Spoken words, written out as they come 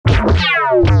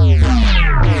You're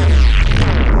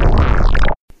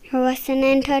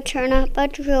listening to Turn Up a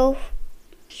Truth.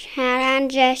 Chad and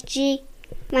Jesse.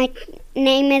 My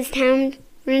name is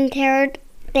Cameron Terrell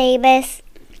Davis,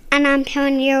 and I'm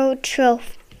telling you the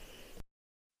truth.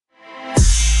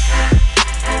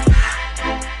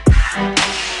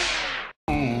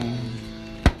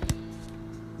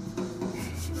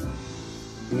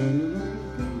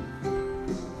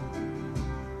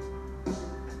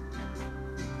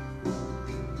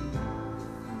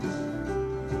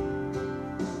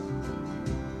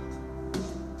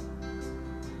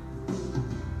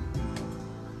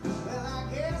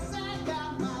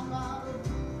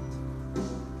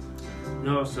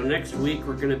 No, so next week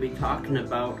we're going to be talking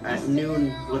about, at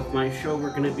noon with my show, we're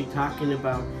going to be talking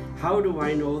about how do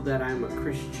I know that I'm a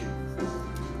Christian?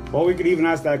 Well, we could even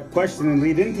ask that question and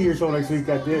lead into your show next week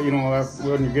at the,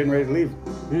 when you're getting ready to leave.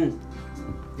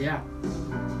 Yeah.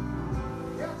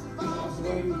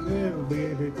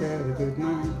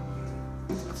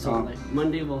 So like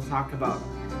Monday we'll talk about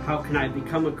how can I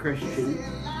become a Christian.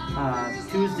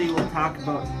 Tuesday we'll talk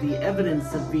about the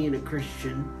evidence of being a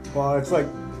Christian. Well, it's like,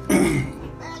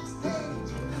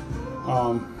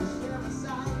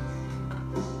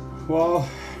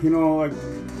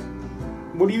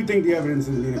 what do you think the evidence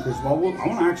is being a Christian? Well,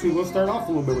 we'll start off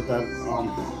a little bit with that.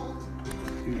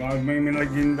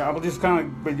 I will just kind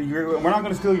of, but we're not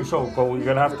going to steal your show, Cole. You're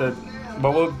going to have to,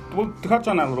 but we'll touch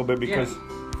on that a little bit because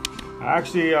I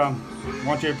actually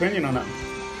want your opinion on that.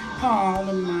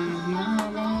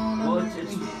 Well,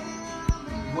 it's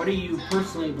what do you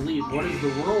personally believe? What does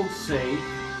the world say?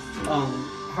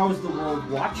 How is the world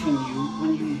watching you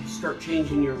when you start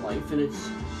changing your life? And it's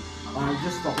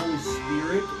just the Holy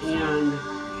Spirit and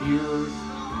your...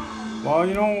 Well,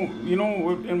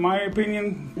 in my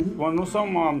opinion,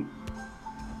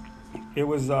 it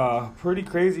was pretty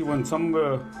crazy when some of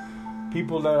the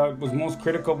people that was most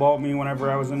critical about me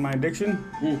whenever I was in my addiction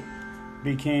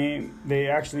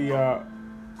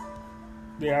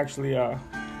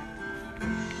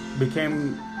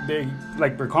they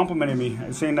were complimenting me,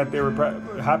 saying that they were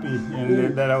happy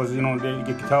and that I was, they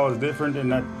could tell I was different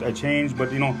and that I changed.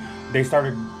 But they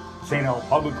started saying it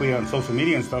publicly on social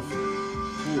media and stuff,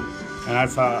 and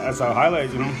that's a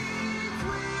highlight,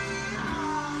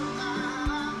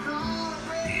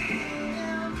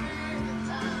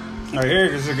 Right here,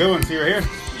 this is a good one. See right here?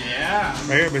 Yeah.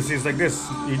 Right here, but see, it's like this.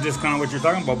 You just kind of what you're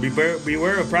talking about.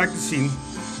 Beware of practicing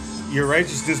your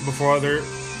righteousness before other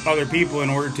people in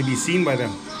order to be seen by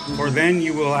them. For then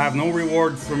you will have no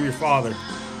reward from your Father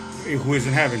who is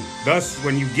in heaven. Thus,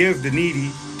 when you give to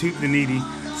the needy,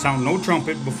 sound no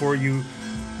trumpet before you,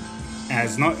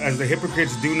 as the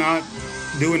hypocrites do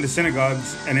in the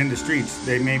synagogues and in the streets.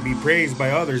 They may be praised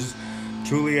by others.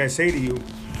 Truly I say to you,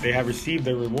 they have received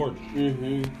their reward.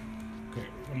 Mm-hmm. Okay,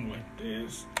 something like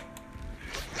this.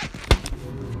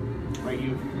 Are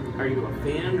you a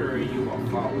fan or are you a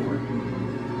follower?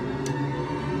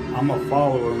 I'm a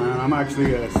follower, man. I'm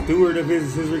actually a steward of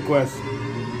his request.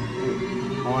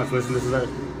 I want to listen to that.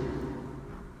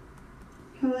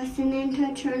 You're listening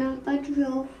to Turn Up a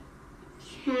Truth.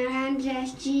 Chad and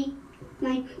Jesse.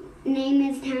 My name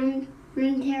is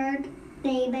Cameron Terrell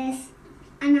Davis,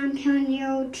 and I'm telling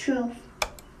you the truth.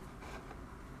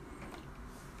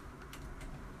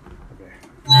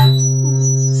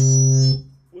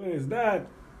 What is that?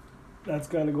 That's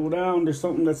got to go down. There's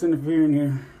something that's interfering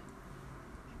here.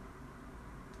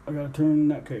 I gotta turn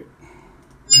that cape.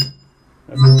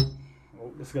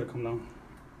 Oh, this gotta come down.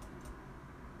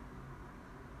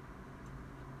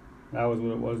 That was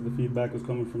what it was. The feedback was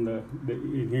coming from the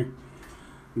in here.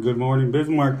 Good morning,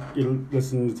 Bismarck. You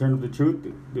listen to Turn Up the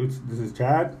Truth. This is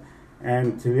Chad,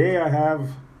 and today I have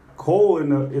Cole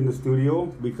in the studio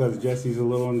because Jesse's a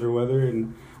little under weather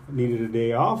and needed a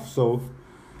day off. So,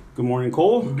 good morning,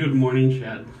 Cole. Good morning,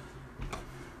 Chad.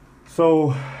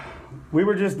 So, we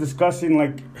were just discussing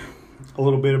a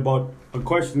little bit about a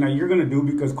question that you're going to do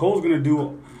because Cole's going to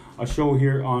do a show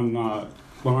here on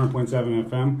 100.7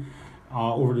 FM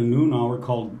over the noon hour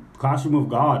called Classroom of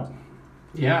God.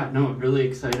 Yeah, no, really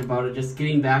excited about it. Just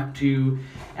getting back to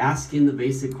asking the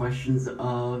basic questions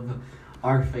of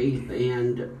our faith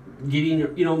and getting,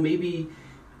 maybe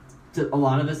to a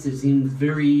lot of us it seems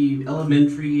very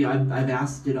elementary. I've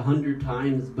asked it 100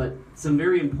 times, but some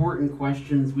very important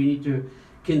questions we need to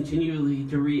continually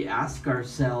to re-ask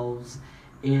ourselves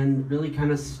and really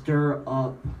kind of stir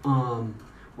up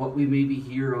what we maybe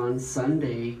hear on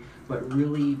Sunday, but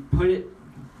really put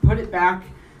it back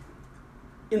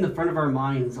in the front of our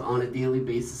minds on a daily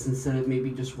basis instead of maybe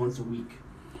just once a week.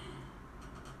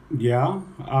 Yeah.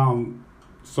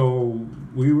 So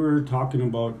we were talking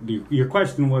about your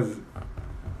question was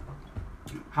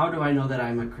How do I know that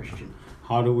I'm a Christian?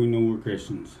 How do we know we're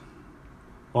Christians?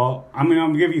 Well, I'm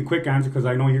going to give you a quick answer because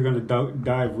I know you're going to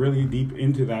dive really deep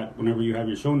into that whenever you have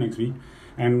your show next week.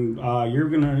 And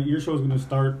your show's going to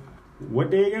start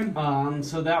what day again?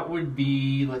 So that would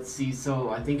be, let's see, so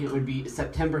I think it would be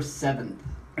September 7th.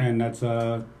 And that's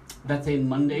a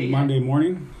Monday. Monday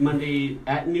morning? Monday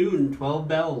at noon, 12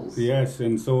 bells. Yes,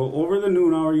 and so over the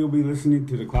noon hour, you'll be listening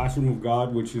to the Classroom of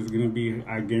God, which is going to be,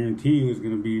 I guarantee you, is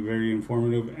going to be very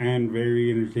informative and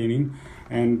very entertaining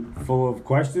and full of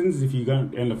questions.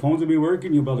 And the phones will be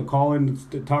working, you'll be able to call in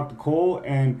to talk to Cole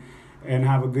and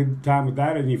have a good time with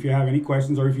that. And if you have any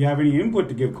questions or if you have any input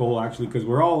to give Cole, actually, because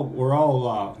we're all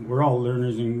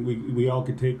learners and we all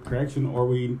could take correction, or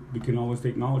we can always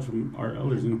take knowledge from our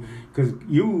elders. Because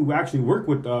you actually work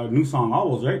with New Song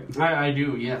Owls, right? I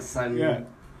do, yes. Yeah.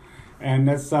 And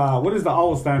that's what does the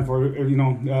OWL stand for?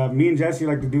 Me and Jesse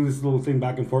like to do this little thing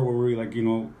back and forth where we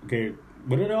okay,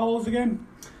 what are the owls again?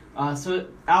 So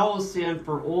owls stand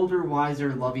for older,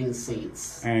 wiser, loving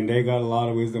saints. And they got a lot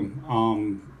of wisdom.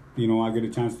 I get a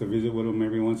chance to visit with them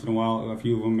every once in a while, a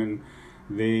few of them, and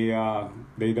they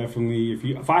definitely,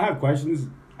 if I have questions,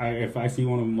 if I see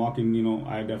one of them walking,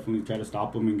 I definitely try to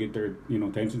stop them and get their,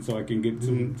 attention so I can get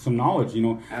some knowledge,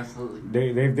 Absolutely.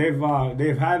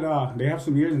 They have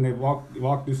some years and they've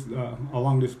walked this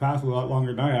along this path a lot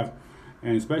longer than I have,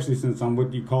 and especially since I'm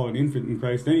what you call an infant in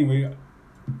Christ anyway,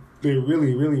 they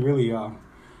really, really, really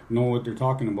know what they're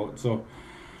talking about. So.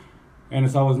 And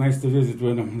it's always nice to visit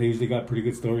with them. They usually got pretty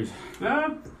good stories.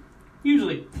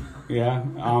 Usually. Yeah.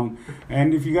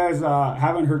 And if you guys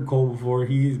haven't heard Cole before,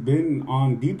 he's been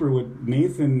on Deeper with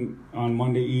Nathan on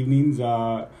Monday evenings.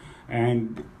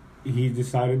 And he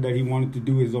decided that he wanted to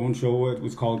do his own show. It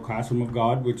was called Classroom of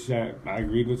God, which I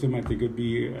agreed with him. I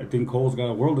think Cole's got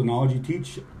a world of knowledge. You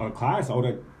teach a class out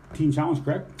at Teen Challenge,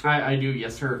 correct? I do,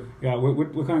 yes, sir. Yeah,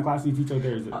 what kind of class do you teach out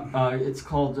there? Is it? It's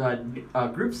called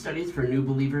Group Studies for New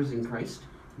Believers in Christ.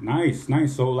 Nice.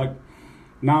 So,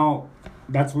 now,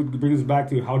 that's what brings us back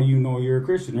to how do you know you're a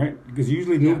Christian, right? Because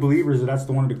usually new believers, that's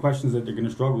one of the questions that they're going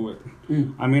to struggle with.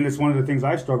 I mean, it's one of the things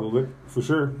I struggle with, for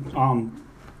sure.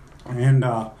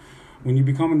 When you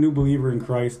become a new believer in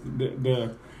Christ,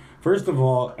 the first of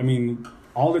all, I mean,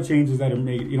 all the changes that are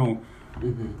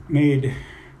made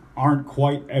aren't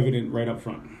quite evident right up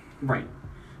front. Right.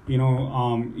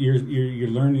 You're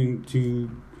learning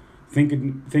to think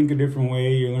a different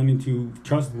way. You're learning to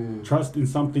trust in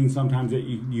something sometimes that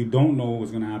you don't know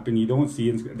what's going to happen. You don't see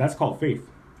it. That's called faith.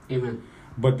 Amen.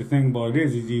 But the thing about it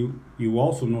is you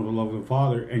also know the love of the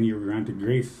Father, and you're granted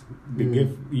grace. The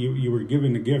gift you were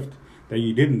given the gift that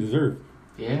you didn't deserve.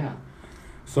 Yeah.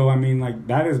 So I mean,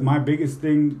 that is my biggest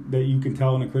thing that you can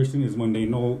tell in a Christian is when they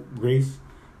know grace,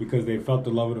 because they felt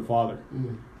the love of the Father.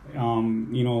 In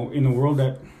a world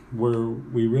where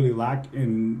we really lack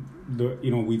in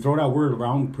we throw that word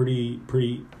around pretty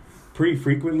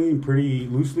frequently and pretty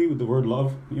loosely with the word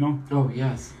love. Oh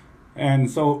yes. And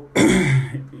so,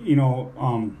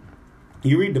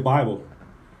 you read the Bible.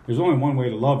 There's only one way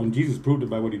to love, and Jesus proved it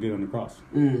by what he did on the cross.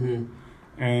 Mm-hmm.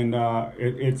 And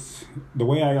it's the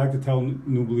way I like to tell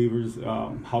new believers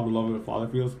how the love of the Father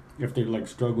feels if they're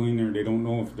struggling or they don't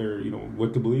know if they're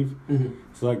what to believe. Mm-hmm.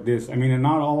 It's like this. I mean, and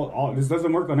not all this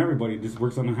doesn't work on everybody. This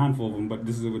works on a handful of them. But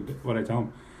this is what I tell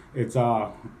them. It's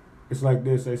like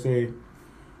this. I say,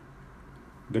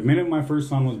 the minute my first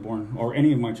son was born, or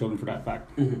any of my children for that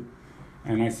fact,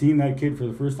 and I seen that kid for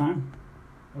the first time,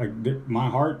 my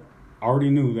heart already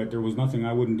knew that there was nothing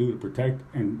I wouldn't do to protect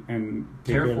and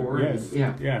care for. Yes,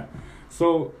 yeah.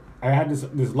 So I had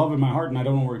this love in my heart, and I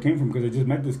don't know where it came from because I just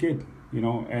met this kid,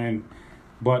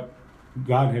 but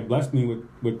God had blessed me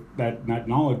with that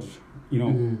knowledge,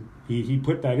 He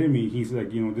put that in me. He's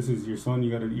like, this is your son.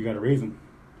 You gotta raise him.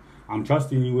 I'm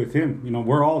trusting you with him.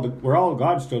 We're all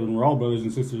God's children. We're all brothers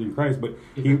and sisters in Christ. But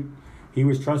he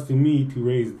was trusting me to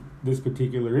raise this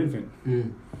particular infant.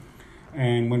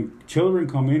 And when children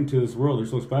come into this world, they're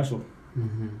so special.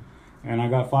 And I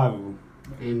got 5 of them.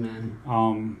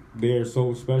 Amen. They're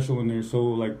so special, and they're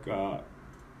so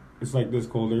it's like this,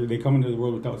 Cole. They come into the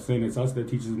world without sin. It's us that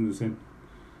teaches them to sin.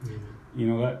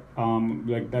 That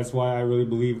that's why I really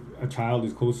believe a child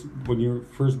is close. When you're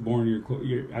first born,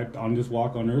 you're on this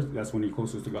walk on earth. That's when you're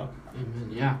closest to God. Amen.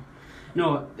 Yeah.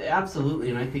 No, absolutely,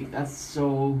 and I think that's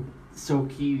so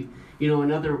key.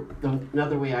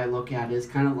 Another way I look at it is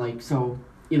kind of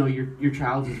your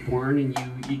child is born, and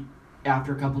you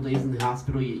after a couple days in the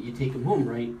hospital, you take him home,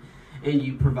 right? And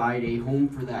you provide a home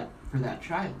for that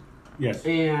child. Yes.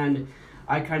 And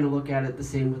I kind of look at it the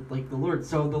same with the Lord.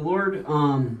 So the Lord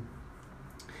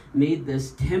made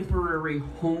this temporary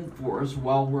home for us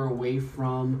while we're away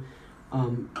from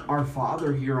our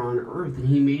Father here on earth, and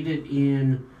he made it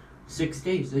in 6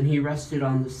 days, and he rested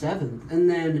on the seventh. And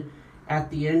then at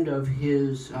the end of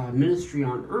his ministry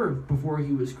on earth, before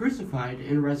he was crucified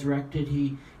and resurrected,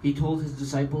 he told his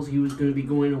disciples he was going to be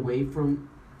going away from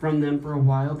them for a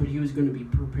while, but he was going to be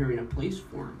preparing a place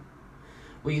for them.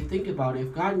 Well, you think about it,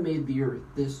 if God made the earth,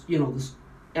 this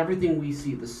everything we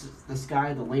see, the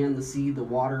sky, the land, the sea, the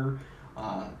water,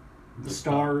 the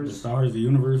stars, the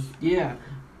universe. Yeah.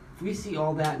 If we see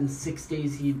all that in 6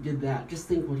 days, he did that. Just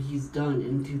think what he's done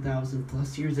in 2,000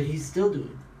 plus years that he's still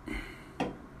doing.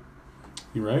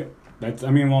 You're right.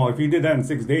 If he did that in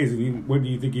 6 days, what do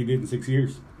you think he did in 6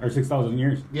 years? Or 6,000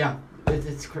 years? Yeah.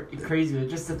 It's crazy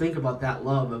just to think about that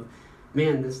love of,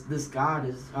 man, this God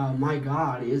is, my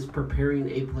God is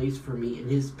preparing a place for me, and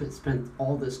he's spent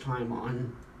all this time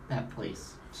on that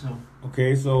place. So.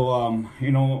 Okay, so,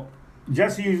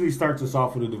 Jesse usually starts us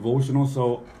off with a devotional,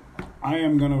 so I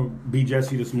am going to be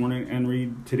Jesse this morning and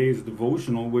read today's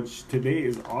devotional, which today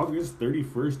is August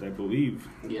 31st, I believe.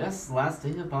 Yes, last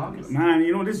day of August. Man,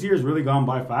 this year's really gone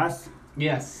by fast.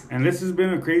 Yes. And this has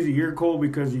been a crazy year, Cole,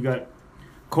 because you got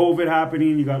COVID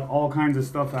happening, you got all kinds of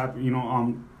stuff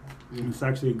happening, It's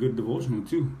actually a good devotional,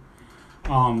 too.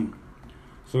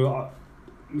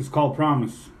 It's called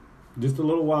Promise. Just a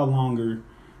little while longer,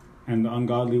 and the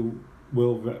ungodly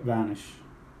will vanish.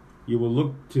 You will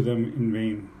look to them in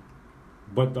vain.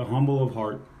 But the humble of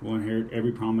heart will inherit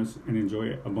every promise and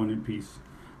enjoy abundant peace.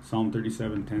 Psalm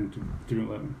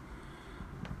 37:10-11.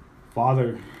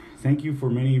 Father, thank you for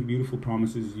many beautiful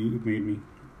promises you have made me.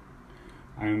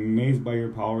 I am amazed by your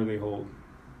power they hold.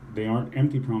 They aren't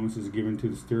empty promises given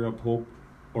to stir up hope,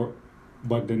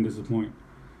 but then disappoint.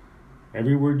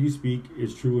 Every word you speak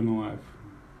is true and alive.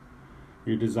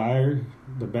 You desire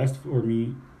the best for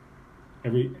me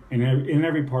in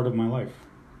every part of my life.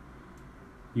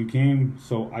 You came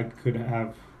so I could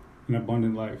have an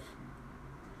abundant life.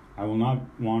 I will not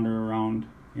wander around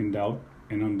in doubt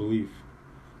and unbelief.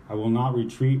 I will not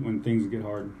retreat when things get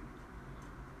hard.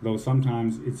 Though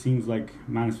sometimes it seems like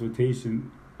manifestation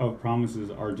of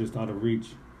promises are just out of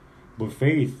reach. But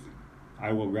faith,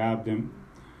 I will grab them.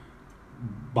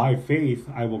 By faith,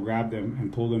 I will grab them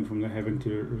and pull them from the heaven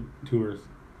to earth.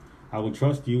 I will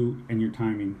trust you and your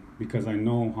timing because I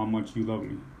know how much you love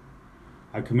me.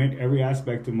 I commit every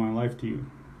aspect of my life to you.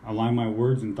 Align my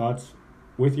words and thoughts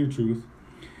with your truth.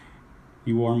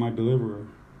 You are my deliverer,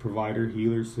 provider,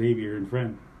 healer, savior, and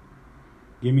friend.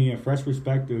 Give me a fresh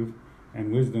perspective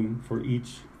and wisdom for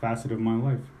each facet of my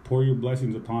life. Pour your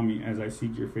blessings upon me as I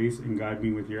seek your face and guide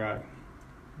me with your eye.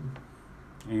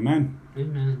 Amen.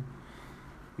 Amen.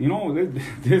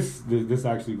 This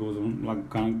actually goes along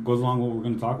what we're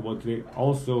going to talk about today.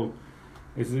 Also,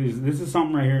 this is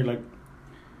something right here.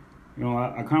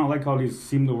 I kind of like how these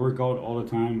seem to work out all the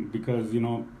time because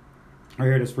right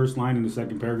here, this first line in the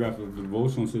second paragraph of the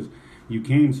devotional says, "You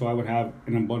came so I would have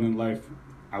an abundant life.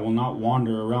 I will not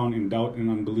wander around in doubt and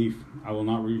unbelief. I will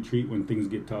not retreat when things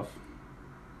get tough."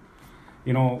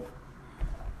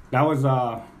 That was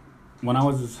when I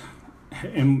was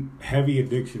in heavy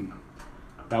addiction.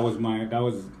 That was me.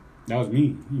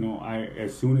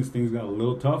 As soon as things got a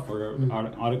little tough or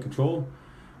out of control,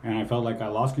 and I felt like I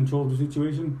lost control of the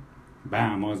situation,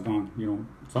 bam, I was gone.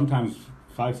 Sometimes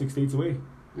 5-6 states away.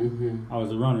 Mm-hmm. I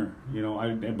was a runner.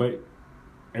 But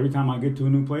every time I get to a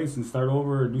new place and start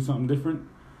over or do something different,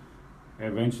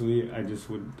 eventually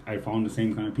I found the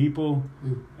same kind of people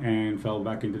and fell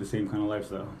back into the same kind of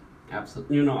lifestyle.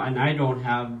 Absolutely. And I don't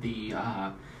have the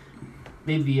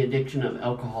maybe addiction of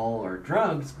alcohol or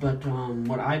drugs, but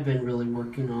what I've been really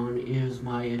working on is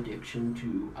my addiction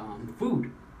to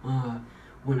food.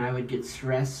 When I would get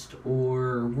stressed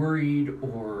or worried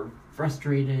or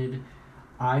frustrated,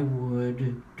 I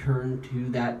would turn to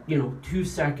that, 2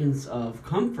 seconds of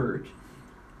comfort,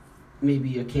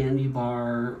 maybe a candy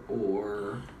bar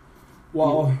or...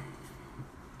 Well,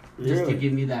 just to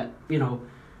give me that, Nicole,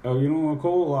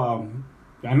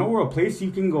 I know we're a place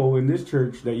you can go in this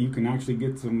church that you can actually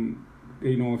get some,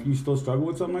 if you still struggle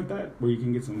with something like that, where you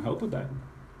can get some help with that.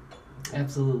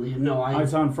 Absolutely.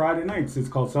 It's on Friday nights. It's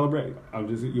called Celebrate.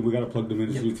 We gotta plug the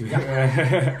ministry too.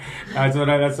 Yep.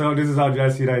 This is how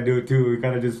Jesse and I do it too. We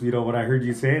kind of just, when I heard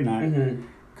you saying that,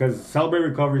 because Celebrate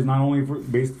Recovery is not only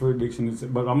based for addiction,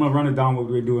 but I'm gonna run it down what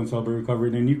we do in Celebrate Recovery,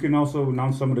 and then you can also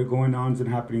announce some of the going-ons and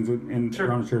happenings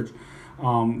around the church.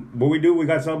 What we do, we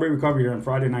got Celebrate Recovery here on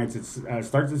Friday nights. It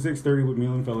starts at 6:30 with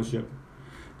meal and fellowship.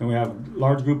 Then we have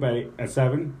large group at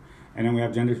 7, and then we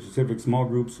have gender-specific small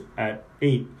groups at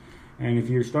 8. And if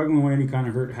you're struggling with any kind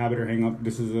of hurt, habit, or hang-up,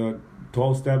 this is a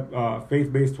 12-step,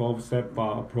 faith-based 12-step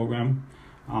program.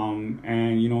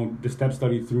 And the step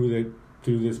study through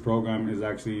this program is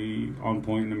actually on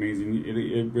point and amazing.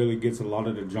 It really gets a lot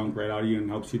of the junk right out of you and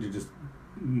helps you to just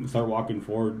start walking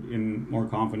forward in more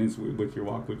confidence with your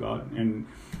walk with God. And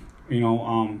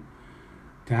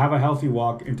to have a healthy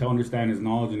walk and to understand His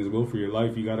knowledge and His will for your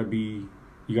life, you gotta deal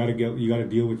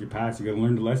with your past. You gotta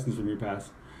learn the lessons from your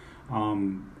past.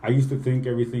 I used to think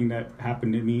everything that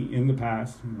happened to me in the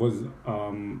past was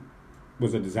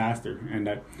a disaster, and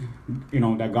that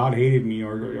that God hated me,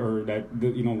 or that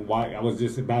why I was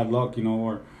just a bad luck,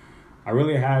 or I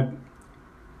really had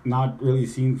not really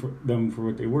seen them for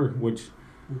what they were. Which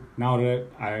now that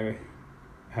I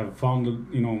have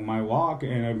found my walk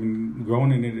and I've been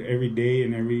growing in it every day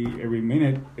and every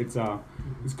minute, it's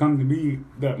come to be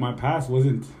that my past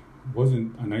wasn't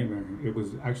a nightmare. It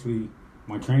was actually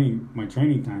my training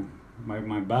time,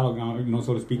 my battleground,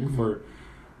 so to speak, for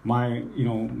my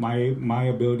my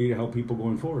ability to help people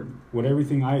going forward. With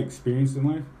everything I experienced in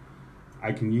life,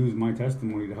 I can use my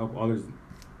testimony to help others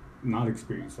not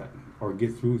experience that or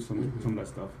get through some of that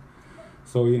stuff.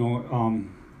 So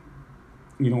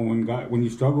when you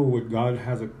struggle with God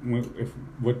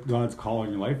what God's call in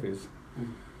your life is,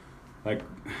 like,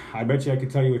 I bet you I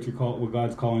could tell you what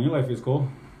God's call in your life is, Cole.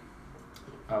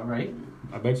 All right.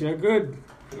 I bet you I could.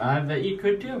 I bet you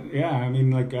could too. Yeah, I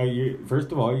mean, like,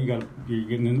 first of all, you're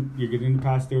getting into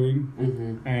pastoring,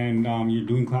 and you're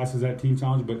doing classes at Teen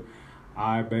Challenge. But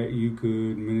I bet you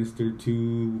could minister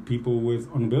to people with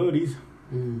abilities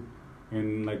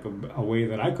in like a way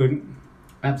that I couldn't.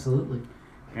 Absolutely.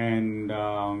 And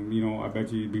I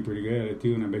bet you'd be pretty good at it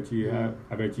too, and I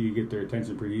bet you get their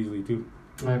attention pretty easily too.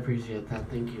 I appreciate that.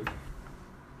 Thank you.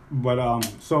 But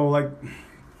so like,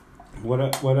 what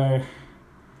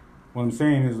I'm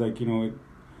saying is, like,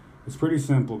 it's pretty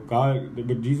simple.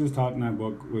 What Jesus taught in that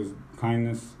book was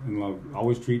kindness and love.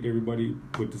 Always treat everybody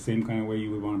with the same kind of way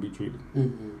you would want to be treated.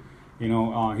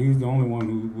 He's the only one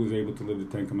who was able to live the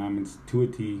Ten Commandments to a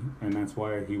T, and that's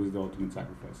why he was the ultimate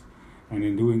sacrifice. And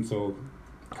in doing so,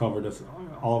 covered us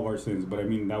all of our sins. But I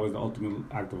mean, that was the ultimate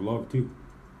act of love too.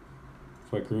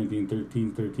 That's why Corinthians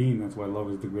 13:13. That's why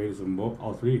love is the greatest of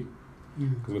all three.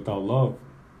 Because without love,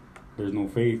 there's no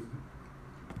faith.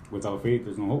 Without faith,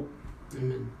 there's no hope.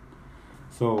 Amen.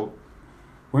 So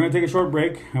we're going to take a short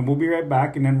break, and we'll be right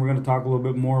back, and then we're going to talk a little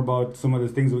bit more about some of the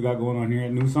things we got going on here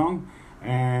at New Song,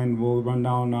 and we'll run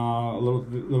down a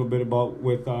little bit about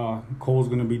what Cole's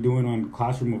going to be doing on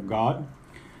Classroom of God.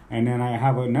 And then I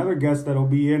have another guest that'll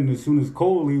be in as soon as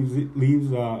Cole leaves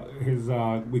his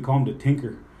we call him the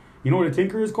Tinker. You know what a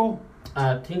Tinker is, Cole?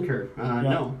 Tinker. Yeah.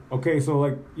 No. Okay, so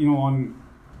like,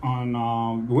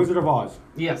 on Wizard of Oz.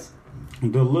 Yes.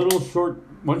 The little short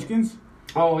munchkins.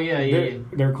 Oh yeah.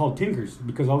 They're called Tinkers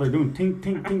because all they're doing tink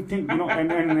tink tink tink,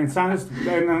 and Santa's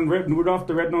and Rudolph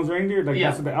the Red-Nosed Reindeer, like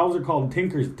that's what the elves are called,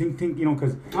 Tinkers, tink tink,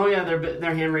 because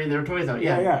they're handwriting their toys out.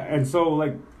 Yeah. And so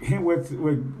like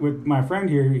with my friend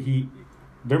here,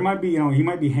 there might be he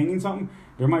might be hanging something.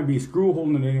 There might be a screw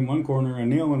holding it in one corner, a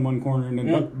nail in one corner, and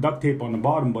then duct tape on the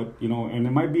bottom. But and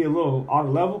it might be a little out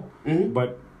of level,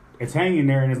 but it's hanging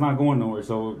there and it's not going nowhere.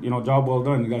 So, job well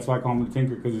done. That's why I call him the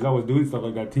Tinker, because he's always doing stuff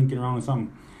like that, tinking around with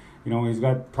something. He's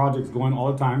got projects going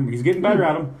all the time. He's getting better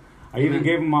at them. I even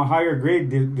gave him a higher grade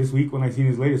this week when I seen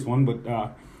his latest one.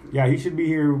 But, he should be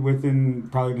here within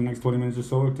probably the next 20 minutes or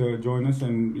so to join us.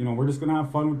 And, we're just going to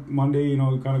have fun with Monday.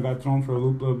 We kind of got thrown for a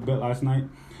loop a little bit last night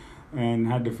and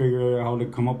had to figure out how to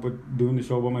come up with doing the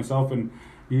show by myself. And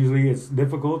usually it's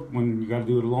difficult when you got to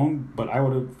do it alone, but I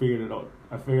would have figured it out.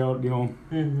 I figured out,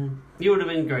 You would have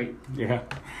been great. Yeah,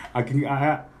 I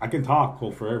can talk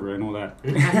forever. I know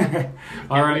that.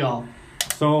 All right.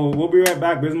 So we'll be right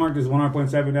back. Bismarck is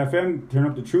 100.7 FM. Turn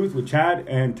up the truth with Chad,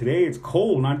 and today it's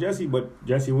Cole, not Jesse, but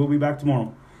Jesse will be back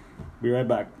tomorrow. Be right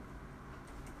back.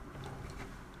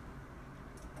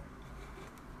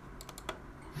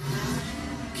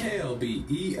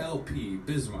 KLB ELP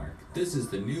Bismarck. This is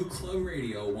the new Club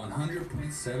Radio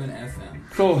 100.7 FM.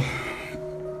 So,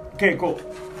 okay, Cole.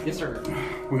 Yes, sir.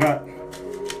 We got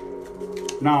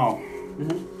now.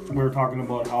 We were talking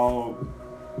about how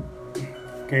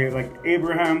like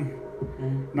Abraham.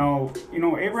 Now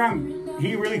Abraham.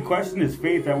 He really questioned his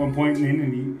faith at one point,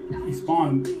 and he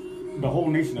spawned the whole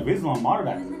nation of Islam out of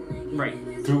that. Right.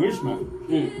 Through Ishmael.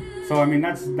 So I mean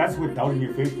that's what doubting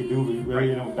your faith could do.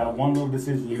 Really, that one little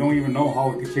decision, you don't even know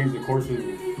how it could change the course of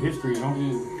history.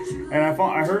 And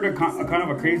I heard a kind of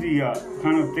a crazy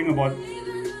kind of thing about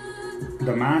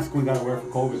the mask we gotta wear for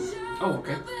COVID. Oh,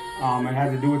 okay. It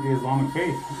had to do with the Islamic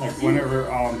faith. Like whenever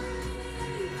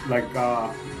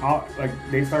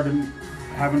they started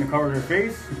having to cover their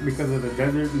face because of the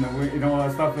desert and all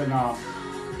that stuff, and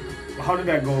how did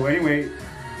that go? Anyway,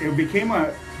 it became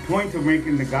a point of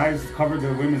making the guys cover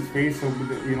the women's face so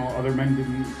other men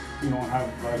didn't have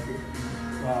like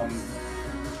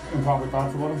improper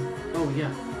thoughts about them. Oh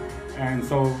yeah. And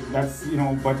so that's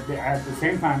but at the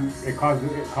same time it caused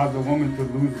the woman to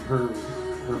lose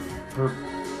her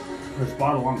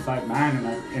spot alongside man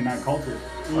in that culture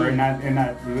or in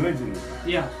that religion.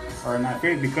 Yeah. Or in that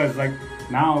faith, because like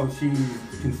now she's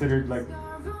considered like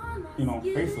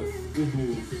faceless,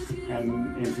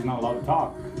 and she's not allowed to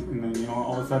talk, and then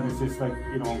all of a sudden it's just like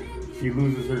she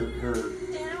loses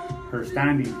her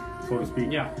standing, so to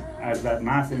speak, as that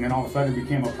mask, and then all of a sudden it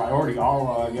became a priority.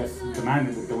 All I guess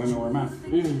demanded that the women wear masks,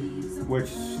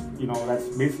 which that's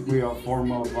basically a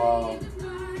form of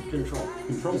control.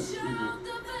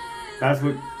 That's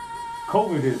what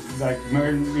COVID is like.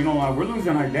 We're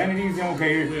losing identities.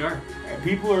 Okay, We are.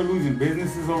 people are losing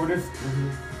businesses over this,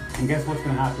 and guess what's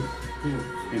going to happen?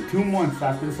 In 2 months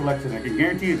after this election, I can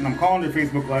guarantee it, and I'm calling it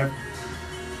Facebook Live,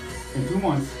 in 2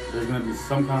 months, there's going to be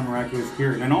some kind of miraculous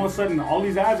cure. And then all of a sudden, all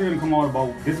these ads are going to come out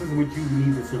about, this is what you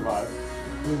need to survive.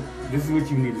 This is what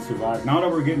you need to survive. Now that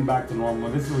we're getting back to normal,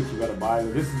 this is what you got to buy.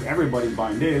 This is everybody's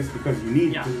buying this because you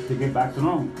need to get back to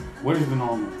normal. What is the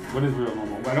normal? What is real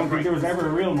normal? I don't think there was ever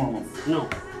a real normal. No.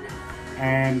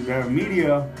 And the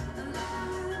media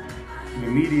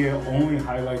only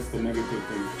highlights the negative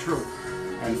things. True.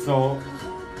 And so,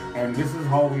 and this is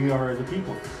how we are as a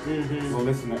people. We'll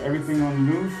listen to everything on the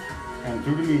news and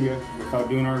through the media without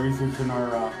doing our research and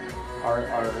our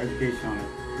education on it.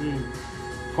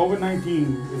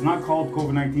 COVID-19 is not called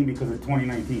COVID-19 because it's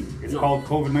 2019. It's called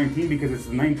COVID-19 because it's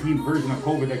the 19th version of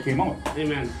COVID that came out.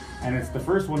 Amen. And it's the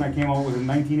first one that came out was in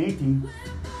 1918.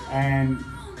 And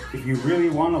if you really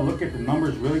want to look at the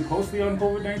numbers really closely on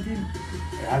COVID-19,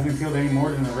 it hasn't killed any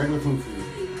more than a regular flu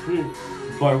season.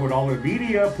 But with all the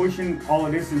media pushing all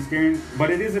of this and scaring, but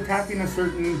it is attacking a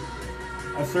certain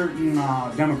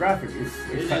demographic.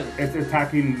 It's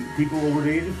attacking people over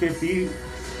the age of 50.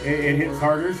 It hits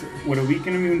harder with a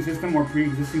weakened immune system or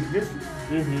pre-existing conditions.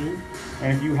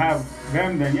 And if you have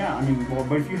them, then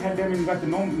but if you had them and you got the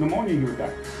pneumonia, you would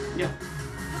die. Yeah.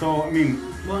 So,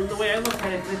 well, the way I look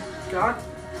at it, God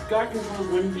controls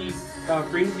when He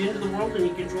brings you into the world, and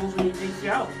He controls when He takes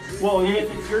you out. Well, and if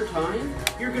it's your time,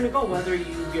 you're gonna go, whether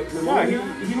you get pneumonia.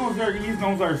 He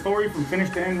knows our story from finish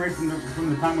to end, right from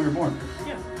the time we were born.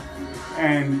 Yeah.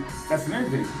 And that's another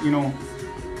thing,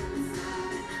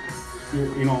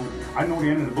 I know the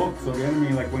end of the book, so the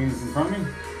enemy, like when he's in front of me,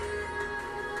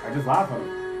 I just laugh at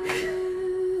him.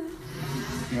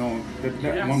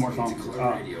 One more song.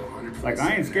 Like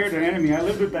I ain't scared of the enemy. I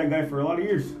lived with that guy for a lot of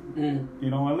years. I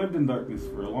lived in darkness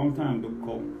for a long time, Duke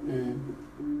Cole.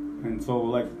 And so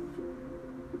like,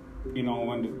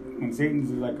 when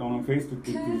Satan's like on Facebook,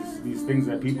 these things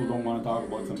that people don't want to talk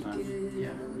about sometimes.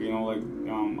 Yeah.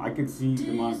 I could see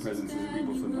demonic presences in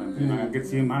people sometimes. I could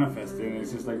see them manifest, and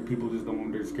it's just like people just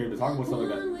don't. They're scared to talk about stuff like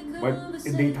that. But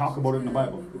they talk about it in the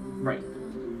Bible. Right.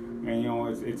 And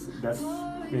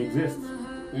they exist.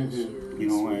 And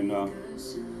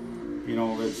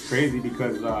it's crazy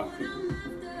because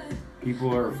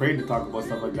people are afraid to talk about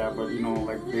stuff like that. But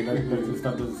that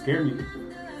stuff doesn't scare me.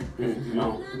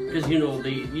 No, because you know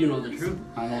the truth.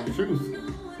 I know the truth.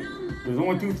 There's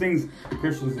only two things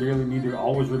Christians really need to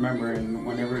always remember, and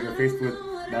whenever they're faced with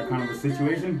that kind of a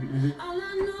situation,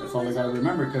 that's all they gotta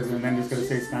remember. Because then just gotta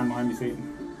say, "Stand behind me, Satan."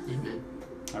 Amen.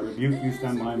 I rebuke you.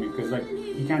 Stand behind me, because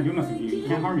he can't do nothing to you. He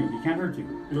can't harm you. He can't hurt you.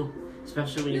 No,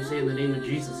 especially when you say in the name of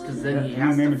Jesus, because then he in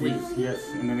has the name to of flee. Jesus.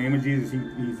 Yes, in the name of Jesus, he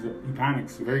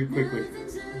panics very quickly.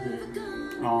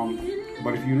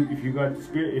 But if you got the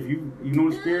Spirit, if you know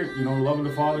the Spirit, you know the love of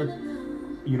the Father,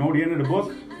 you know the end of the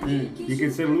book. You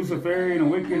can sit a Luciferian, a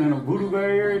Wiccan, and a voodoo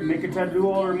guy here, and they can try to do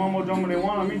all their mumbo jumbo they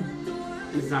want on me.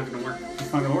 It's not going to work.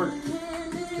 It's not gonna work.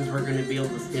 Because we're going to be able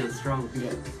to stand strong.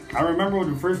 Yeah. I remember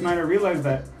the first night I realized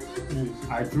that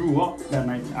I threw up that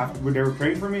night after they were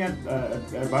praying for me at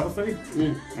Bible study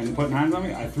and putting hands on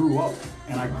me. I threw up,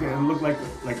 and it looked like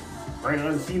right out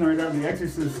of the scene, right out of The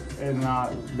Exorcist, and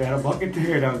they had a bucket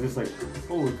there, and I was just like,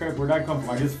 holy crap, where'd that come from?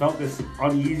 I just felt this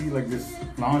uneasy, like this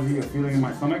nausea feeling in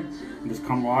my stomach, and just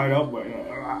come right up, and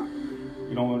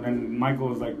then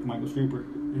Michael Streeper,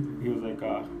 he was like,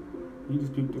 you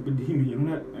just picked up a demon, you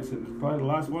know that? I said, it's probably the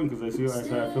last one, because I feel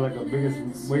like the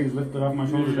biggest weight is lifted off my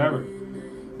shoulders ever.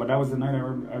 But that was the night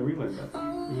I realized that.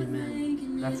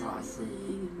 Amen. That's awesome.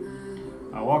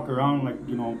 I walk around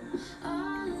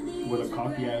with a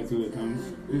cocky attitude at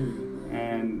times,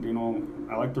 and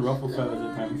I like to ruffle feathers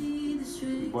at times,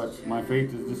 but my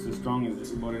faith is just as strong as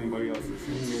just about anybody else's.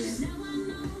 I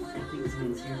think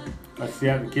someone's here. I see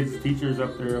the kids' teachers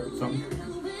up there up at something.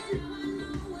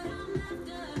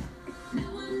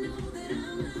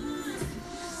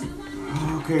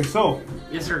 Okay, so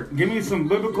Yes, sir. give me some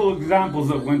biblical examples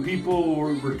of when people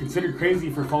were considered crazy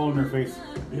for following their faith.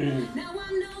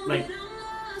 Like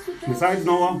Besides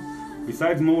Noah,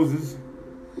 besides Moses,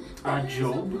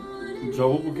 Job.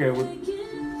 Job.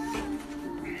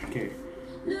 Okay.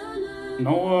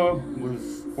 Noah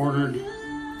was ordered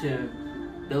To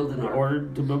build an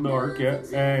ark. to build the ark, yeah,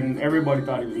 and everybody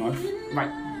thought he was nuts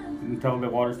Right. until the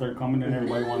water started coming and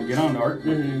everybody wanted to get on the ark.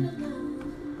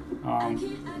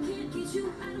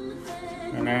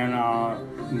 And then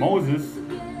Moses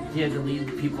He had to lead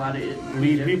people out of it.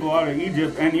 lead people out of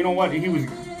Egypt, and you know what? He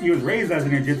was raised as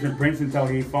an Egyptian prince until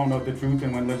he found out the truth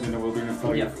and went lived in the wilderness.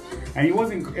 So Yeah. and he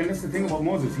wasn't. And that's the thing about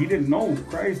Moses. He didn't know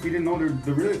Christ. He didn't know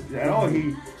the real at all.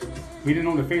 He didn't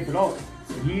know the faith at all.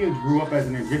 He grew up as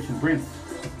an Egyptian prince,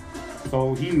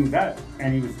 so he knew that,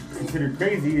 and he was considered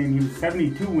crazy. And he was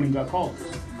 72 when he got called.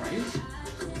 Right.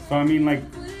 So I mean, like,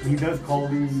 he does call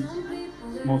the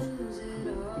most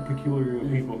peculiar of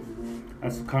people.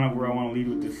 That's kind of where I want to lead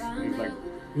with this. Is like,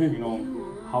 you know,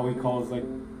 how he calls like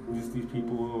just these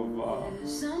people of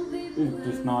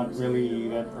just not really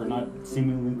that are not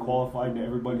seemingly qualified to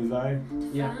everybody's eye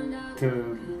Yeah.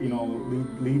 to, you know,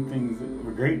 lead things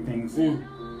or great things.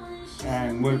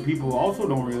 And what people also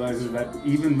don't realize is that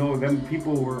even though them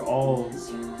people were all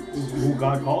who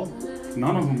God called,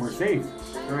 none of them were saved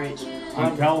Right.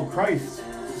 until Christ.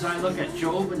 So I look at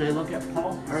Job and I look at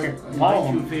Paul. Or Paul.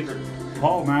 My two favorite.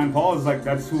 Paul, man, Paul is like,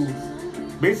 that's who,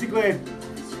 basically,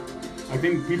 I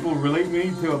think people relate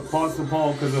me to Apostle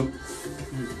Paul because of,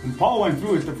 Paul went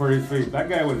through it for his faith. That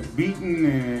guy was beaten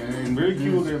and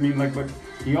ridiculed. I mean, like, but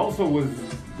he also was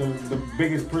the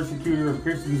biggest persecutor of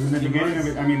Christians in the beginning of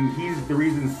it. I mean, he's the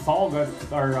reason Saul got,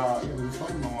 or, was it Saul?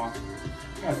 No,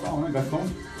 yeah, Saul, got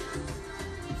stoned.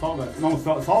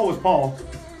 Saul was Paul.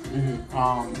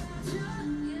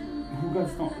 Who got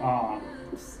stoned?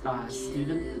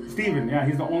 Stephen. Stephen, yeah,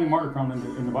 he's the only martyr crown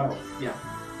in the Bible. Yeah.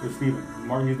 It's Stephen.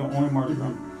 He's the only martyr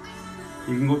crown.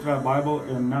 You can go to that Bible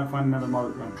and not find another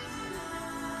martyr crown.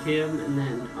 Him and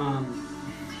then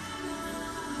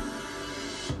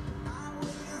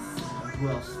who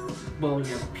else? Well, we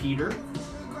have Peter,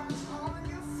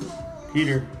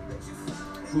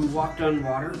 who walked on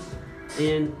water,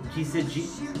 and he said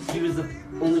he was the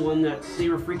only one that they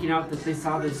were freaking out that they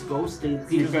saw this ghost, and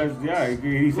Peter Because, yeah,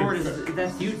 he Lord, said, if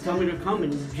that's you, tell me to come.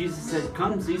 And Jesus said,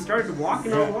 come. So he started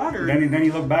walking on water. Then he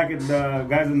looked back at the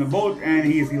guys in the boat, and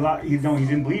he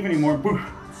didn't believe anymore. Poof.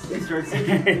 He started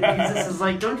singing. Jesus is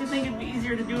like, don't you think it'd be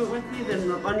easier to do it with me than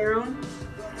on your own?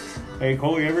 Hey,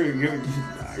 Cole,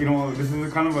 you know, this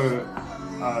is kind of a,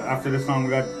 after this song, we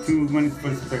got 2 minutes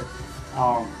to say.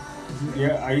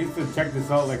 Yeah, I used to check this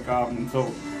out, like,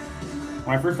 so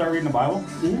when I first started reading the Bible,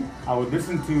 I would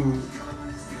listen to,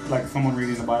 like, someone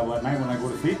reading the Bible at night when I go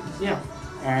to sleep. Yeah.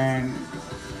 And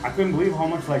I couldn't believe how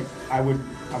much, like, I would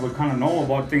kind of know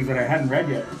about things that I hadn't read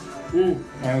yet. And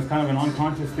it was kind of an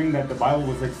unconscious thing that the Bible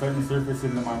was, like, starting to surface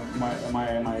into my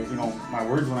you know, my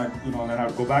words when I, you know, and then I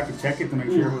would go back and check it to make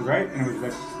sure it was right. And it was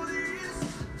like,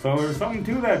 so there's something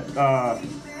to that,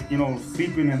 you know,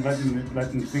 sleeping and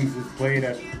letting things just play,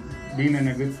 that being in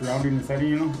a good surrounding and setting,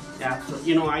 you know? Yeah, so,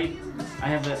 you know, I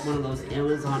have one of those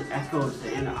Amazon Echoes,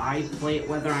 and I play it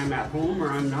whether I'm at home or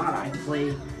I'm not. I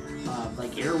play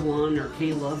like Air One or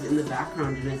K-Love in the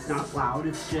background, and it's not loud.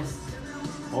 It's just.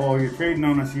 Oh, you're trading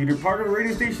on us. You're part of the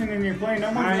radio station and you're playing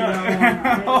that one. I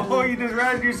know. Oh, you just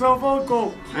ratted yourself out,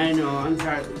 Cole. I know. I'm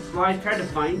sorry. Well, I tried to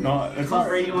find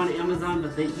Club Radio on Amazon,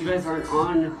 but you guys aren't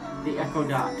on the Echo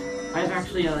Dot. I have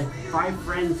actually like 5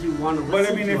 friends who want to listen.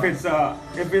 But I mean, if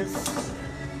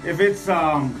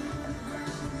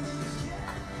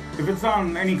it's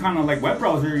on any kind of like web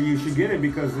browser, you should get it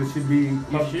because it should be.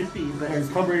 But it's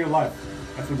Club Radio Live.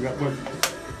 That's what we got.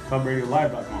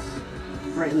 ClubRadioLive.com.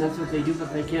 Right, and that's what they do,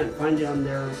 but they can't find it on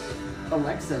their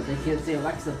Alexa. They can't say,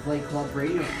 Alexa, play Club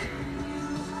Radio.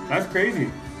 That's crazy.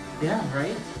 Yeah,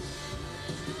 right?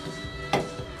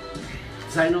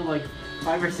 Because I know like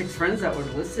 5 or 6 friends that would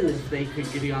listen if they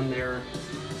could get it on their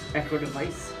Echo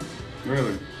device.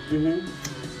 Really? Mm-hmm.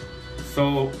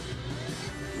 So,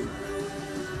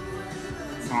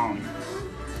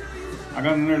 I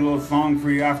got another little song for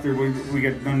you after we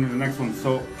get done with the next one.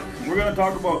 So, we're gonna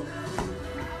talk about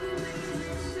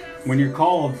when you're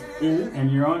called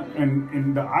and you're on, and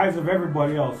in the eyes of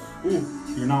everybody else,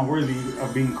 you're not worthy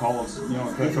of being called. You know,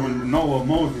 because Noah,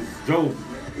 Moses, Job.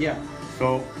 Yeah.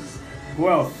 So, who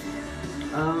else?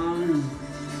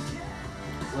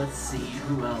 Let's see,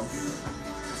 who else?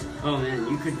 Oh man,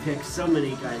 you could pick so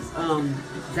many guys.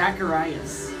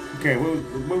 Zacharias. Okay,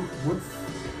 what's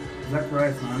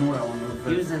Zacharias, I know that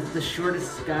one. He was the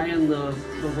shortest guy in the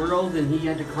world, and he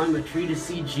had to climb a tree to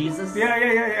see Jesus.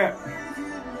 Yeah.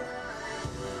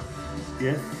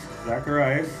 Yes,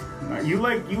 Zacharias. You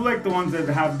like the ones that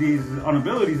have these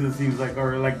abilities, it seems like,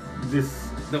 or like this.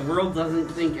 The world doesn't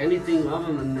think anything of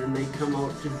them, and then they come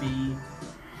out to be.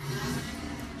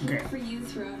 Okay. For you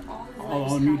throughout all of I'll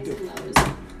life's unmute highs it. and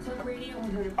lows. Club Radio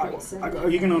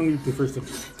 100.7. You can unmute the first one.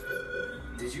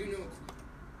 Did you know?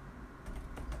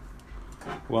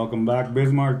 Welcome back,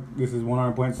 Bismarck. This is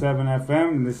 100.7 FM,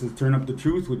 and this is Turn Up the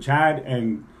Truth with Chad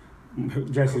and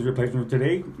Jesse's replacement for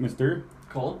today, Mr.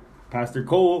 Cole? Pastor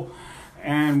Cole.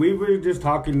 And we were just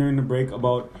talking during the break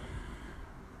about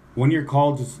when you're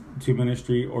called to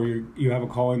ministry, or you have a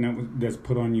calling that's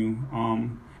put on you.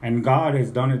 And God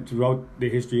has done it throughout the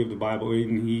history of the Bible,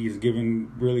 and He's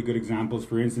given really good examples.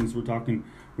 For instance, we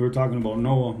were talking about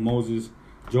Noah, Moses,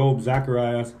 Job,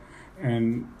 Zacharias,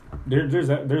 and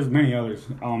there's many others.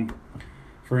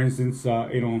 For instance,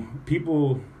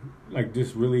 people like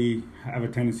just really have a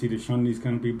tendency to shun these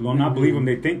kind of people. Do not believe them.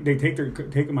 They think they take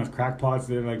them as crackpots.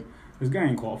 They're like, this guy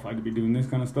ain't qualified to be doing this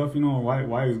kind of stuff.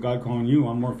 Why is God calling you?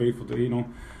 I'm more faithful to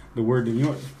the word than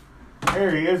yours.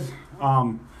 There he is.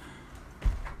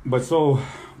 But so,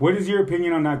 what is your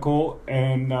opinion on that, Cole?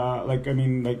 And a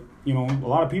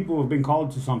lot of people have been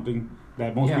called to something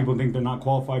that most people think they're not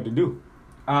qualified to do.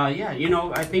 I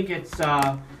think it's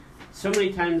so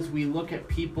many times we look at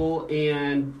people,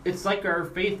 and it's like our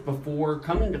faith before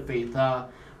coming to faith.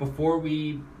 Before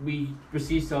we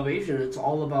receive salvation, it's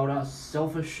all about us.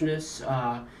 Selfishness.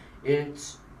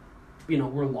 It's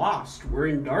we're lost. We're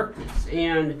in darkness,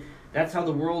 and that's how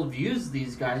the world views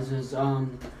these guys. As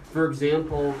for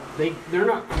example, they're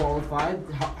not qualified.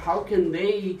 How can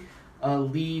they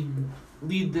lead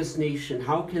this nation?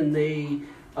 How can they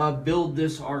build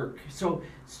this ark? So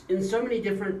in so many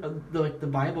different the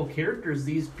Bible characters,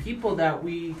 these people that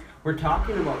we were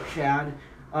talking about, Chad,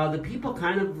 the people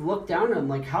kind of look down on them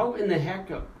like, how in the heck,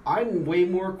 I'm way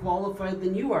more qualified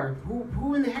than you are.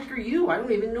 Who in the heck are you? I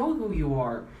don't even know who you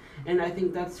are. And I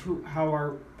think that's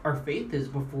how our faith is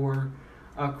before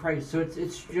Christ. So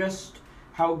it's just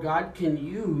how God can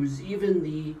use even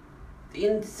the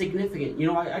insignificant.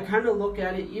 I kind of look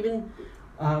at it even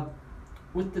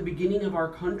with the beginning of our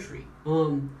country.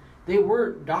 They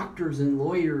weren't doctors and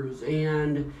lawyers,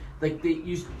 and like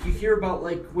you hear about,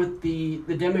 like, with the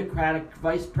Democratic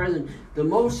vice president, the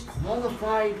most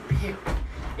qualified pick,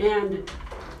 and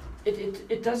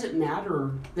it doesn't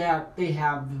matter that they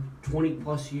have 20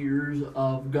 plus years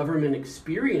of government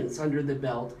experience under the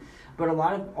belt, but a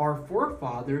lot of our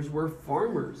forefathers were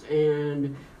farmers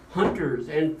and hunters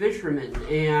and fishermen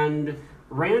and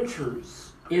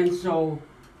ranchers, and so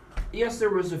yes,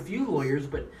 there was a few lawyers,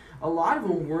 but a lot of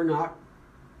them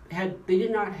they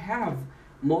did not have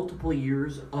multiple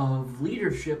years of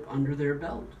leadership under their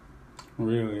belt.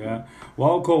 Really, yeah.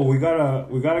 Well, Cole, we got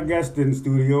a guest in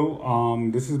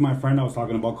studio. This is my friend I was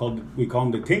talking about. We call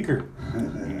him the Tinker,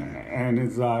 and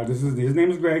his name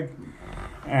is Greg.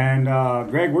 And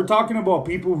Greg, we're talking about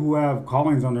people who have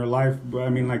callings on their life. I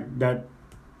mean, like that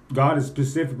God is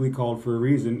specifically called for a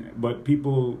reason, but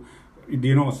people,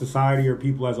 society or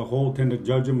people as a whole tend to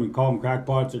judge them and call them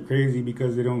crackpots or crazy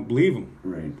because they don't believe them.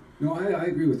 Right. No, I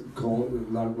agree with Cole,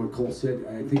 a lot of what Cole said.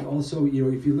 I think also,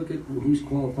 if you look at who's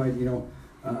qualified,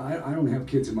 I don't have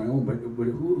kids of my own, but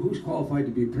who's qualified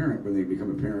to be a parent when they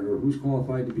become a parent, or who's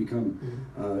qualified to become,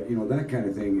 that kind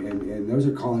of thing. And those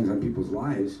are callings on people's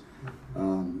lives.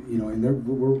 And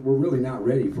we're really not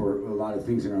ready for a lot of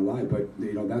things in our life, but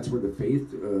that's where the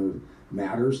faith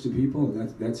matters to people,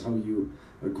 and that's how you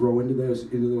grow into those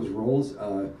roles.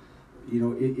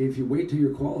 If you wait till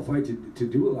you're qualified to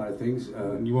do a lot of things,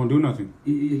 you won't do nothing.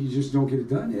 You just don't get it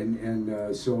done.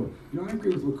 And so I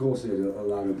agree with what Cole said. A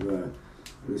lot of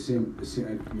the same,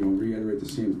 reiterate the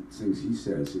same things he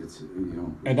says. It's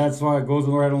and that's why it goes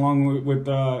right along with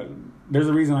there's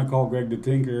a reason I call Greg the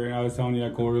Tinker, and I was telling you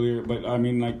that, Cole, earlier. But I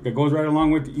mean, like, that goes right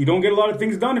along with, you don't get a lot of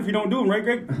things done if you don't do them, right,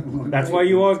 Greg? That's why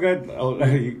you always got.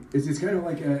 It's kind of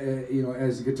like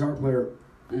as a guitar player,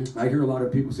 I hear a lot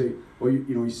of people say, "Well,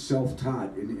 he's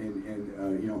self-taught," and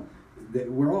that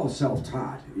we're all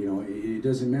self-taught. It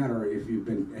doesn't matter if you've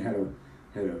had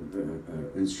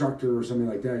an instructor or something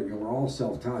like that. We're all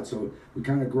self-taught, so we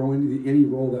kind of grow into any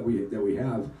role that we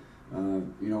have.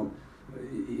 And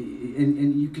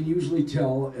you can usually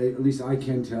tell, at least I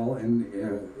can tell, and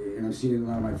I've seen it in a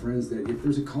lot of my friends, that if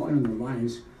there's a calling in their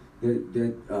lives, that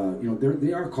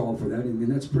they are called for that,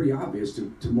 and that's pretty obvious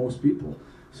to most people.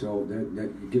 So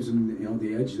that gives them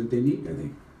the edge that they need, I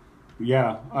think.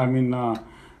 Yeah, I mean,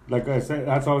 like I said,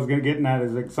 that's what I was getting at.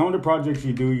 Is like some of the projects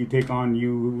you do, you take on,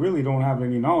 you really don't have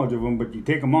any knowledge of them, but you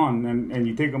take them on, and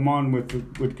you take them on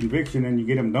with conviction, and you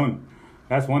get them done.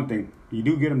 That's one thing. You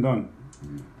do get them done.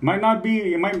 It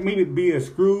might maybe be a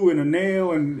screw and a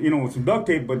nail and some duct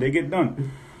tape, but they get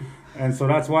done. And so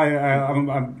that's why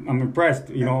I'm impressed,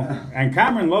 And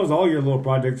Cameron loves all your little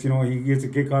projects. He gets a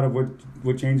kick out of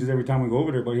what changes every time we go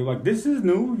over there. But he's like, this is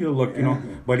new. He'll look,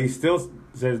 But he still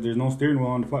says there's no steering wheel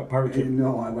on the pirate ship.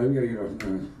 No, we gotta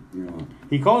get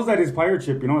He calls that his pirate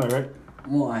ship. You know that, right?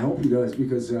 Well, I hope he does,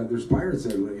 because there's pirates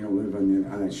that live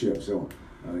on that ship. So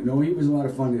no, he was a lot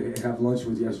of fun to have lunch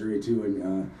with yesterday too,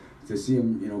 and to see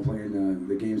him playing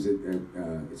the games at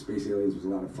Space Aliens was a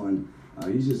lot of fun.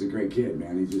 He's just a great kid,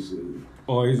 man. He's just.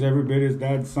 He's every bit his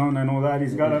dad's son. I know that.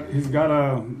 He's got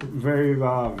a very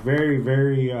very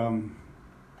very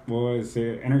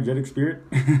energetic spirit.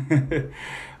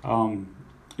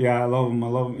 Yeah, I love him.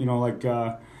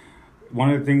 One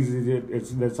of the things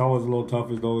that's always a little tough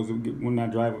is when I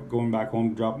going back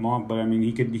home to drop him off. But I mean,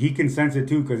 he can sense it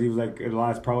too, because he was like, the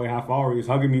last probably half hour he was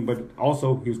hugging me, but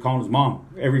also he was calling his mom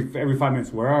every 5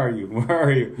 minutes. Where are you? Where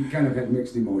are you? He kind of had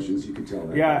mixed emotions. You could tell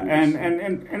that. Yeah,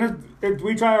 and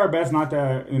we try our best not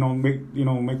to make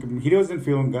him. He doesn't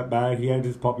feel bad. He had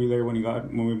his puppy there when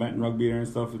we met in rugby there and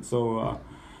stuff. And so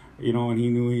and he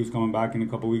knew he was coming back in a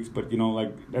couple weeks. But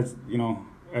that's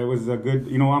it was a good.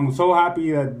 I'm so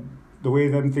happy that the way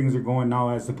them things are going now,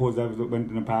 as opposed to that went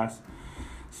in the past.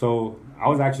 So I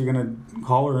was actually gonna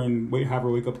call her and have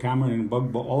her wake up Cameron and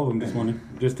bug all of them this morning,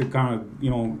 just to kind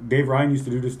of Dave Ryan used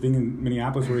to do this thing in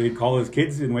Minneapolis where he'd call his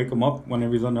kids and wake them up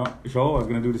whenever he's on the show. I was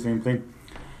gonna do the same thing.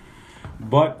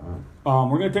 But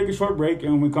we're going to take a short break,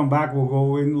 and when we come back, we'll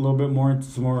go in a little bit more into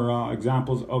some more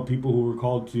examples of people who were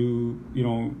called to,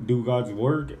 do God's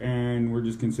work, and were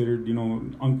just considered,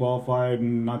 unqualified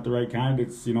and not the right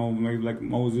candidates, maybe like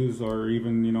Moses, or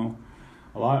even,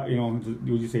 a lot, would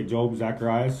you say Job,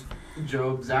 Zacharias?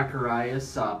 Job,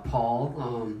 Zacharias,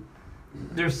 Paul.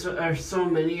 There's so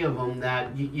many of them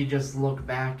that you just look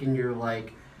back and you're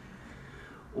like,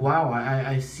 wow,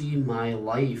 I see my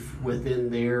life within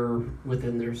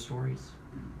their stories.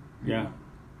 Yeah.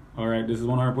 All right, this is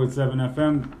 100.7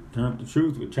 FM. Turn up the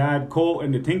truth with Chad, Cole,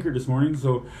 and the Tinker this morning.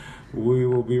 So we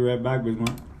will be right back,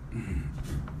 Bismarck.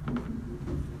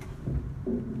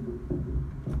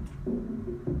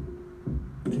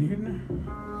 Can you get in there?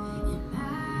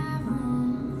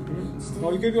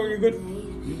 Oh, you good? Oh, you're good.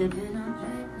 You good?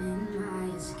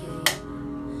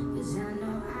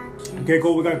 Okay,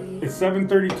 cool. It's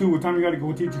 7:32. What time you got to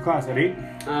go teach your class? At 8?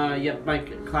 Yep. My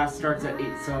class starts at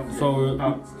 8, so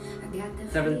about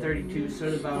 7:32. So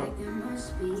at about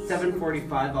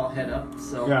 7:45, I'll head up.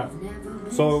 So yeah.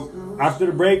 So after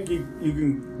the break, you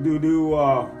can do.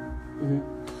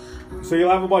 So you'll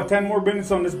have about 10 more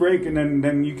minutes on this break, and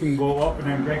then you can go up, and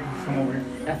then Greg can come over here.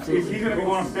 Absolutely. He's gonna be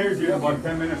going upstairs here in about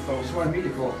 10 minutes. So just want to meet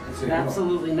you, Cole.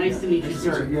 Absolutely. Nice to meet you,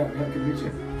 sir. Yeah, good to meet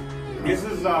you. This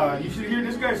is you should hear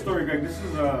this guy's story, Greg. This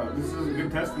is a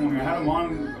good testimony. I had him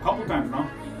on a couple times now,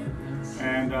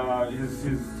 and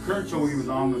his current show he was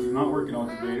on was not working out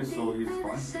the greatest, so he's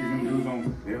fine. He's gonna do his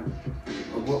own. Yeah.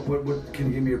 What can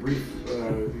you give me a brief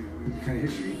kind of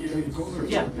history?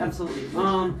 Yeah, absolutely.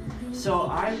 So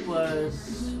I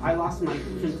lost my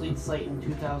complete sight in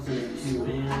 2002,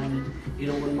 and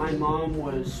when my mom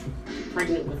was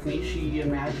pregnant with me, she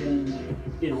imagined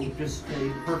just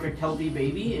a perfect healthy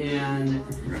baby, and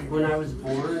when I was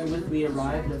born, with me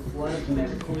arrived a flood of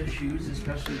medical issues,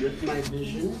 especially with my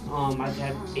vision. I've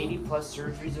had 80 plus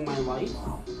surgeries in my life.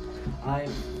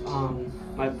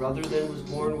 My brother then was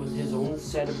born with his own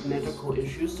set of medical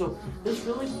issues, so this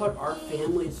really put our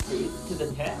family's faith to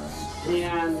the test.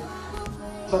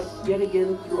 But yet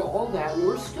again, through all that, and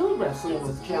we're still wrestling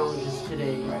with challenges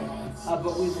today.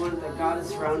 But we've learned that God is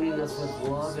surrounding us with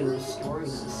love and restoring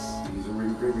us. He's a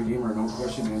really great redeemer, no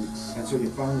question. And so you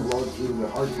found the Lord through the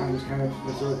hard times, kind of,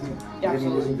 that sort of thing? Yeah,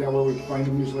 absolutely. Isn't that where we find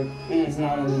him usually? Mm-hmm. It's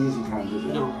not on the easy times, is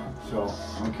it? No. So,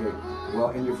 okay. Well,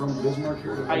 and you're from Bismarck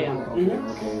here? I am. Okay,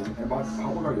 Mm-hmm. okay. And about,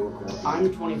 how old are you, Cole?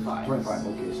 I'm 25. 25,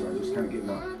 okay. So I'm just kind of getting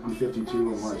up. I'm 52,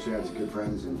 and one of Chad's good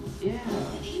friends. And Yeah.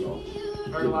 so.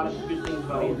 Heard a lot of good things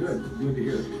about you. Good. Good to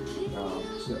hear.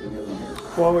 Stepping in here.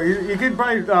 Well, you could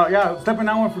probably step in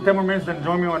that one for 10 more minutes, then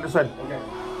join me on this side. Okay.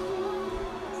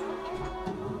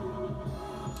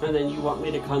 And then you want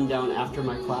me to come down after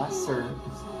my class, or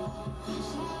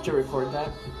to record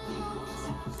that?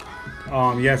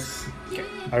 Yes. Okay.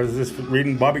 I was just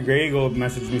reading Bobby Grego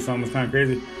messaged me something. It's kind of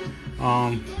crazy.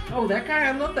 Oh, that guy!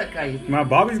 I love that guy. Now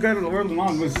Bobby's got the world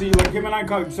along. But see, like him and I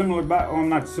got similar.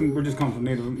 Not similar. We're just come from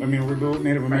Native. I mean, we're both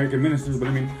Native American ministers, but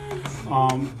I mean,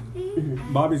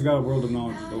 Bobby's got a world of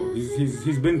knowledge though.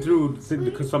 He's been through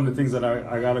some of the things that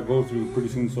I gotta go through pretty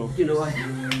soon. So You know,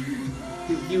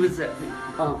 he was at,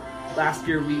 last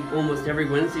year, we almost every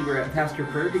Wednesday we were at Pastor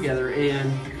Prayer together,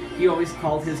 and he always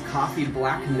called his coffee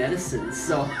black medicine.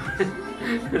 So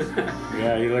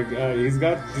yeah, he's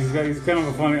kind of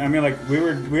a funny. I mean, like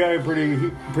we had a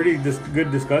pretty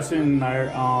good discussion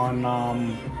on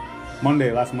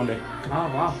last Monday. oh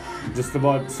wow, Just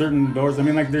about certain doors. I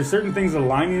mean, like there's certain things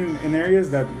aligning in areas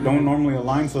that don't normally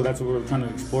align. So that's what we're trying to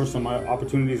explore, some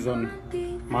opportunities on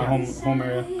my home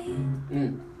area.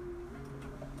 Mm.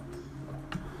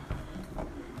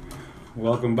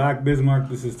 Welcome back, Bismarck.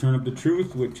 This is Turn Up the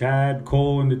Truth with Chad,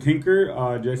 Cole, and the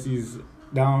Tinker. Jesse's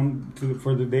down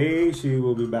for the day. She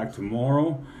will be back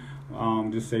tomorrow.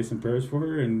 Just say some prayers for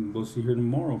her, and we'll see her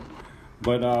tomorrow.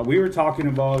 But we were talking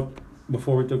about,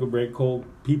 before we took a break, Cole,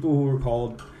 people who were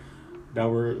called that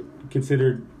were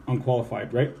considered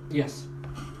unqualified, right? Yes.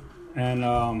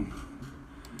 And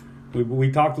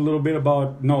we talked a little bit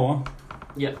about Noah,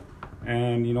 Yep.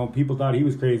 and people thought he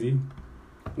was crazy.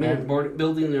 Man,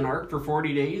 building an ark for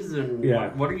 40 days, and Yeah.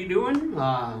 what are you doing?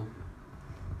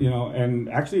 And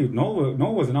actually Noah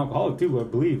was an alcoholic too, I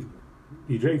believe.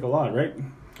 He drank a lot, right?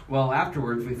 Well,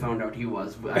 afterwards we found out he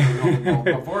was. I don't know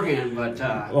about beforehand, but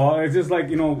Well, it's just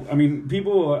like, I mean,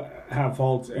 people have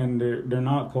faults and they're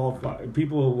not qualified.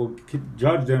 People will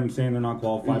judge them saying they're not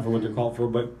qualified for what they're called for,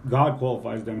 but God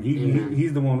qualifies them.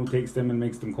 He's the one who takes them and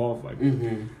makes them qualified.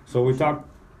 Mm-hmm. So we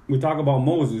talk about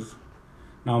Moses.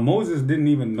 Now Moses didn't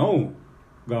even know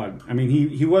God. I mean,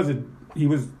 he was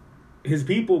his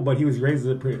people, but he was raised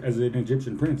as an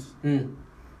Egyptian prince. Mm.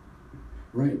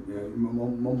 Right.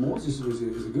 Moses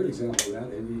is a good example of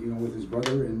that, and with his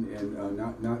brother, and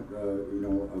not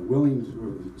willing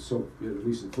to, so at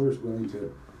least at first willing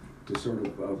to sort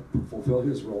of fulfill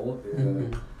his role.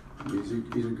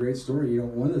 He's a great story.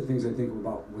 One of the things I think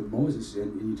about with Moses,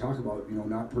 and you talk about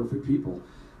not perfect people.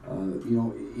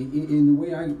 In the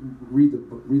way I read the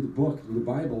book, the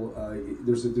Bible,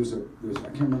 there's I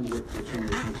can't remember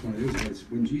which one it is, but it's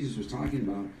when Jesus was talking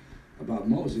about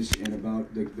Moses and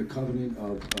about the covenant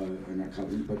of or not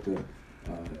covenant, but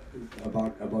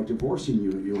about divorcing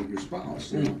your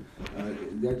spouse.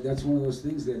 That's one of those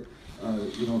things that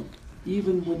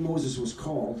even when Moses was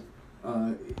called,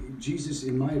 Jesus,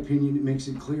 in my opinion, makes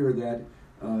it clear that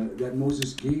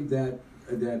Moses gave that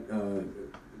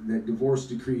divorce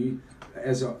decree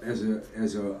as a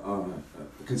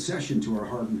concession to our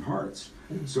hardened hearts.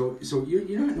 So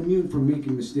you're not immune from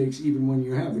making mistakes even when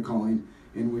you have the calling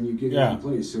and when you get into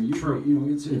place. So it's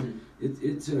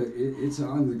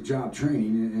on the job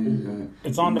training and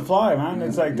it's on the fly, man.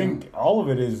 It's I think all of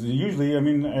it is usually. I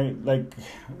mean,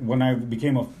 when I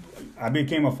became a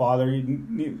father.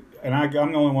 And I'm the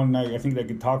only one I think that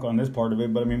could talk on this part of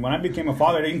it. But I mean, when I became a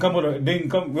father, Well,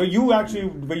 you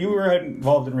were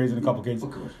involved in raising a couple kids.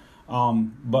 of course.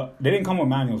 But they didn't come with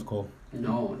manuals, Cole.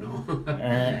 No.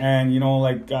 and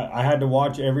I had to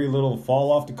watch every little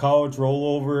fall off the couch, roll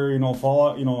over, fall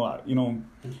out. You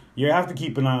have to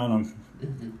keep an eye on them.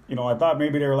 I thought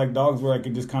maybe they were like dogs where I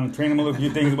could just kind of train them a few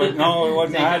things, but no, it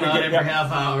wasn't. Take them out every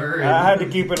half hour. I had to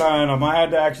keep an eye on them. I had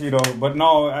to actually, but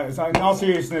no. In all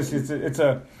seriousness, it's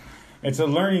a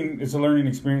learning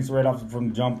experience right off from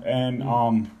the jump, and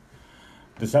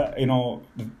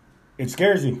it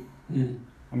scares you.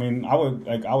 I mean, I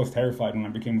was terrified when I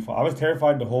became a father. I was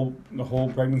terrified the whole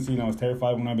pregnancy, and I was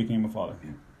terrified when I became a father.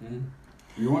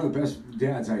 You're one of the best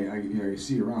dads I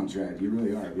see around, Chad. You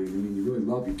really are. I mean, you really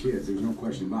love your kids. There's no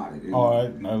question about it. And,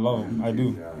 I love them. I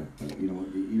do.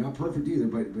 You're not perfect either,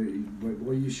 but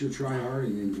boy, you sure try hard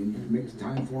and you make the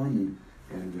time for them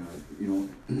and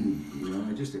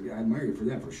I admire you for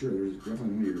that for sure. There's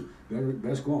definitely one of your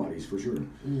best qualities for sure.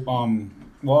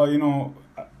 Well,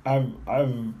 I've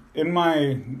in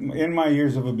my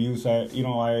years of abuse, I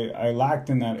lacked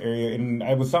in that area, and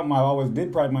it was something I always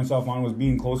did pride myself on, was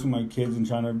being close to my kids and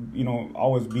trying to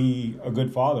always be a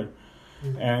good father,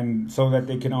 and so that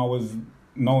they can always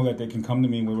know that they can come to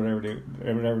me with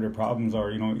whatever their problems are,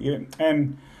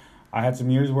 and I had some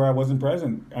years where I wasn't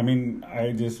present. I mean,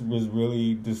 I just was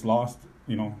really just lost,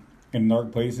 in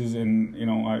dark places, and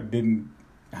I didn't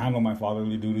handle my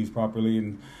fatherly duties properly,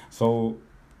 and so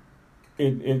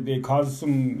it caused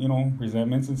some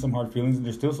resentments and some hard feelings, and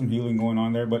there's still some healing going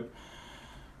on there. But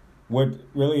what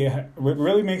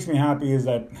really makes me happy is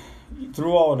that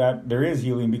through all of that there is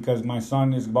healing, because my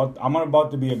son I'm about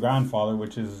to be a grandfather,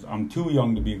 which is, I'm too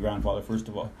young to be a grandfather, first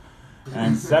of all.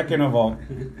 And second of all,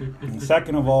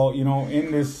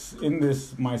 in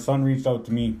this, my son reached out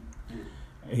to me,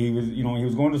 he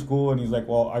was going to school, and he's like,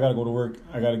 well, I got to go to work.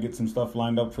 I got to get some stuff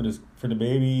lined up for the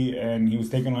baby. And he was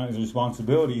taking on his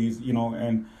responsibilities,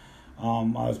 and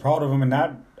I was proud of him in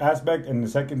that aspect. And the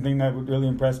second thing that would really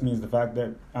impress me is the fact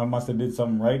that I must have did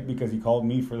something right because he called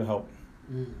me for the help.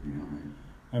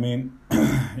 I mean,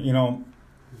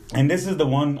 and this is the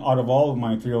one out of all of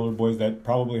my 3 older boys that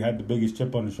probably had the biggest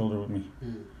chip on his shoulder with me.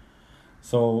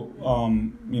 So,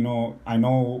 I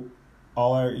know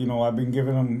I've been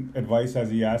giving him advice as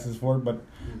he asks for it, but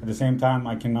at the same time,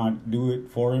 I cannot do it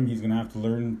for him. He's going to have to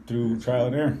learn through trial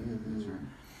and error.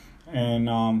 And,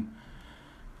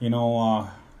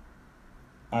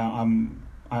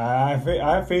 I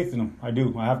have faith in him. I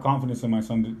do. I have confidence in my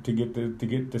son to get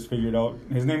this figured out.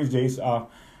 His name is Jace,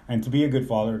 and to be a good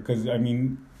father, because, I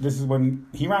mean, this is when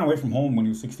he ran away from home when he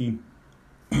was 16.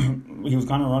 He was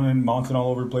kind of running, bouncing all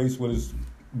over the place with his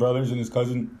brothers and his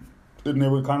cousin. And they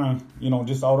were kind of,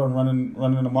 just out on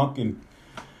running amok. And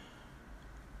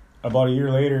about a year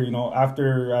later,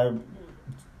 after a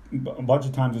bunch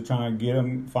of times of trying to get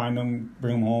him, find him,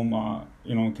 bring him home,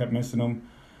 kept missing him.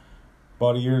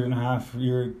 About a year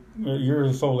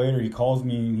or so later, he calls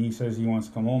me and he says he wants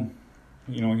to come home.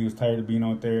 He was tired of being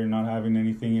out there and not having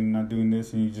anything and not doing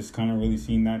this. And he just kind of really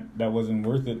seen that wasn't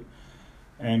worth it.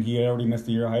 And he had already missed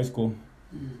a year of high school.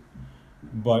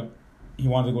 But he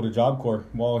wanted to go to Job Corps.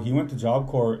 Well, he went to Job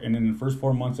Corps, and in the first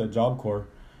 4 months at Job Corps,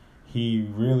 he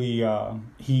really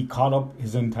he caught up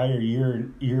his entire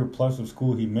year plus of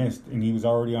school he missed, and he was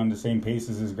already on the same pace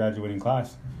as his graduating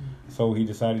class. So he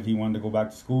decided he wanted to go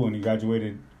back to school, and he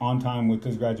graduated on time with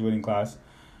his graduating class.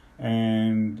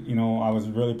 And, I was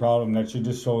really proud of him. That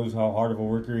just shows how hard of a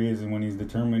worker he is, and when he's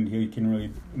determined, he can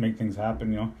really make things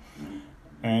happen,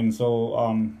 And so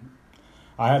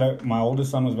I had my oldest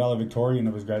son was valedictorian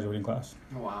of his graduating class.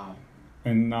 Wow.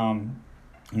 And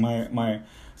my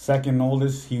second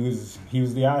oldest, he was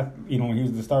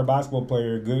the star basketball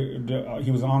player. Good, he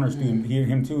was an honor student.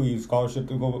 Him too. He was scholarship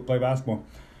to go play basketball.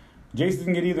 Jace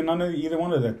didn't get either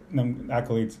one of them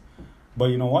accolades, but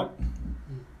you know what?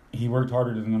 He worked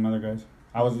harder than them other guys.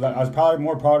 I was probably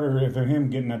more prouder of him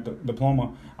getting that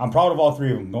diploma. I'm proud of all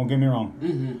 3 of them. Don't get me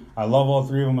wrong. I love all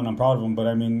 3 of them, and I'm proud of them. But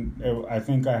I mean, I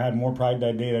think I had more pride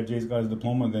that day that Jace got his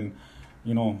diploma than,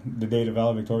 the day the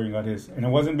valedictorian got his. And it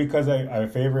wasn't because I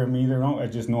favor him either. No, I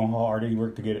just know how hard he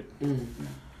worked to get it.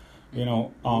 We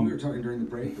were talking during the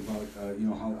break about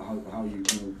how you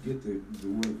get the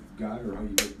word of God, or how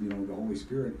you get the Holy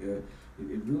Spirit. It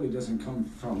really doesn't come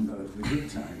from the good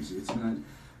times. It's not.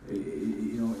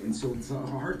 And so it's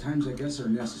hard times, I guess, are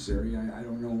necessary. I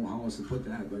don't know how else to put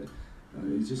that, but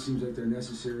it just seems like they're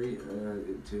necessary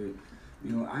to.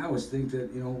 I always think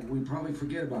that we probably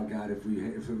forget about God if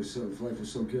life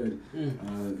was so good,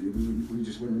 we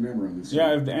just wouldn't remember Him. So.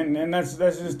 Yeah, and that's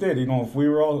just it. If we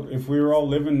were all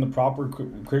living the proper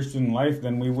Christian life,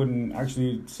 then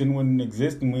sin wouldn't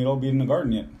exist, and we'd all be in the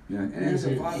garden yet. Yeah, and as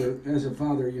a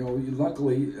father,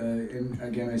 luckily, and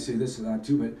again I say this a lot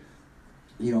too, but.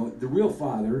 The real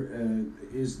father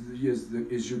is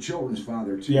your children's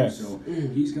father too. Yes. So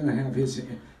he's going to have his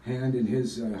hand and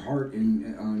his heart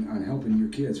on helping your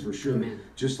kids for sure. Amen.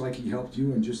 Just like he helped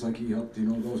you, and just like he helped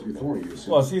those before you.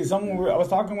 So. Well, see, I was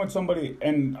talking with somebody,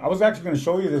 and I was actually going to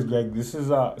show you this, Greg. This is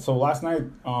so last night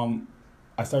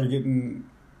I started getting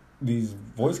these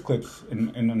voice clips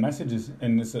and the messages,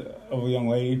 and this of a young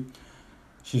lady.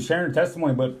 She's sharing her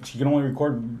testimony, but she can only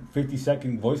record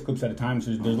 50-second voice clips at a time.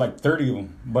 So there's like 30 of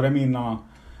them. But I mean,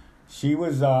 she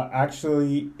was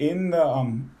actually in the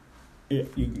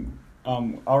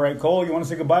all right, Cole, you want to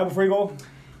say goodbye before you go?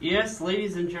 Yes,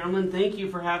 ladies and gentlemen, thank you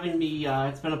for having me.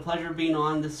 It's been a pleasure being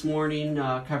on this morning,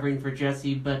 covering for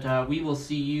Jesse. But we will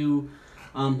see you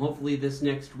hopefully this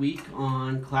next week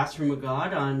on Classroom of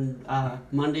God on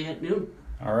Monday at noon.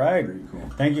 All right. Very cool.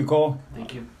 Thank you, Cole.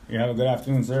 Thank you. You have a good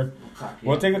afternoon, sir. Talk to you.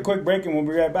 We'll take a quick break and we'll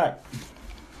be right back.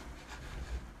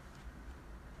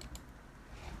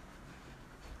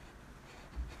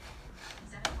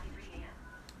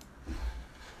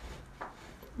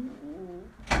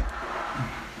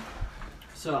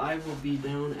 So I will be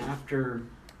down after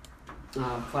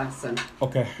class then.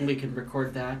 Okay. And we can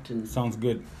record that. And Sounds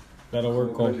good. That'll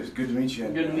work, Cole. It's good to meet you.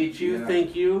 Good to meet you. Yeah.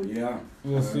 Thank you. Yeah.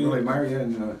 We'll see. Really admire you,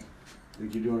 and I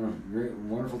think you're doing a great,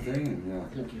 wonderful thing.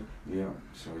 And Thank you. yeah,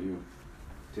 so you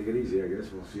take it easy, I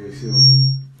guess. We'll see you soon.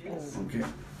 Yes. Okay.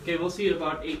 Okay, we'll see you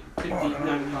about 8:50,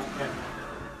 9 o'clock. Okay.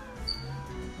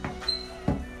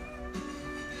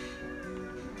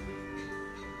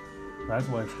 That's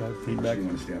why it's got feedback. You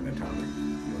want to stay on that topic? You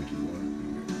want to keep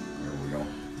going? There we go.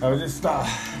 I was just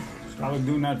I was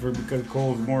doing that because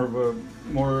Cole's more of a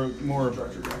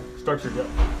structured guy.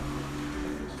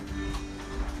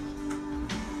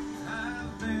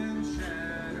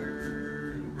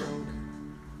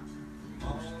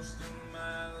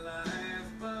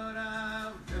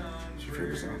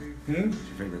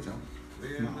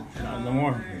 No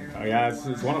more. Oh, yeah,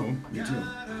 it's one of them. Me too.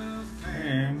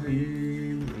 And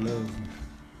we love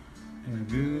and a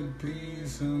good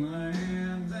piece of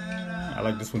land. I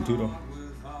like this one too, though.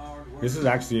 This is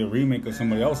actually a remake of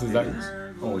somebody else's. That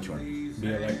Oh, which one?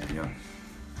 Be Like, Yeah.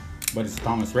 but it's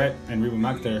Thomas Rhett and Reba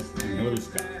McEntire and Hillary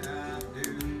Scott.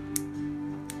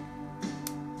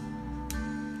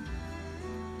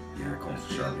 Yeah, Cole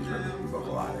Sharpie's read the book a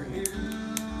lot.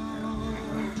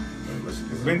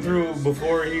 He's been through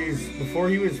before he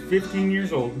was 15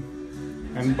 years old.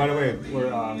 And by the way, we're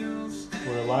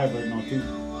alive right now too.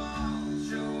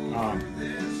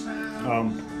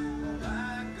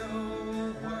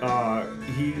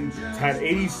 He had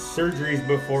 80 surgeries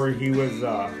before he was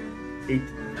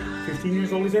 15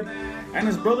 years old, he said. And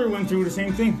his brother went through the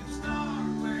same thing.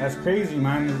 That's crazy,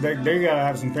 man. They gotta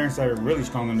have some parents that are really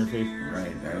strong in their faith.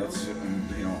 Right. That's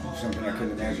something I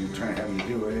couldn't imagine trying to have him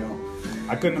do.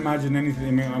 I couldn't imagine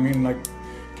anything. I mean, like,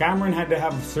 Cameron had to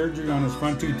have surgery on his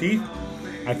front 2 teeth.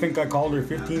 I think I called her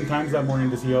 15 times that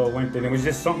morning to see how it went. And it was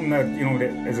just something that,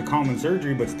 that is a common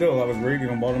surgery, but still, I was worried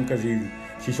about him because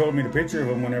she showed me the picture of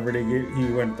him whenever they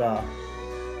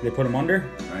put him under.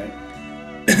 Right.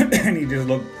 And he just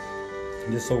looked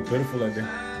just so pitiful that day.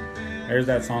 There's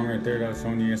that song right there that I was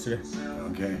showing you yesterday.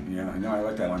 Okay. Yeah. No, I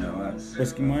like that one a lot.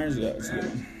 Whiskey Myers, yeah, that's a good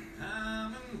one.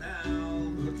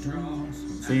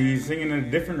 See, he's singing it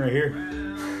different right here.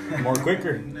 More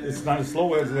quicker. It's not as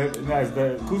slow as the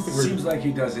acoustic version. Seems like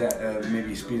he does that.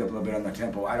 Maybe speed up a little bit on the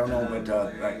tempo. I don't know, but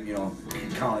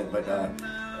count it. But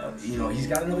he's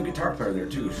got another guitar player there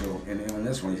too. So, and in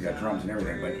this one, he's got drums and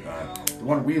everything. But the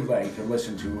one we like to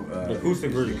listen to, the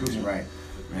acoustic version. Acoustic, right?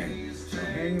 So,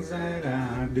 things that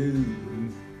I do.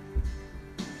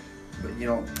 But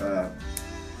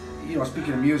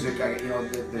speaking of music, what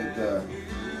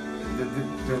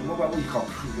do you call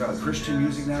Christian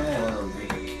music now, or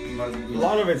a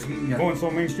lot of it's going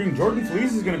so mainstream. Jordan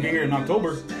Felice is going to be here in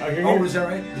October. Oh, is that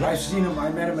right? I've seen him.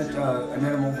 I met him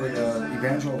over at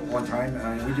Evangel one time.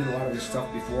 We did a lot of his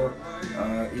stuff before.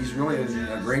 He's really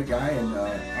a great guy, and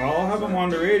I'll have him on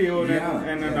the radio,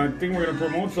 and then I think we're going to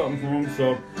promote something for him.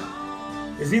 So,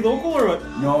 is he local or what?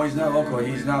 No, he's not local.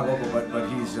 He's not local, but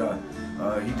he's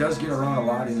he does get around a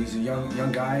lot, and he's a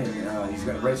young guy,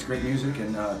 and writes great music,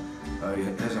 and he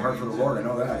has a heart for the Lord. I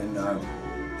know that, and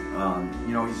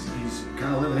he's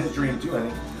kind of living his dream too, I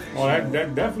think. Oh,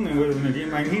 that definitely would have been a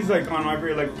dream. I mean, he's like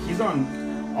he's on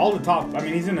all the top. I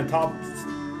mean, he's in the top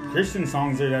Christian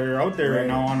songs that are out there right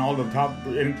now on all the top.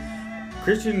 And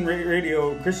Christian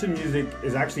radio, Christian music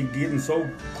is actually getting so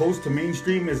close to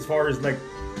mainstream as far as like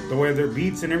the way their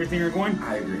beats and everything are going.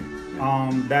 I agree.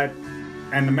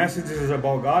 And the message is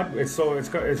about God. It's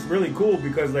really cool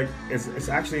because like it's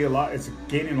actually it's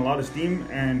gaining a lot of steam.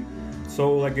 And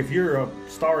so like if you're a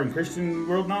star in Christian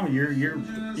world now,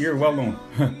 you're well known.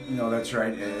 No, that's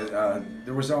right.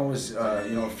 There was always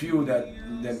a few that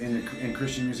in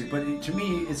Christian music, but to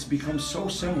me it's become so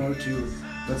similar to,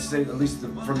 let's say, at least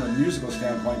from the musical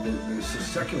standpoint, the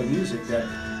secular music, that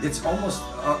it's almost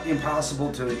impossible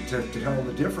to tell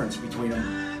the difference between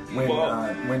them. When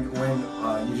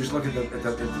you just look at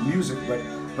the music,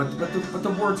 but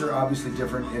the words are obviously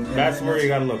different. And that's where you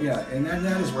gotta look. Yeah, and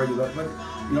that is where you look. But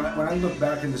when I look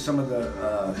back into some of the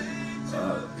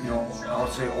I'll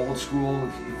say old school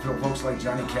folks like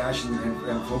Johnny Cash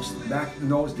and folks back in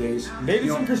those days, maybe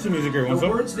some Christian music here. The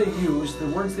words they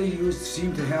used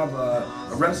seem to have a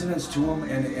resonance to them,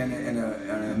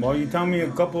 and well, you tell me a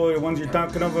couple of the ones you're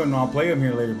talking about, and I'll play them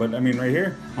here later. But I mean, right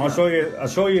here, I'll show you.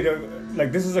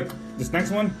 Like this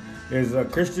next one is a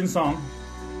Christian song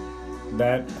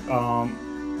that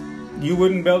you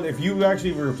wouldn't be able, if you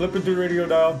actually were flipping through the radio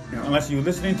dial, unless you were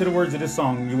listening to the words of this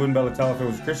song, you wouldn't be able to tell if it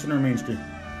was Christian or mainstream.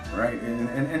 Right,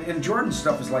 and Jordan's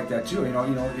stuff is like that too.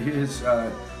 His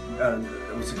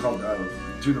what's it called?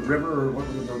 To the River, or what?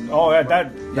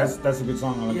 That's a good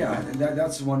song.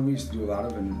 That's the one we used to do a lot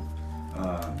of, and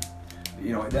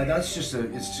it's just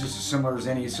as similar as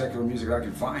any secular music I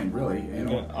could find, really.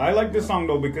 I like this song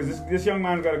though because this young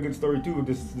man got a good story too.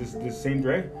 This Saint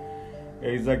Dre.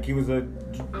 He's like, he was a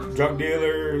drug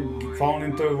dealer, falling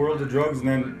into the world of drugs,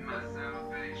 and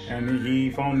he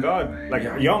found God. Like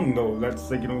young though.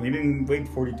 That's like, he didn't wait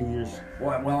 42 years.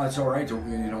 Well, it's all right to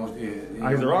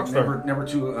he's a rock star. Never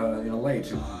too late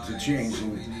to change.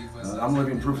 And I'm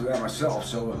living proof of that myself.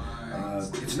 So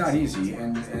it's not easy.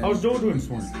 And How's Joe doing this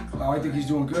morning? I think he's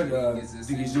doing good.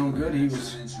 He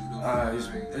was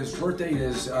his birthday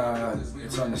is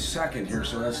it's on the 2nd here,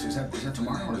 so is that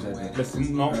tomorrow or is that?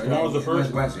 Tomorrow's the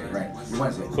 1st. Wednesday, right?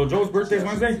 Wednesday. So Joe's birthday is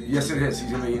Wednesday? Yes, it is.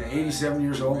 He's gonna be 87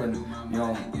 years old, and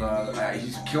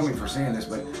he's killing me for saying this,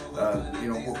 but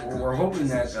we're hoping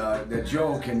that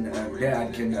Joe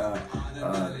Dad can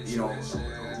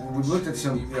we've looked at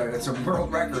some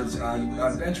world records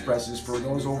on bench presses for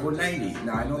those over 90.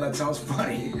 Now I know that sounds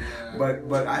funny,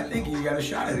 but I think he's got a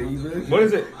shot at it. What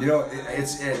is it?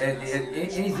 It's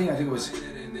anything. I think it was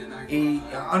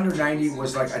under 90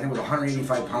 was I think it was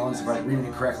 185 pounds if I'm reading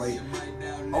it correctly.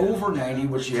 Over 90,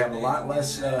 which you have a lot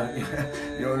less,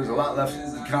 there's a lot less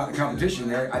competition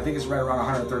there. I think it's right around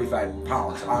 135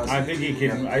 pounds. Honestly, I think he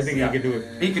can. I think he can do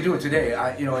it. He could do it today.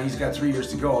 He's got 3 years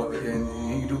to go, and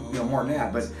he can do more than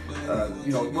that. But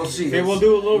we'll see. Okay, we'll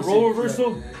do a little role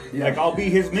reversal. Yeah. Like I'll be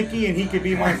his Mickey, and he could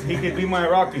be my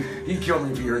Rocky. He'd kill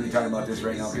me if you heard me talking about this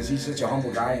right now, because he's such a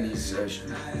humble guy, and he's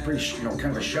pretty, kind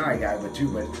of a shy guy, but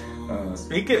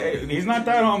He's not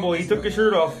that humble. He took his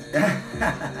shirt off.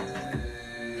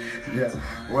 Yeah.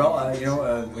 Well, I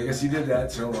guess he did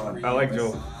that. So I like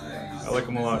Joe. I like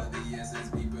him a lot.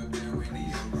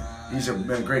 He's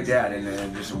been a great dad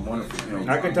and just a wonderful.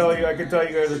 I can tell you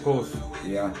guys are close.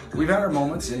 Yeah, we've had our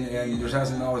moments, and there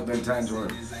hasn't always been times where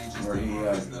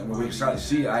we decided to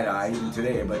see eye to eye, even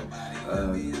today. But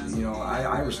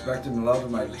I respect him and love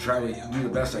him. I try to do the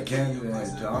best I can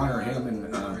to honor him,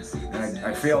 and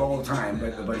I fail all the time.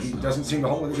 But he doesn't seem to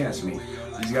hold it against me.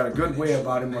 He's got a good way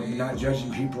about him of not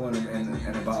judging people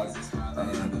and about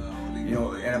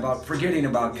and about forgetting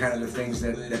about kind of the things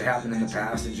that happened in the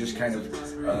past and just kind of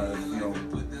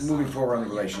moving forward on the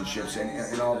relationships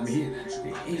and all.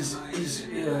 He's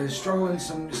struggling in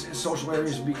some social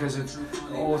areas because of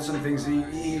some things.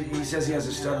 He says he has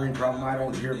a stuttering problem. I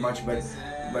don't hear it much, but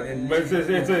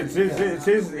it's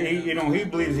his. He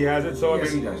believes he has it. So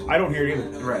yes, he does. I don't hear it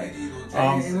either. Right.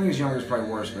 And when he was younger, it's probably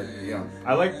worse. But yeah.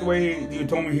 I like the way you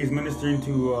told me he's ministering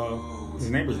to his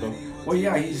neighbors, though. Well,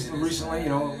 yeah, he's recently,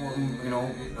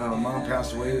 Mom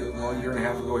passed away a year and a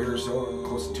half ago here or so,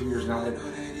 close to 2 years now. But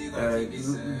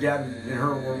Dad and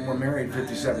her were married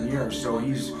 57 years, so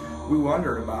we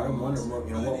wondered about him, what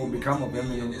will become of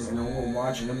him, and we're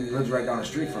watching him. He lives right down the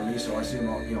street from me, so I see him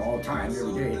all the time,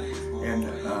 every day. And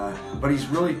but he's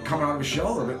really coming out of his shell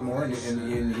a little bit more, and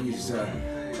he's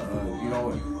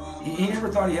he never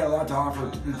thought he had a lot to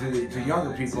offer to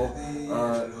younger people,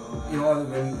 other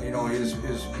than his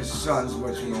sons,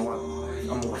 which I'm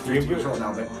over 50 years old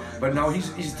now, but now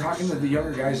he's talking to the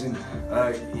younger guys, and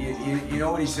you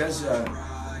know what he says.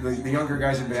 The younger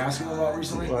guys have been asking him about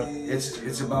recently. What?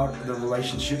 It's about the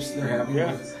relationships they're having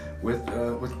with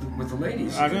the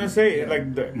ladies. I was gonna say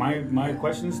my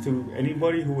questions to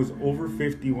anybody who was over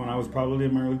 50 when I was probably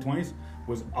in my early 20s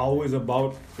was always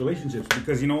about relationships,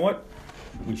 because you know what?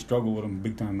 We struggle with them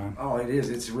big time, man. Oh, it is.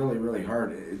 It's really, really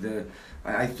hard.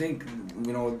 I think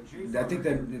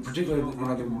that particularly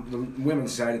the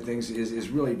women's side of things is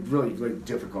really, really, really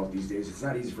difficult these days. It's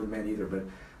not easy for men either, but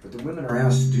the women are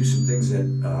asked to do some things that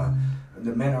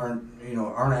the men aren't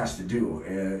asked to do,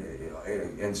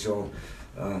 and so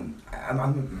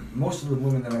most of the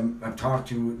women that I've talked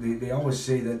to, they always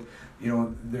say that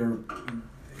they're.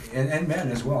 And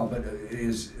men as well, but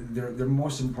their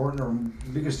most important or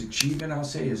biggest achievement, I'll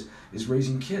say, is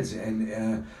raising kids, and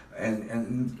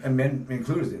men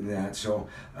included in that. So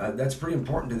that's pretty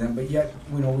important to them. But yet,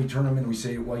 we turn them and we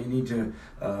say, well, you need to,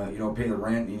 pay the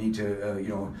rent, you need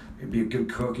to, be a good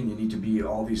cook, and you need to be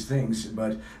all these things.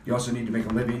 But you also need to make a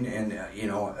living and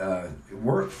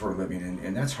work for a living,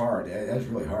 and that's hard. That's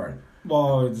really hard.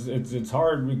 Well, it's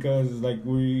hard because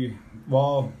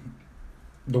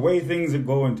the way things are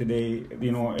going today,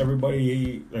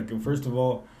 everybody, first of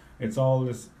all, it's all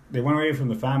this, they went away from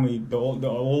the family, the old,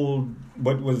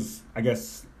 what was, I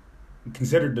guess,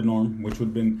 considered the norm, which would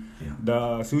have been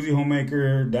the Susie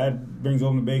homemaker, dad brings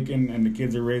home the bacon, and the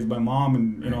kids are raised by mom,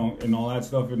 and, and all that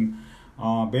stuff, and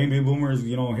baby boomers,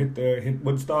 hit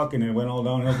Woodstock, and it went all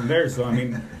downhill from there. So, I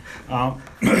mean,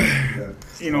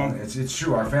 It's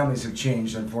true, our families have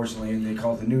changed, unfortunately, and they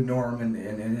call it the new norm, and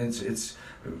it's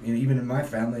even in my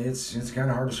family, it's kind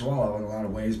of hard to swallow in a lot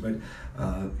of ways, but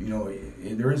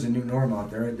there is a new norm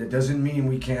out there. That doesn't mean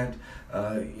we can't,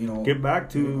 get back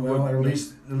to at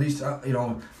least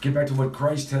get back to what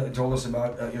Christ told us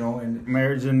about, and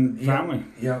marriage and family.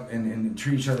 Yeah, and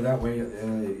treat each other that way.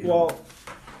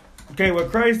 Okay, well,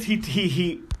 Christ,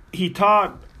 he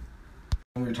taught.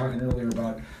 We were talking earlier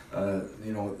about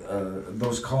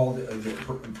those called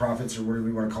prophets, or whatever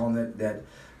we want to call them, that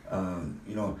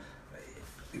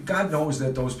God knows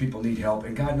that those people need help,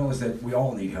 and God knows that we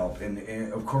all need help,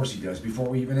 and of course He does. Before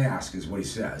we even ask, is what He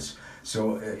says.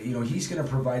 So He's going to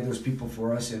provide those people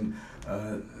for us, and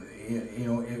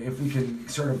if we can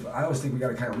sort of, I always think we got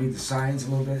to kind of read the signs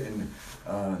a little bit, and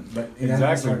but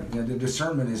Exactly. the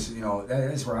discernment is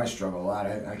that's where I struggle a lot.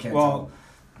 I can't Well,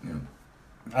 tell.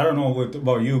 I don't know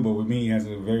about you, but with me, he has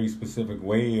a very specific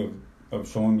way of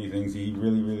showing me things. He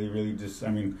really just,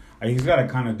 he's got to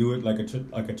kind of do it like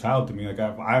a child to me. Like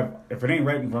if it ain't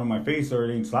right in front of my face, or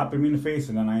it ain't slapping me in the face,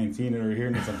 and then I ain't seeing it or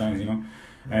hearing it sometimes,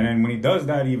 And then when he does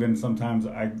that, even sometimes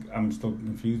I'm still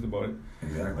confused about it.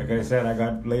 Exactly. Like I said, I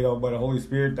got laid out by the Holy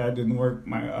Spirit. That didn't work.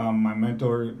 My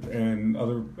mentor and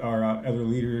other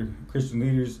Christian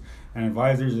leaders and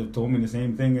advisors have told me the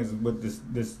same thing as what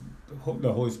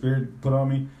the Holy Spirit put on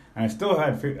me. And I still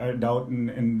had doubt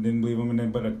and didn't believe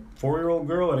him. But a 4-year-old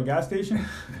girl at a gas station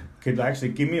could actually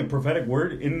give me a prophetic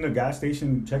word in the gas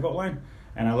station checkout line.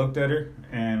 And I looked at her,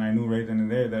 and I knew right then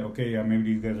and there that, okay, yeah,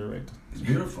 maybe these guys are right. It's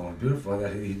beautiful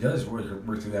that he does work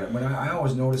through that. When I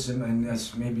always notice him, and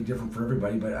that's maybe different for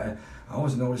everybody, but I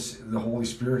always notice the Holy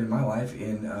Spirit in my life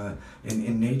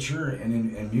in nature and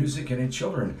in music and in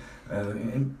children.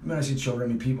 And when I say children,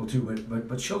 I mean people too,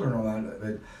 but children are a lot.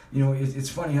 But it's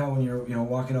funny how when you're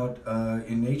walking out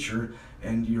in nature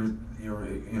and you're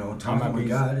talking with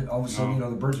God, all of a sudden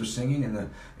the birds are singing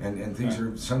and things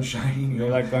are sun shining. They're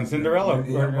like on Cinderella,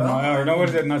 what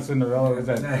is it? Not Cinderella. Is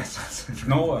that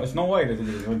Snow White? It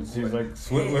is when she's like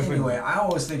Anyway, I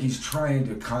always think he's trying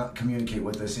to communicate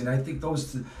with us, and I think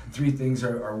those three things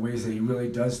are ways that he really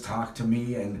does talk to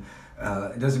me. And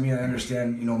it doesn't mean I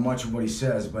understand much of what he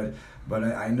says, but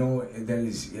I know that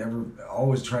he's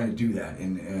always trying to do that.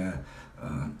 And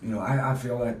I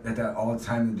feel that all the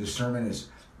time. The discernment is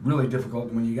really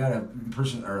difficult when you got a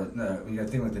person or you got a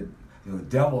thing like the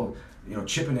devil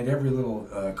chipping at every little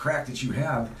crack that you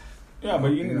have. Yeah,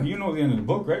 but you know the end of the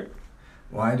book, right?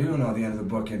 Well, I do know the end of the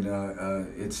book, and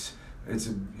it's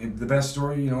the best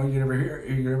story you could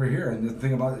ever hear. And the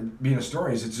thing about it being a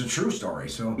story is it's a true story.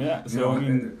 So yeah, so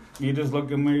you just look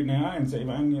them right in the eye and say,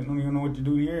 man, you don't even know what to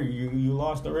do here. You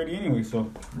lost already anyway.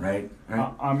 So right.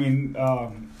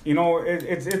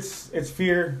 It's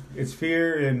fear. It's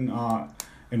fear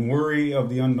and worry of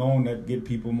the unknown that get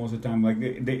people most of the time. Like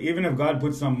they even if God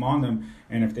puts something on them,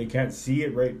 and if they can't see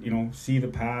it right, see the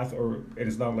path, and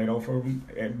it's not laid out for them,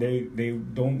 they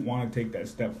don't want to take that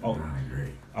step out. I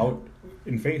agree. Out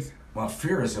in faith. Well,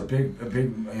 fear is a big. It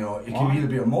can either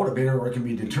be a motivator or it can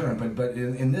be a deterrent. But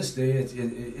in this day,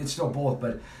 it's still both.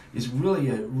 But it's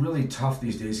really tough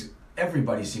these days.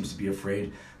 Everybody seems to be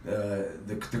afraid. The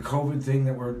COVID thing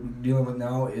that we're dealing with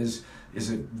now is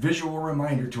a visual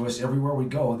reminder to us everywhere we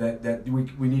go that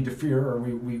we need to fear, or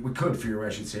we could fear, I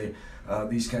should say,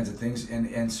 these kinds of things.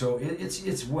 And so it's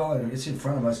in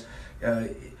front of us.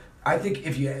 I think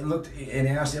if you looked and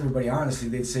asked everybody honestly,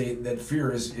 they'd say that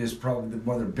fear is probably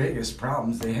one of the biggest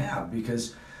problems they have,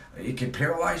 because it can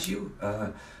paralyze you.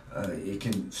 It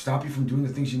can stop you from doing the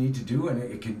things you need to do, and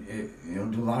it can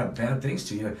do a lot of bad things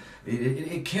to you.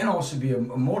 It can also be a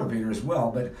motivator as well.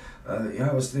 But I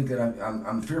always think that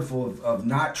I'm fearful of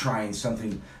not trying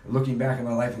something, looking back at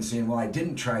my life and saying, well, I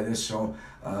didn't try this, so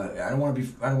I don't want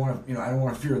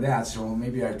to fear that. So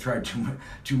maybe I tried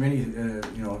too many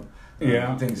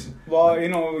things. Well,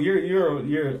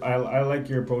 I like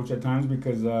your approach at times,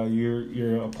 because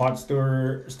you're a pot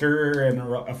stirrer and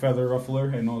a feather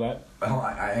ruffler. I know that. Well,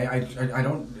 I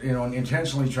don't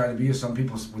intentionally try to be, as some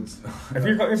people would. If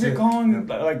you're calling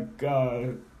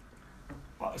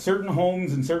certain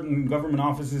homes and certain government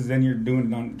offices, then you're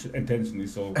doing it intentionally.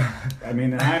 So,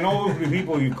 and I know the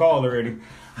people you've called already,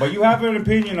 but you have an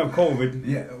opinion of COVID.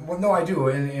 Yeah. Well, no, I do,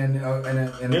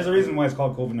 and there's a reason why it's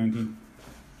called COVID-19.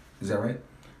 Is that right?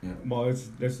 Yeah. Well,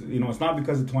 it's not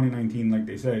because of 2019 like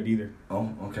they said either.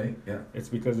 Oh, okay, yeah. It's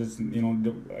because it's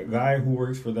the guy who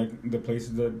works for the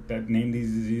places that name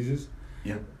these diseases.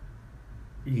 Yeah.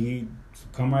 He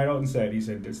come right out and said it's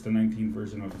the 19th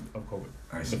version of COVID.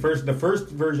 I see. The first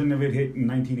version of it hit in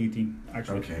 1918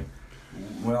 actually. Okay.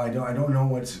 Well, I don't know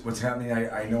what's happening.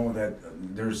 I know that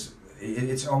there's.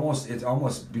 It's almost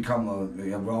become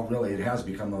it has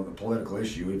become a political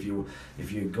issue.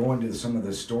 If you go into some of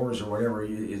the stores or whatever,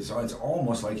 it's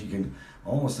almost like you can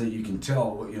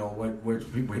tell what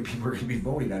people are going to be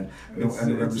voting on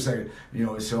November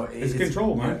 2nd. So it's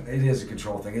control, man. It is a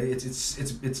control thing.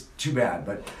 It's too bad,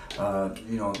 but I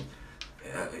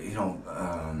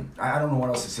don't know what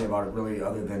else to say about it really,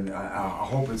 other than I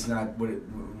hope it's not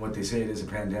what they say it is, a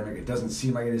pandemic. It doesn't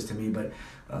seem like it is to me, but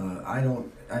I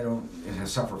don't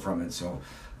suffer from it. So,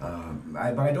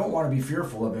 but I don't want to be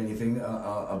fearful of anything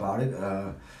about it.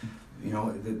 you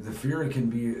know, the fear can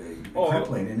be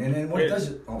crippling, and when it does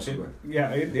it, also good.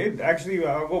 Yeah, it actually,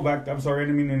 I'll go back. I'm sorry, I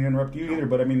didn't mean to interrupt you either,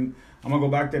 but I mean, I'm gonna go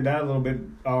back to that a little bit.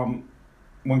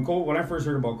 When I first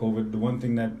heard about COVID, the one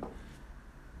thing that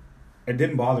it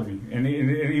didn't bother me, and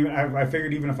even I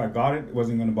figured even if I got it, it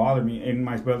wasn't gonna bother me. And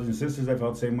my brothers and sisters, I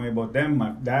felt the same way about them.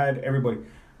 My dad, everybody.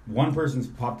 One person's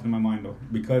popped in my mind though,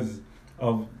 because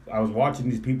I was watching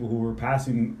these people who were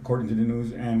passing according to the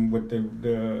news, and with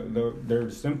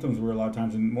their symptoms were a lot of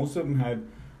times, and most of them had a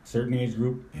certain age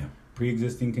group,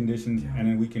 pre-existing conditions,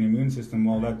 and a weakened immune system.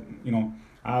 Well, that, you know,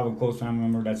 I have a close family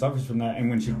member that suffers from that, and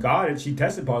when she got it, she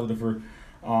tested positive for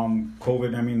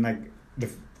COVID. I mean, like, the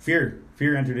fear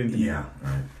entered into me. Yeah,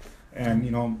 right. And,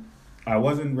 you know, I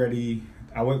wasn't ready.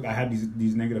 I had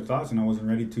these negative thoughts, and I wasn't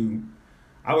ready to.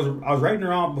 I was writing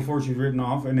her off before she was written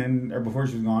off, or before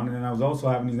she was gone, and then I was also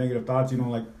having these negative thoughts. You know,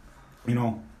 like, you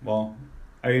know, well,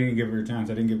 I didn't give her a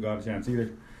chance. I didn't give God a chance either.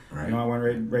 Right. You know, I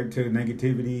went right to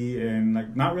negativity, and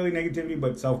like, not really negativity,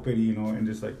 but self-pity. You know, and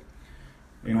just like,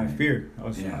 you know, fear. I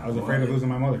was afraid of losing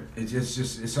my mother.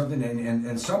 It's something,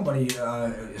 and somebody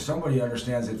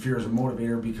understands that fear is a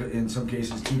motivator, because in some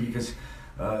cases too, because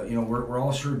you know, we're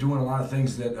all sure doing a lot of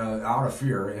things that out of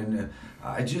fear, and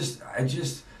I just.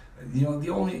 You know, the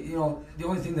only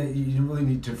thing that you really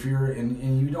need to fear,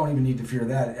 and you don't even need to fear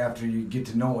that after you get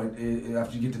to know it.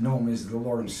 After you get to know Him, is the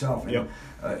Lord Himself. And,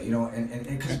 you know,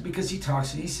 and because He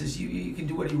talks, and He says you can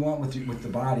do what you want with the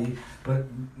body, but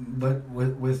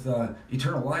with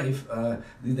eternal life,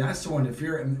 that's the one to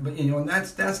fear. But you know, and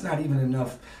that's not even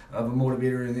enough of a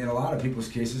motivator in a lot of people's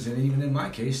cases, and even in my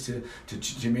case, to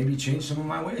maybe change some of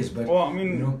my ways. But well, I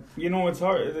mean, you know, it's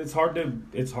hard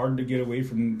to get away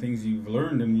from things you've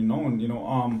learned, and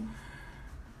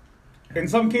in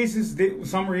some cases,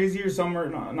 some are easier, some are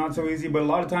not so easy. But a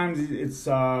lot of times, it's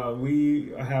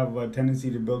we have a tendency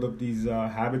to build up these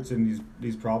habits and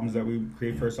these problems that we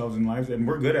create for ourselves in lives, and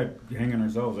we're good at hanging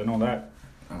ourselves. I know that.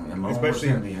 Especially,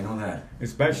 I know that.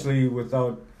 Especially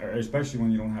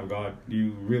when you don't have God,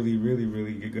 you really, really,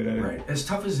 really get good at it. Right. As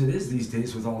tough as it is these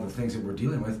days with all the things that we're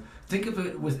dealing with, think of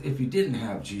it if you didn't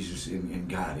have Jesus and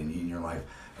God in your life.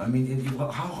 I mean, it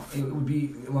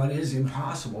is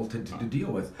impossible to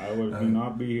deal with. I would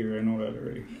not be here. I know that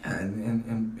already. Yeah,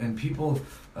 and people,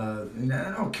 and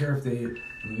I don't care if they,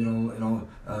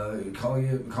 call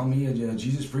me a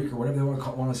Jesus freak or whatever they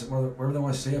whatever they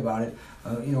want to say about it.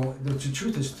 The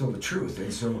truth is still the truth,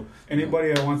 and so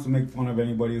anybody that wants to make fun of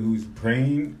anybody who's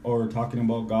praying or talking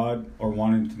about God or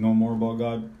wanting to know more about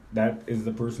God, that is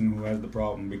the person who has the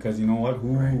problem. Because you know what?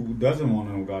 Who doesn't want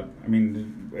to know God? I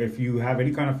mean, if you have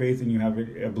any kind of faith and you have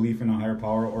a belief in a higher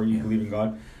power, or you believe in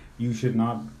God, you should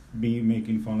not be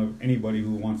making fun of anybody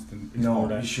who wants to explore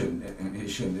that. No, you shouldn't. You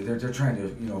shouldn't. They're trying to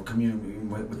commune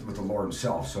with the Lord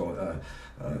Himself. So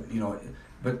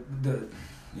but the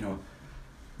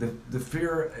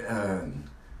fear.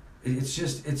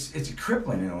 It's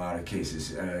crippling in a lot of cases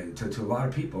to a lot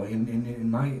of people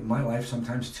in my life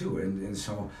sometimes too, and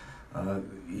so.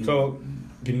 So,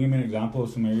 can you give me an example of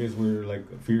some areas where like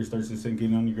fear starts to sink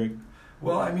in on you, Greg?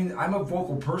 Well, I mean, I'm a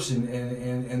vocal person,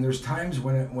 and there's times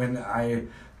when I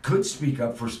could speak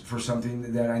up for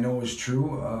something that I know is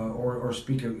true, or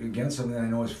speak against something that I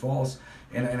know is false,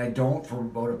 and I don't for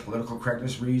about a political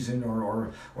correctness reason,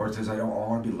 or because I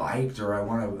want to be liked, or I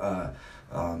want to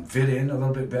fit in a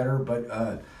little bit better. But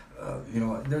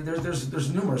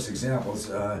there's numerous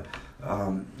examples.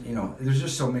 There's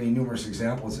just so many numerous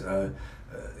examples that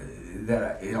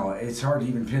it's hard to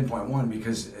even pinpoint one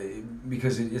because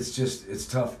it's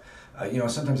tough.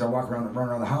 Sometimes I run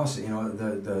around the house.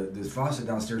 The faucet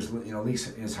downstairs leaks.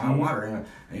 It's hot water, and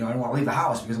I don't want to leave the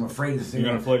house because I'm afraid the thing.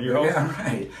 You're gonna flood your house. Yeah,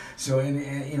 right. So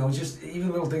and just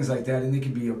even little things like that, and they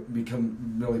can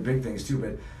become really big things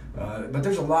too. But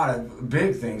there's a lot of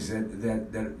big things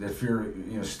that fear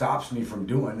stops me from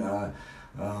doing.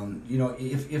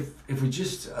 If we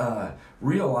just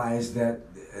realize that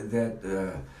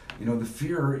the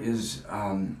fear is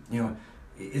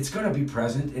it's going to be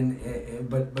present,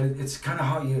 but it's kind of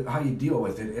how you deal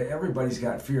with it. Everybody's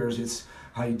got fears. It's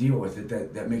how you deal with it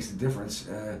that makes the difference.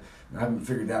 I haven't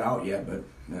figured that out yet, but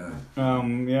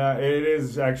it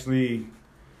is actually,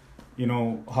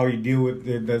 how you deal with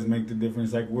it does make the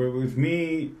difference. Like with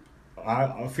me,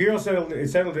 fear settled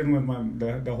in with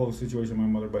the whole situation with my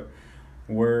mother, but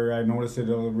where I noticed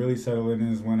it'll really settle in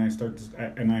is when I start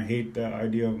to, and I hate the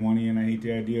idea of money, and I hate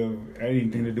the idea of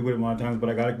anything to do with it a lot of times, but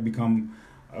I gotta become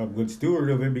a good steward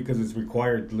of it because it's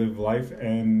required to live life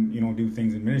and do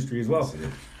things in ministry as well.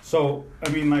 So I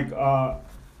mean,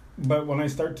 but when I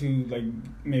start to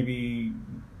maybe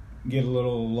get a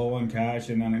little low on cash,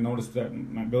 and then I notice that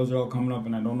my bills are all coming up,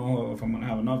 and I don't know if I'm gonna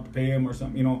have enough to pay them or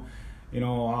something.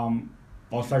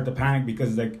 I'll start to panic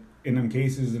because like in them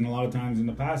cases, and a lot of times in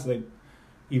the past, like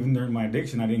even during my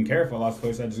addiction, I didn't care if I lost a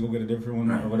place. I just go get a different one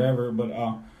or whatever. But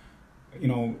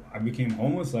I became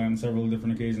homeless on several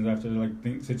different occasions after like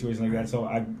situations like that. So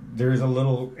there's a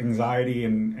little anxiety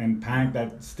and panic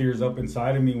that steers up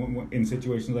inside of me in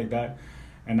situations like that.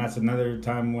 And that's another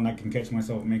time when I can catch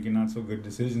myself making not so good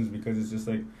decisions, because it's just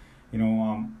like,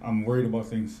 I'm worried about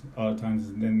things a lot of times,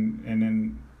 and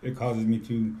then it causes me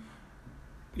to,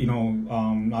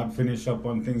 not finish up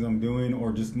on things I'm doing,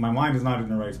 or just my mind is not in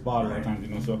the right spot a lot of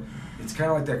times, so. It's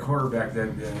kind of like that quarterback that,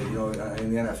 in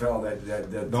the NFL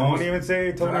that don't even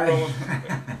say Tony Romo.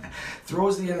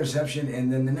 Throws the interception,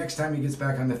 and then the next time he gets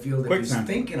back on the field, if he's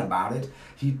thinking about it,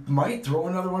 he might throw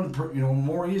another one,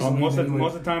 more easily. Most of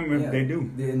the time, they do.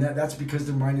 And that's because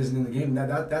their mind isn't in the game.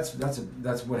 That's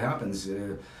what happens.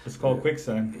 It's called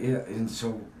quicksand. Yeah, and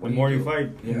so the more you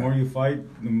fight,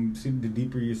 the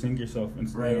deeper you sink yourself.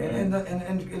 Right,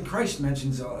 and Christ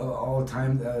mentions all the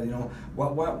time,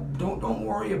 don't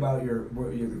worry about your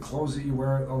clothes that you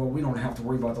wear. Although we don't have to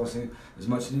worry about those things as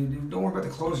much. Don't worry about the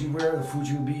clothes you wear, the food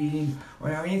you'll be eating, or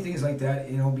anything like that.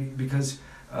 Because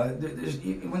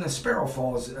when a sparrow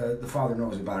falls, the Father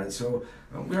knows about it. So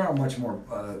we are much more,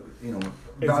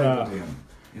 valuable to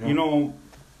Him.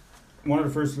 One of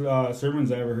the first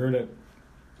sermons I ever heard at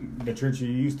the church you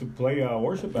used to play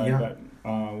worship at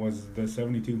was the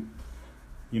 72.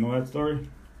 You know that story?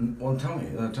 Well,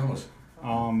 tell us.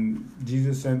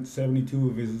 Jesus sent 72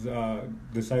 of his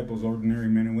disciples, ordinary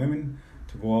men and women,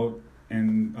 to go out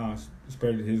and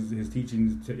spread his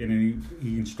teachings. And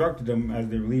he instructed them as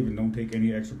they were leaving: don't take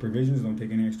any extra provisions, don't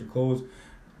take any extra clothes,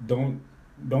 don't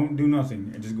do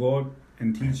nothing, and just go out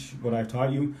and teach what I've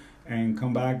taught you, and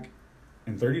come back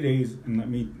in 30 days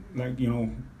and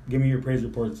give me your praise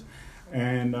reports.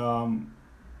 And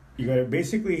he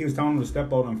was telling them to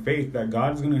step out on faith that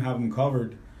God's going to have them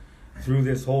covered through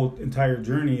this whole entire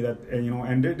journey.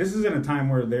 This is in a time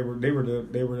where they were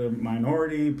the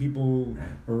minority. People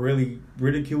were really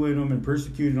ridiculing them and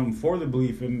persecuting them for the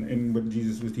belief in what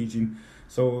Jesus was teaching.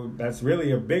 So that's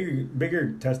really a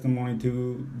bigger testimony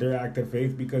to their act of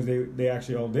faith, because they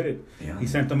actually all did it. Yeah. He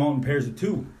sent them out in pairs of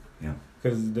two. Yeah.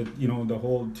 Because the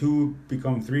whole two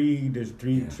become three. There's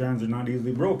three strands are not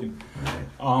easily broken.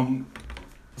 Right.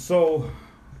 So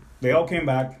they all came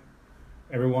back.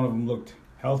 Every one of them looked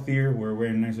healthier, were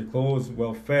wearing nicer clothes,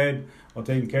 well fed, well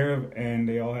taken care of, and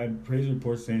they all had praise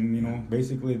reports saying,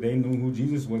 basically they knew who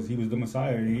Jesus was. He was the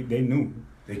Messiah. They knew.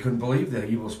 They couldn't believe the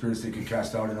evil spirits they could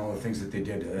cast out and all the things that they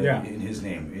did in His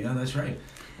name. Yeah, that's right.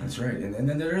 That's right. And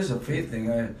then there is a faith thing.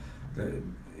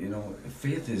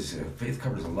 Faith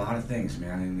covers a lot of things,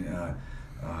 man.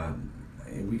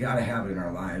 And we got to have it in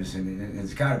our lives, and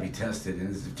it's got to be tested.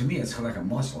 And to me, it's like a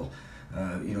muscle.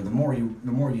 The more you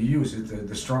use it,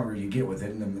 the stronger you get with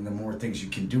it, and the more things you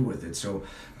can do with it. So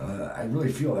I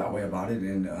really feel that way about it,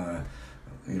 and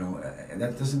and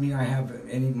that doesn't mean I have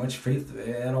much faith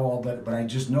at all. But I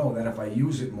just know that if I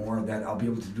use it more, that I'll be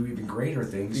able to do even greater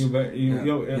things.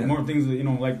 More things that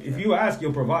like if you ask,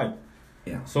 you'll provide.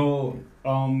 Yeah. So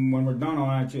when we're done,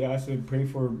 I'll actually ask you to pray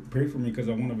for me, because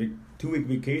I want a 2-week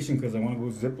vacation, because I want to go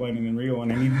ziplining in Rio,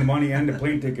 and I need the money and the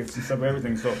plane tickets and stuff,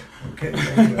 everything. So okay.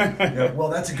 Well,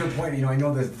 that's a good point. I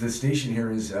know that the station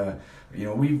here is,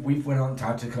 we've went out and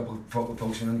talked to a couple of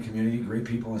folks in the community, great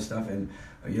people and stuff, and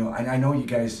I know you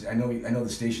guys. I know the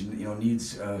station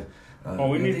needs.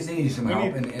 They need some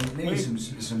help, and they need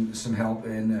some help,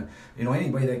 and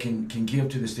anybody that can give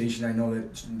to the station. I know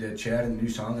that Chad and the new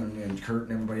song and Kurt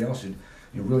and everybody else would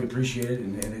really appreciate it,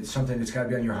 and it's something that's got to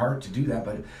be on your heart to do that.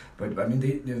 But I mean,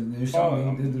 the new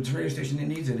song, the radio station, it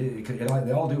needs it.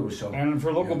 They all do. So. And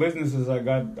for local businesses, I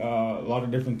got a lot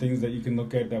of different things that you can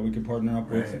look at that we can partner up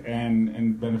with,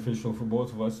 and beneficial for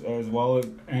both of us as well.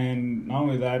 And not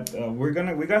only that, we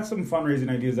got some fundraising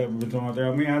ideas that we've been throwing out there.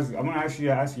 I'm gonna actually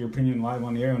ask your opinion live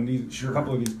on the air on these, a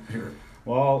couple of these. Sure.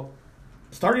 Well,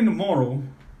 starting tomorrow,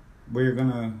 we're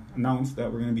gonna announce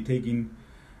that we're gonna be taking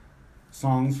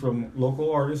songs from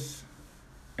local artists,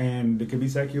 and it could be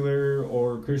secular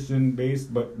or Christian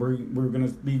based, but we're gonna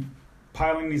be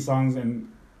piling these songs, and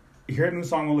hear a new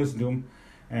song, we'll listen to them,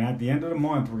 and at the end of the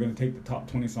month we're gonna take the top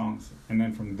 20 songs, and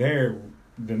then from there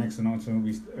the next announcement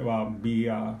will be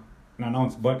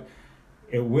announced. But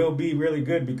it will be really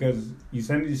good, because you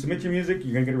submit your music,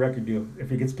 you're gonna get a record deal.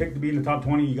 If it gets picked to be in the top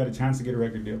 20, you got a chance to get a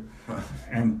record deal.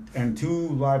 And 2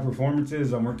 live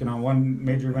performances. I'm working on 1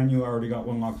 major venue. I already got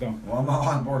 1 locked down. Well, I'm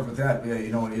on board with that.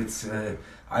 It's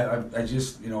I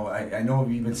just I know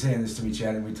you've been saying this to me,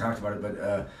 Chad, and we talked about it,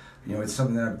 but you know, it's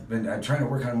something that I'm trying to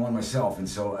work on one myself, and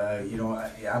so you know,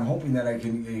 I'm hoping that I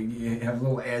can have a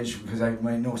little edge because I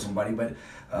might know somebody, but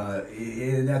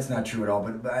that's not true at all.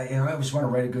 But you know, I just want to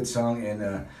write a good song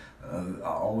and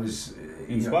always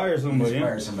Inspire somebody.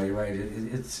 Inspire somebody, right?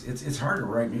 It's hard to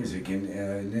write music,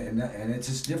 and it's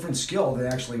a different skill than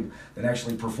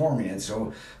actually performing it.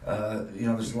 So you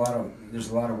know, there's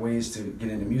a lot of ways to get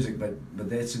into music, but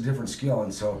it's a different skill,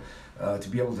 and so. To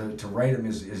be able to write them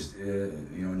is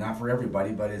you know, not for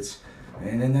everybody, but it's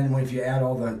and then if you add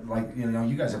all the, like, you know,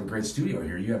 you guys have a great studio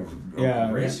here. You have a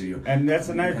great studio. And that's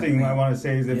another thing I want to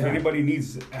say is if anybody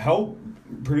needs help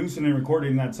producing and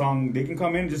recording that song, they can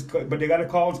come in, but they got to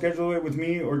call and schedule it with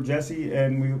me or Jesse,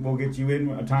 and we'll get you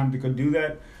in a time to could do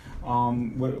that.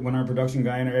 When our production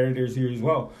guy and our editor is here as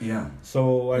well. Yeah.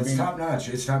 So it's top notch.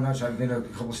 It's top notch. I've been to a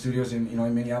couple of studios in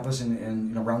Minneapolis and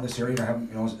you know, around this area. I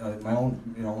have my own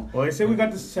Well, they say we got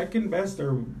the second best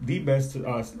or the best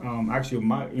actually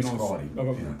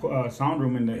quality. Sound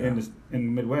room in the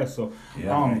Midwest. So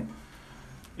right.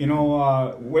 You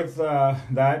know, with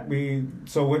that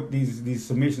with these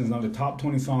submissions now, the top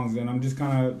 20 songs, and I'm just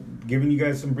kind of giving you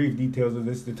guys some brief details of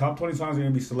this. The top 20 songs are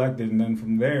gonna be selected, and then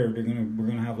from there we're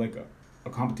gonna have like a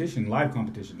competition, live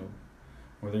competition though,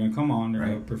 where they're gonna come on, they're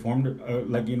gonna perform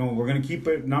like, you know, we're gonna keep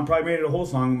it, not probably made it a whole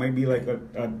song, it might be like a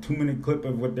 2-minute clip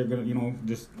of what they're gonna, you know,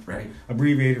 just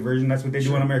abbreviated version. That's what they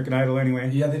do on American Idol anyway.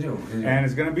 Yeah, they do. And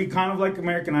it's gonna be kind of like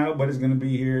American Idol, but it's gonna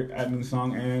be here at New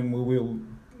Song, and we will.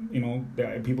 You know,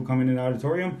 people come in the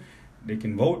auditorium, they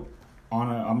can vote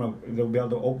on they'll be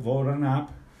able to vote on an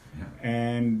app,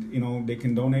 and you know, they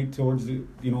can donate towards the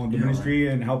ministry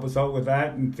and help us out with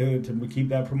that, and to keep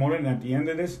that promoted. And at the end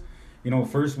of this, you know,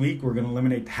 first week we're gonna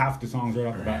eliminate half the songs right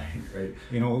off the bat. Right.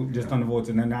 You know, just on the votes,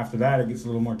 and then after that it gets a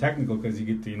little more technical because you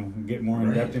get to get more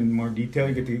in depth and more detail.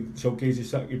 You get to showcase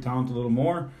your talent a little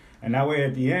more, and that way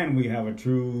at the end we have a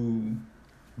true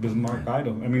Bismarck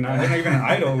idol. I mean, not even an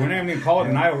idol. We're not even gonna call it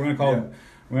an idol. We're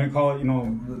gonna call it. You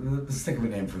know, let's think of a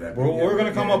name for that. We're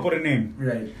gonna come up with a name.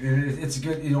 Right. It's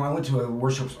good. You know, I went to a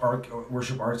worship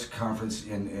arts conference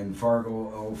in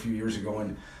Fargo a few years ago,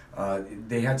 and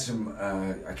they had some.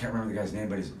 I can't remember the guy's name,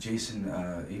 but it's Jason.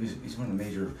 He's one of the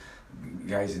major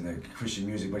guys in the Christian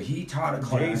music, but he taught a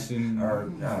class. Jason.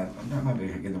 Or I might be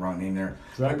getting the wrong name there.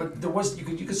 Right. But there was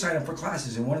you could sign up for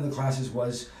classes, and one of the classes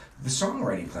was the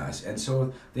songwriting class, and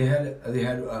so they had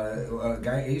a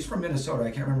guy. He's from Minnesota. I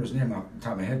can't remember his name off the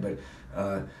top of my head, but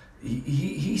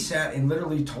he sat and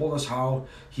literally told us how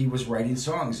he was writing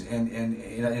songs and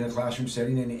in a classroom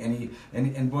setting,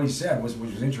 and what he said which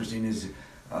was interesting is.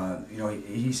 You know,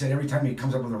 he said every time he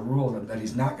comes up with a rule that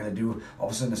he's not going to do, all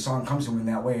of a sudden the song comes to him in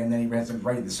that way, and then he ends up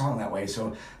writing the song that way.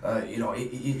 So, you know,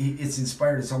 it's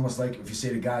inspired. It's almost like if you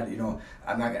say to God, you know,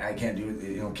 I can't do it,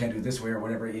 you know, can't do it this way or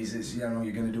whatever. He says, you know,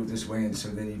 you're going to do it this way, and so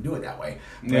then you do it that way.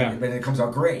 But it comes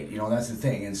out great. You know, that's the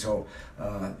thing. And so,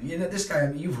 you know, this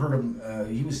guy, you've heard him.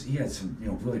 He had some, you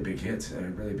know, really big hits,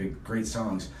 really big, great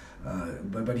songs.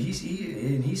 But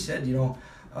he said, you know.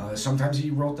 Sometimes he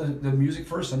wrote the music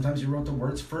first. Sometimes he wrote the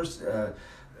words first,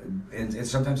 and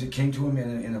sometimes it came to him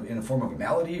in a form of a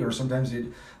melody, or sometimes it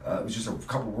was just a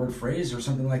couple word phrase or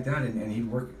something like that, and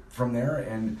he'd work from there.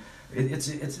 And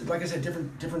it's like I said,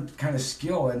 different kind of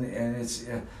skill, and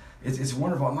it's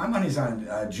wonderful. My money's on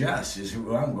Jess, is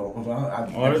who I'm going.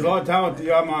 There's a lot of talent.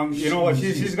 You know what?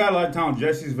 She's got a lot of talent.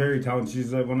 Jesse's very talented.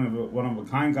 She's one of a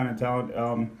kind of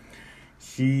talent.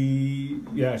 She's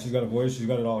got a voice. She's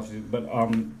got it all.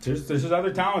 There's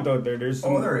other talent out there. There's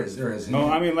some, there is. No,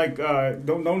 I mean, like,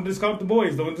 don't discount the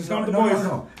boys. Don't discount the boys.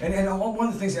 No. And one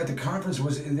of the things at the conference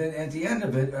was, and then at the end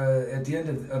of it, at the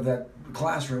end of that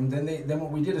classroom, then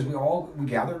what we did is we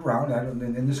gathered around.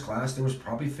 In this class, there was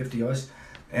probably 50 of us,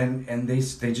 and they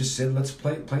just said, let's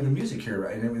play the music here,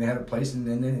 right? And they had a place, and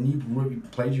then you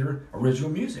played your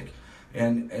original music,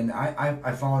 and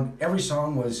I found every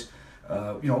song was.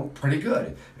 You know, pretty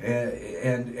good,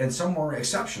 and some were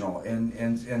exceptional,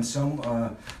 and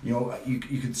some, you know, you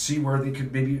could see where they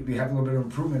could maybe have a little bit of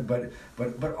improvement,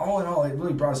 but all in all, it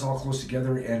really brought us all close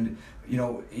together, and you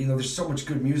know, there's so much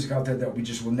good music out there that we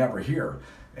just will never hear,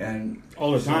 and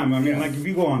all the time. I mean, like if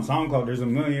you go on SoundCloud, there's a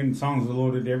million songs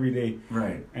loaded every day,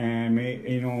 right? And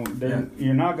you know,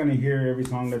 you're not gonna hear every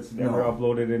song that's ever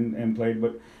uploaded and played,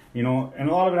 but. You know, and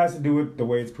a lot of it has to do with the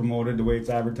way it's promoted, the way it's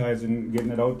advertised, and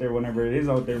getting it out there whenever it is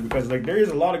out there. Because, like, there is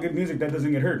a lot of good music that doesn't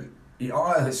get heard.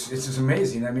 It's just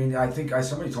amazing. I mean, I think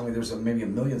somebody told me there's maybe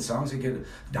 1 million songs that get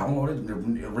downloaded, the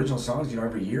original songs,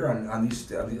 every year on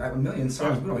these. I have 1 million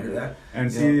songs. We don't hear that.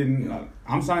 And see,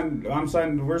 I'm signed.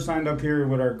 We're signed up here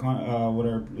with our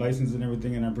license and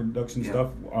everything and our production stuff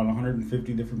on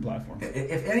 150 different platforms.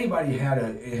 If anybody had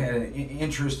an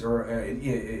interest or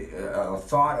a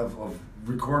thought of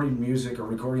recording music or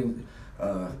recording.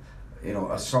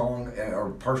 A song or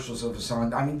partials of a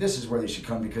song. I mean, this is where they should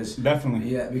come because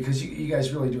definitely, because you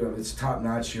guys really do have it's top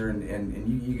notch here,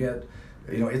 and you get,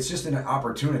 it's just an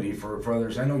opportunity for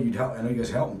others. I know you'd help. I know you guys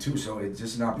help them too. So it's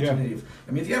just an opportunity. Yeah.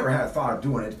 If you ever had a thought of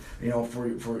doing it,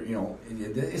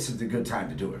 it's a good time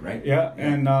to do it, right? Yeah,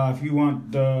 and if you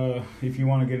want to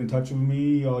get in touch with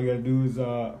me, all you gotta do is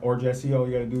or Jesse, all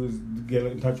you gotta do is get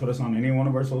in touch with us on any one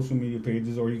of our social media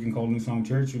pages, or you can call New Song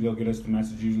Church. They'll get us the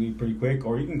message usually pretty quick,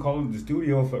 or you can call the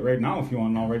studio right now if you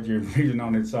want. I'll write your information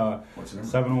down. It's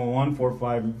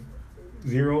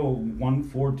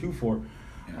 701-450-1424.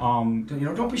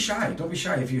 Don't be shy. Don't be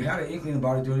shy. If you had an inkling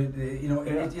about it, doing it.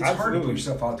 It's hard to put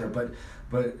yourself out there, but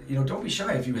don't be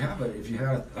shy if you have it. If you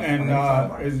have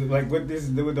is like with this,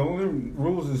 the only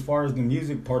rules as far as the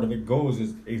music part of it goes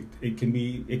is it can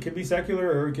be secular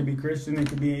or it can be Christian. It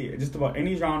could be just about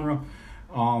any genre.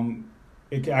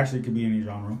 It could be any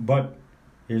genre, but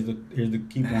here's the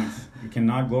key points. It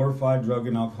cannot glorify drug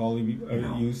and alcohol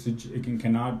usage. It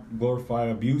cannot glorify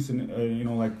abuse and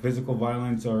like physical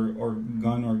violence or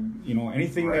gun or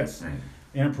anything that's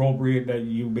inappropriate that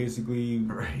you basically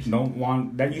don't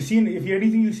want that you see if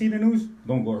anything you see in the news,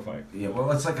 don't glorify it. Yeah,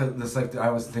 well, it's like I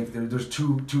always think there's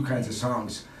two kinds of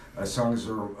songs. Songs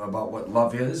are about what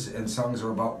love is, and songs are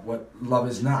about what love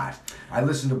is not. I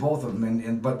listen to both of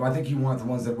them, but I think you want the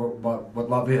ones that were about what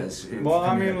love is. Well,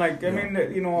 I like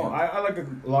a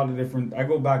lot of different. I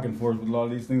go back and forth with a lot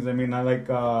of these things. I mean, I like.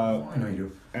 I know you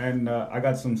do. And I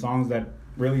got some songs that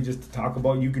really just to talk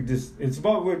about. You could just. It's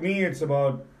about with me. It's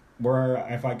about where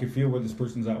if I could feel where this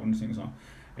person's at when they sing a song.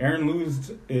 Aaron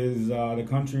Lewis is the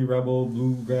country rebel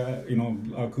bluegrass,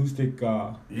 acoustic.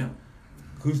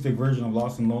 Acoustic version of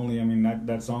Lost and Lonely. I mean,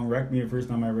 that song wrecked me the first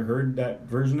time I ever heard that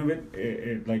version of it.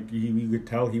 It like you could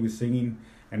tell he was singing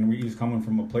and he was coming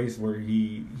from a place where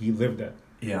he lived at.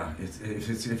 Yeah, if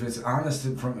it's honest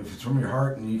if it's from your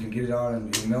heart and you can get it out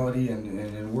in melody and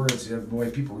in words,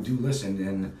 boy, people do listen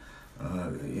and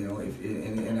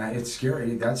it's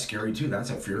scary. That's scary too. That's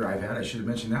a fear I've had. I should have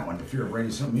mentioned that one. The fear of writing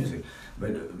some music,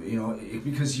 but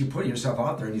because you put yourself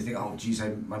out there and you think, oh, geez,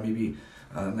 I maybe.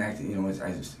 Acting,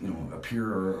 I just, appear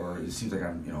or it seems like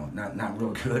I'm, not real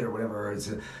good or whatever. It's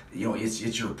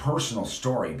it's your personal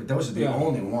story, but those are the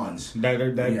only ones that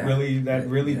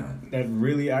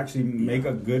really actually make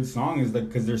a good song is like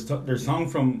because they're sung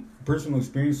from personal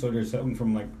experience, so they're sung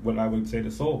from like what I would say the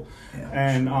soul,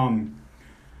 and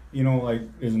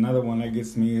like there's another one that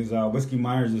gets me is Whiskey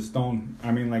Myers' is Stone.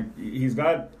 I mean, like he's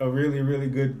got a really really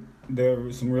good. There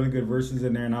were some really good verses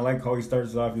in there, and I like how he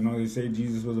starts off. They say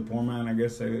Jesus was a poor man. I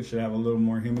guess I should have a little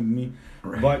more him in me.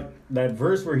 Right. But that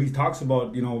verse where he talks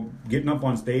about, getting up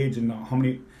on stage and how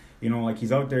many, like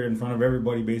he's out there in front of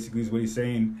everybody, basically is what he's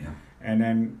saying. Yeah. And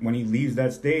then when he leaves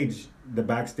that stage, the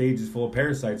backstage is full of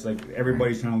parasites. Like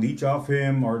everybody's trying to leech off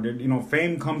him, or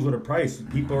fame comes with a price.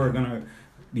 People are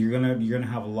you're gonna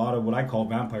have a lot of what I call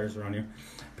vampires around you.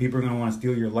 People are going to want to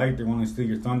steal your light. They want to steal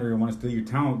your thunder. They want to steal your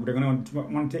talent. But they're going to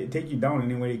want to take you down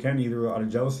any way they can, either out of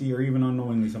jealousy or even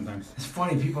unknowingly sometimes. It's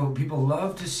funny. People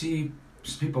love to see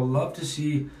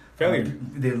failure.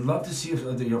 They love to see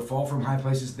fall from high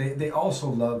places. They also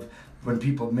love when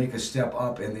people make a step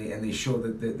up and they show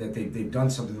that they've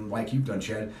done something like you've done,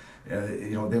 Chad.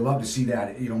 They love to see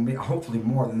that. Hopefully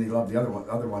more than they love the other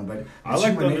one. But I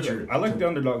like the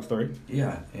underdog story.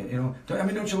 Yeah,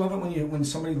 don't you love it when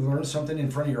somebody learns something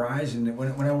in front of your eyes? And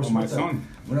when I was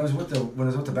with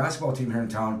the basketball team here in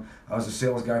town, I was a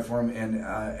sales guy for him,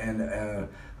 and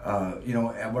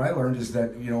what I learned is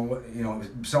that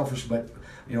selfish, but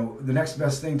the next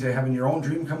best thing to having your own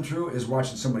dream come true is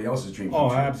watching somebody else's dream come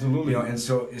true. Absolutely. And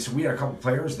so we had a couple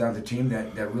players down the team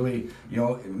that really,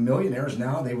 millionaires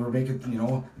now. They were making,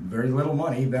 very little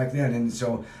money back then. And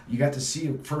so you got to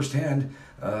see firsthand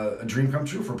a dream come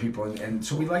true for people. And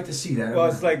so we like to see that. Well,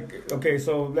 it's like, okay,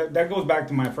 so that goes back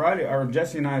to my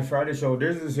Jesse and I's Friday show.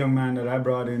 There's this young man that I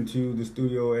brought into the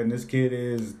studio, and this kid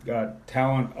is got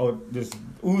talent, this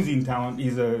oozing talent.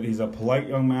 He's a polite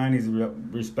young man. He's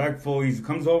respectful. He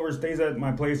comes over, stays at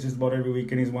my place just about every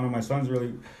weekend. He's one of my son's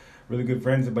really, really good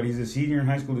friends, but he's a senior in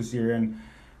high school this year.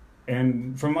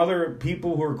 And from other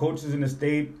people who are coaches in the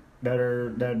state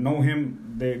that know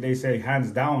him, they say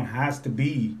hands down has to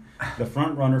be the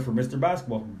front runner for Mr.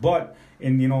 Basketball. But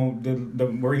in the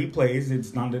where he plays,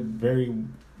 it's not a very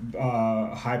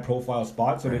high profile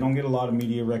spot, so they don't get a lot of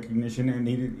media recognition, and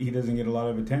he doesn't get a lot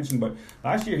of attention. But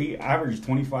last year he averaged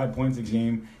 25 points a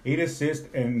game, 8 assists,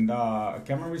 and I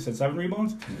can't remember, he said 7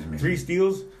 rebounds, 3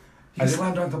 steals. He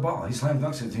slam dunked the ball. He slam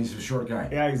dunks it. He's a short guy.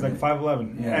 Yeah, he's like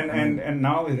 5'11". Yeah, and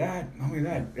not only that,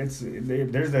 there's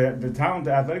the talent,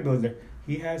 the athletic ability there.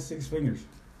 He has 6 fingers.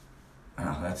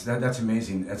 Oh, that's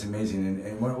amazing. That's amazing.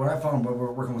 And what I found when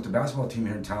we're working with the basketball team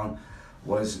here in town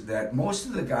was that most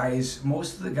of the guys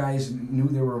knew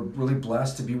they were really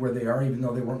blessed to be where they are, even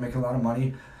though they weren't making a lot of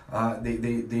money.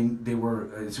 They were.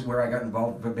 It's where I got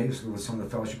involved, but basically with some of the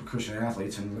Fellowship of Christian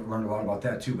Athletes, and learned a lot about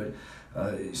that too. But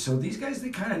so these guys, they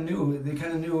kind of knew.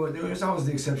 There was always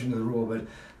the exception to the rule, but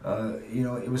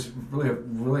it was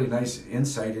really nice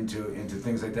insight into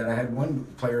things like that. I had one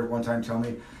player one time tell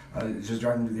me, just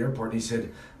driving to the airport, and he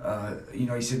said,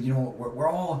 we're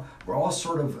all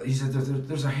sort of. He said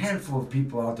there's a handful of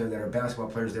people out there that are basketball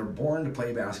players. They're born to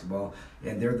play basketball,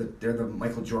 and they're the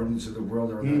Michael Jordans of the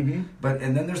world, and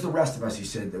then there's the rest of us. He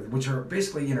said, which are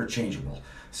basically interchangeable.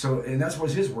 So, and that's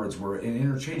what his words were,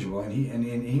 interchangeable, and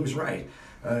he was right.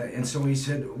 And so he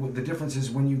said, the difference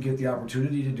is when you get the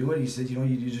opportunity to do it. He said,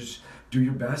 you just do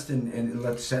your best and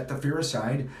let's set the fear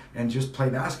aside and just play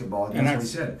basketball. And that's what he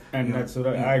said. And that's what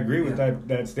I agree with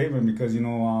that statement, because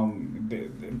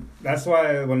that's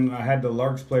why when I had the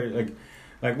Larks player,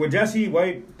 like with Jesse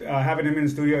White, having him in the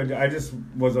studio, I just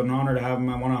was an honor to have him.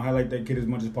 I want to highlight that kid as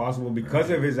much as possible because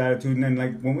of his attitude. And then,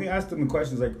 like, when we asked him the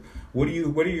questions, like, what are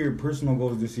your personal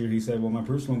goals this year? He said, well, my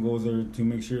personal goals are to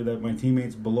make sure that my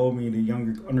teammates below me, the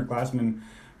younger underclassmen,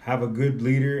 have a good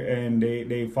leader and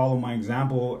they follow my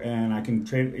example, and I can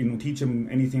teach them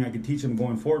anything I can teach them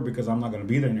going forward, because I'm not going to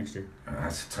be there next year.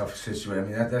 That's a tough situation. I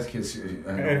mean, that's kids. And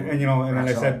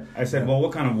then I said, well,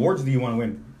 what kind of awards do you want to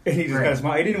win? And he just kind of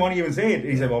smiled. He didn't want to even say it.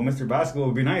 He said, well, Mr. Basketball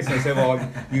would be nice. And I said, well,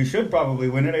 you should probably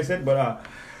win it. I said, but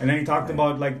and then he talked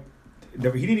about, like, he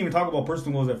didn't even talk about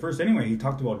personal goals at first anyway. He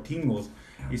talked about team goals.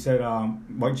 He said,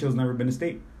 White Shield's never been to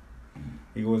state.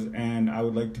 He goes, and I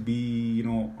would like to be,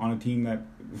 on a team that,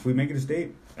 if we make it to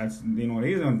state, that's, he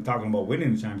isn't talking about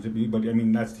winning the championship, but I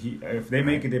mean, if they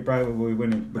make it, they probably will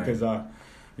win it, because,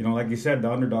 like you said, the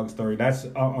underdog story, that's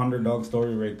an underdog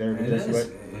story right there. It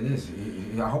is.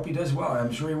 I hope he does well.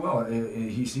 I'm sure he will.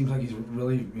 He seems like he's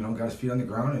really, got his feet on the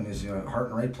ground and his heart in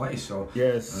the right place. So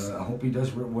yes, I hope he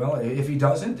does well. If he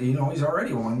doesn't, he's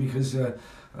already won, because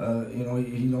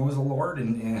he knows the Lord,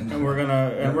 and we're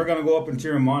gonna go up and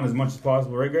cheer him on as much as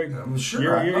possible, right, Greg?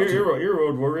 Sure. You're a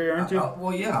road warrior, aren't you?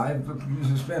 Well, yeah, I've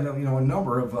spent a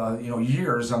number of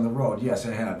years on the road. Yes,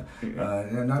 I have.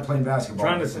 And not playing basketball.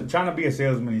 Trying to be a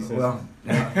salesman, he says. Well,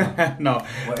 yeah. No.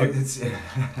 Well, it's.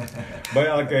 But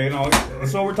okay,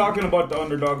 so we're talking about the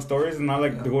underdog stories, and I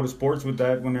like to go to sports with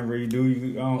that whenever you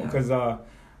do, because the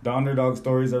underdog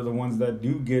stories are the ones that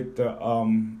do get the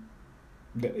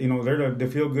they're the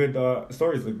feel good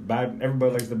stories. Like bad,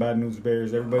 everybody likes the bad news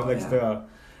bears. Everybody likes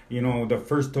the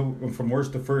first from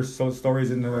worst to first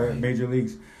stories in the major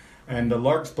leagues. And the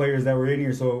Larks players that were in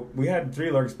here, so we had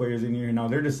 3 Larks players in here now.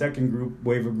 They're the second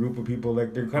wave of group of people.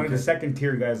 Like, they're kind of the second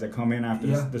tier guys that come in after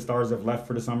the Stars have left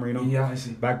for the summer. Yeah, I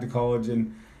see. Back to college,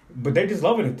 but they just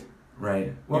loving it.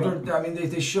 Right. Well,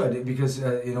 they should, because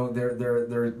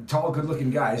they're tall,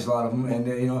 good-looking guys, a lot of them, and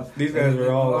these guys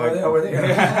are all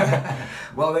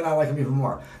well, then I like them even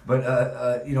more. But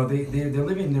they're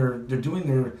living, they're doing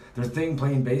their thing,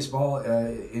 playing baseball.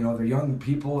 They're young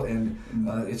people, and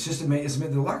it's just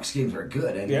amazing. The Larks games are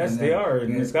good. Yes, they are,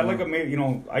 and it's got like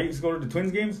I used to go to the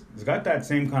Twins games. It's got that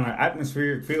same kind of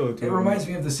atmospheric feel to it. It reminds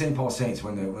me of the St. Paul Saints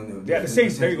when the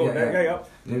Saints. There you go. Yeah.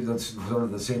 That's sort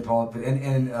of the St. Paul,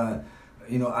 and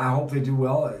I hope they do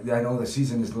well. I know the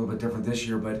season is a little bit different this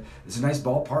year, but it's a nice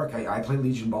ballpark. I played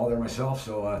Legion ball there myself,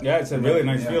 so it's a really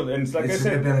nice field, and it's like I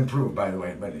said, it's been improved, by the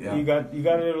way. But yeah, you got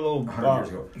a little 100 years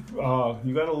ago.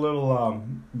 You got a little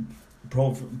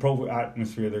pro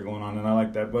atmosphere there going on, and I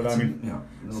like that. But I mean,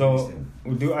 so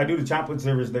I do the chaplain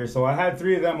service there. So I had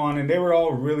 3 of them on, and they were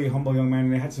all really humble young men.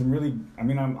 And they had some really,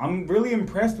 I'm really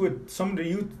impressed with some of the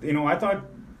youth. I thought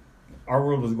our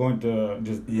world was going to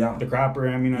just the crapper.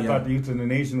 I thought the youth in the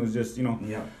nation was just,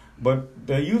 But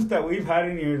the youth that we've had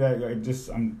in here, that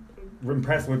I'm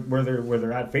impressed with where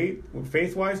they're at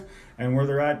faith wise, and where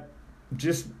they're at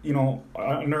just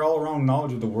and they're all around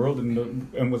knowledge of the world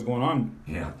and what's going on.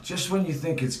 Yeah, just when you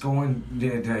think it's going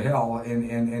to hell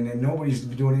and nobody's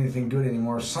doing anything good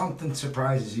anymore, something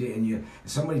surprises you, and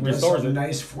somebody does something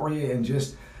nice for you, and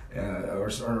just. Or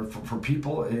for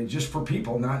people, just for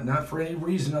people, not for any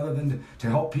reason other than to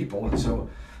help people. And so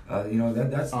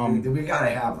That's we gotta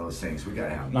have those things. We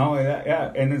gotta have them. No,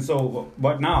 yeah. And then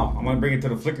but now I'm gonna bring it to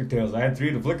the Flicker Tails. I had 3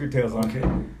 of the Flicker Tails on. Okay.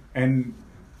 And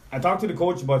I talked to the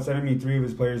coach about sending me 3 of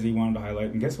his players he wanted to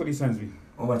highlight. And guess what he sends me?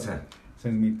 Oh, what's that?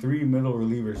 Sends me 3 middle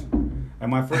relievers. And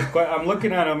my first I'm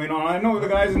looking at them, I know the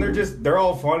guys, and they're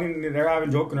all funny, and they're having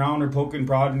joking around, they're poking,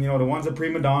 prodding. The one's a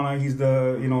prima donna. He's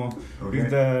the,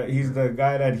 Okay. he's the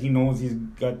guy that he knows he's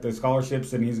got the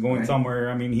scholarships and he's going Right.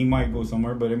 somewhere. He might go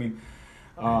somewhere, but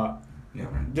Yeah,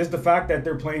 right. just the fact that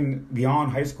they're playing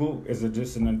beyond high school is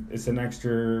it's an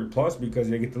extra plus because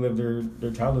they get to live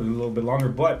their childhood a little bit longer.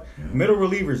 But Yeah. middle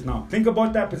relievers now, think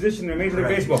about that position in Major League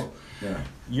Right. Baseball. Yeah.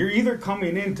 You're either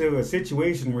coming into a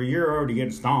situation where you're already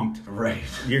getting stomped. Right.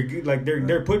 You're like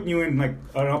they're putting you in like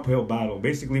an uphill battle.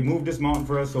 Basically, move this mountain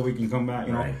for us so we can come back.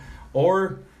 Right.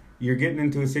 Or you're getting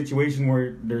into a situation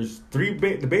where there's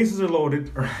the bases are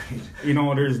loaded. Right.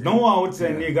 There's no outs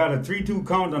and Yeah. you got a 3-2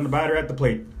 count on the batter at the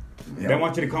plate. Yeah. They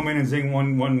want you to come in and sing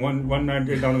one down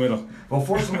the middle. Well,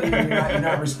 fortunately, you're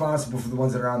not responsible for the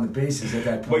ones that are on the bases at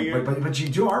that point. But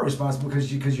you are responsible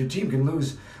because your team can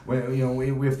lose when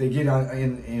if they get on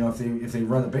if they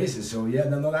run the bases. So yeah,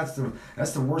 no, that's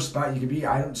the worst spot you can be.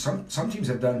 Some teams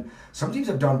have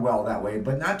done well that way,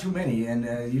 but not too many.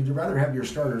 And you'd rather have your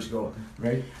starters go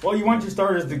right. Well, you want your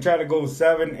starters to try to go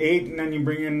 7, 8, and then you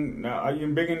bring in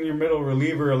your middle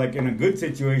reliever like in a good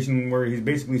situation where he's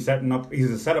basically setting up. He's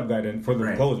a setup guy then for the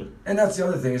Right. closer. And that's the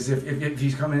other thing is if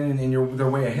he's coming in and they're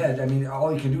way ahead.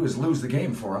 All you can do is lose the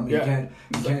game for him. Yeah. You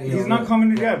can't. He's not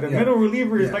coming in. Yeah, the middle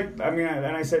reliever is Yeah. like.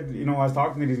 And I said, I was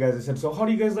talking to these guys. I said, so how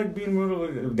do you guys like being middle?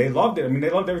 They loved it. They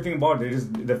loved everything about it.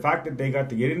 Just the fact that they got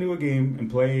to get into a game and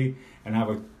play and have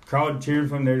a crowd cheering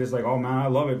from there. Just like, oh man, I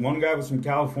love it. One guy was from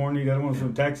California. The other one was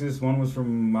from Texas. One was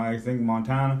from I think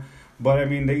Montana. But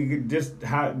they could just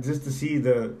to see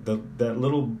that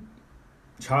little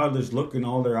childish look in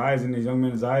all their eyes, in these young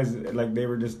men's eyes, like they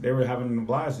were having a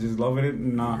blast, just loving it.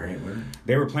 And Great,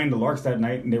 they were playing the Larks that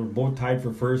night, and they were both tied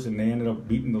for first, and they ended up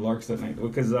beating the Larks that night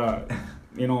because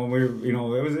we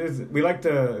like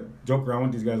to joke around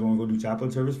with these guys when we go do chaplain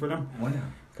service for them. Why not?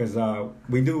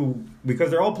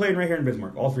 Because they're all playing right here in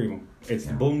Bismarck, all 3 of them. It's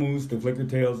the Bull Moose, the Flicker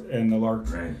Tails, and the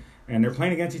Larks. Right. And they're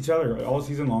playing against each other all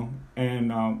season long.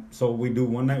 And so we do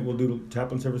one night, we'll do the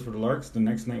chaplain service for the Larks. The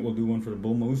next night, we'll do one for the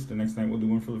Bull Moose. The next night, we'll do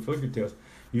one for the Flicker Tails.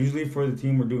 Usually for the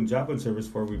team we're doing chaplain service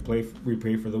for, we pray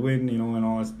for the win, and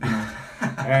all that,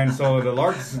 And so the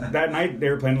Larks, that night, they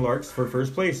were playing the Larks for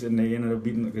first place. And they ended up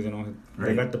beating because,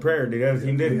 they got the prayer. The other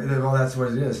team did. Well, that's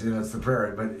what it is. It's the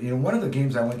prayer. But, one of the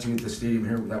games I went to at the stadium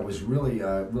here that was really,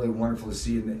 really wonderful to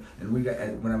see. And we got,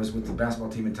 when I was with the basketball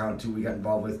team in town, too, we got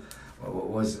involved with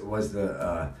was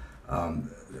the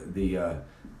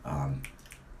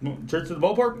Church of the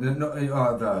Ballpark?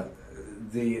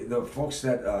 The folks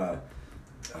that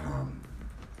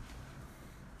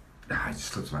it just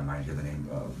slips my mind here the name,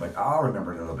 but I'll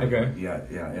remember it a little bit. Okay.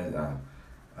 Yeah.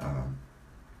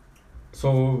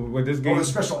 So with this game, the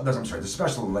Special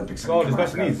Olympics. Oh, the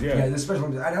Special Needs, yeah. Yeah, the Special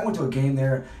Olympics. I went to a game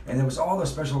there, and there was all the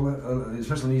Special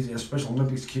Needs, Special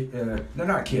Olympics. They're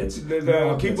not kids.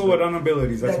 The people with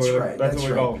unabilities. That's what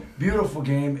we call them. Beautiful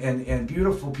game and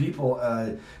beautiful people,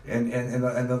 and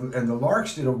the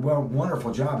Larks did a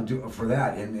wonderful job for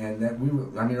that, and that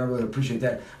I really appreciate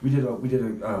that. We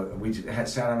had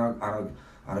sat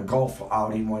on a golf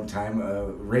outing one time,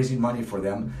 raising money for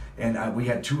them, and we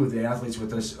had 2 of the athletes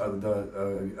with us,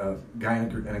 the guy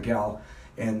and a gal,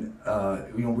 and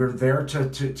we were there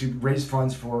to raise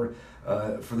funds for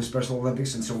the Special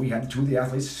Olympics, and so we had 2 of the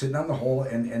athletes sitting on the hole,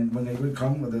 and when they would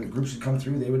come, when the groups would come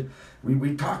through,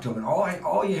 we'd talk to them, and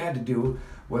all you had to do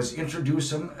was introduce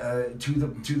them to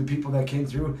the people that came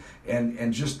through,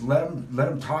 and just let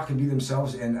them talk and be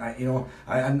themselves. And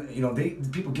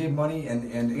people gave money,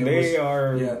 and they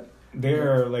are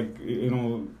like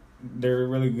they're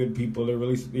really good people. They're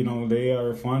really they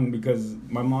are fun because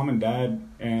my mom and dad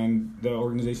and the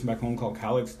organization back home called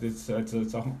Calix. It's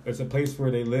a place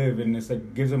where they live, and it's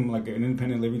like gives them like an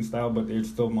independent living style, but they're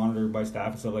still monitored by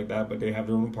staff and stuff like that. But they have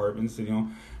their own apartments.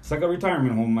 And, it's like a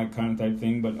retirement home like kind of type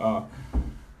thing, but.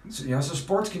 So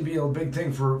sports can be a big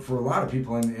thing for a lot of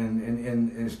people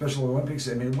in Special Olympics.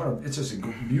 It's just a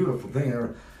beautiful thing.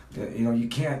 You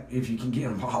can't, if you can get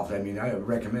involved. I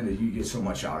recommend it. You get so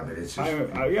much out of it. It's just,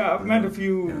 I've met a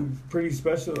few pretty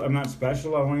special. I'm not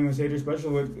special. I won't even say they're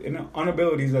special with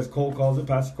unabilities, as Cole calls it.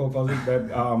 Pastor Cole calls it. That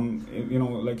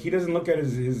like he doesn't look at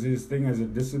his thing as a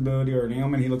disability or an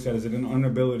ailment. He looks at it as an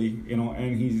inability.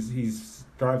 And he's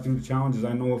drive through the challenges.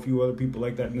 I know a few other people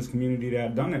like that in this community that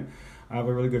have done it. I have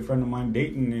a really good friend of mine,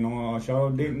 Dayton. Shout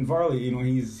out Dayton Farley.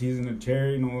 He's in a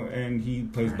chair. And he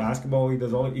plays basketball. He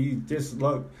does all. He just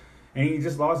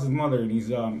lost his mother, and he's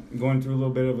going through a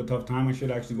little bit of a tough time. I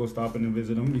should actually go stop in and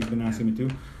visit him. He's been asking me to.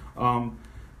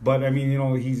 But I mean,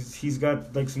 he's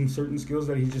got like some certain skills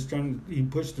that he's just he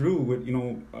pushed through with,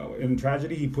 in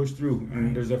tragedy he pushed through,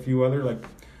 and there's a few other like.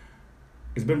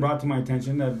 It's been brought to my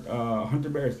attention that Hunter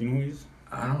Barris, you know who he is?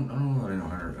 I don't know. I know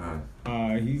Hunter.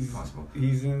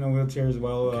 He's in a wheelchair as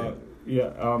well.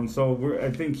 Okay. So I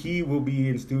think he will be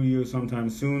in studio sometime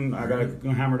soon. I gotta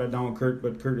hammer that down with Kurt,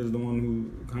 but Kurt is the one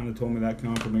who kind of told me that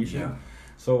confirmation. Yeah.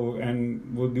 So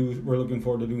we're looking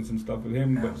forward to doing some stuff with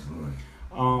him. Absolutely.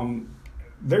 But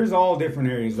there's all different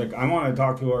areas. Like I want to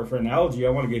talk to our friend Algie. I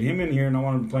want to get him in here, and I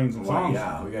want to be playing some songs.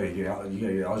 Yeah, you gotta get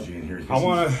Algie in here. I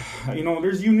want to,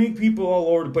 there's unique people all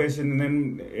over the place, and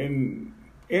then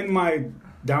in my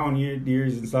down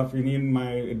years and stuff, and in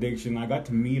my addiction, I got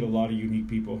to meet a lot of unique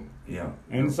people. Yeah.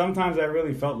 And sometimes I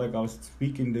really felt like I was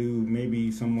speaking to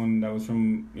maybe someone that was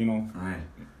from, Right.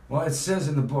 Well, it says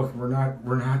in the book we're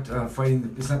not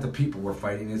fighting. It's not the people we're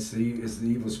fighting. It's the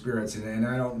evil spirits, and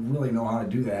I don't really know how to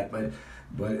do that, but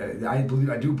I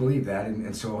do believe that,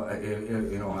 and so I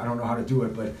don't know how to do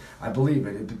it, but I believe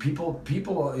it. The people,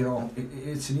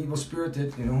 it's an evil spirit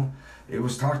that it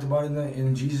was talked about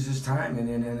in Jesus' time,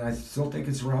 and I still think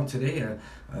it's around today.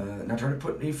 Not trying to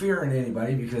put any fear in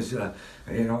anybody because I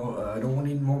don't want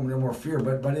any more fear,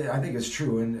 but I think it's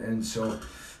true, and so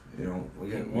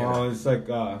it's like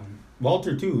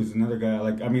Walter too is another guy.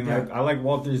 I like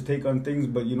Walter's take on things,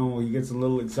 but he gets a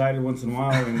little excited once in a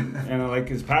while, and I like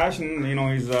his passion.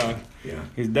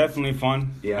 He's definitely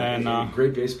fun. Yeah, and he's a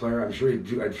great bass player. I'm sure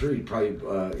he'd probably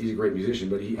he's a great musician,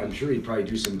 but I'm sure he'd probably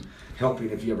do some helping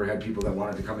if he ever had people that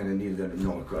wanted to come in and needed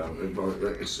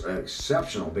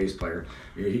exceptional bass player.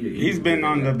 He's been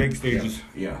on the big stages.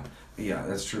 Yeah,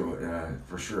 that's true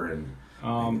for sure, and.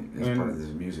 It's part of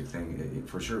the music thing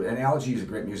for sure, and Algie is a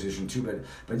great musician too.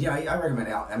 But yeah, I recommend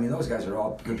Al. I mean, those guys are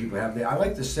all good people to have. I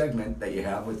like the segment that you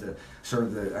have with the sort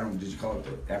of the did you call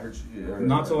it the average?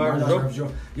 Not so average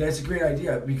Joe. Yeah, it's a great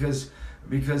idea because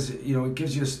it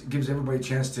gives everybody a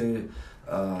chance to.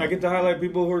 I get to highlight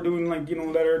people who are doing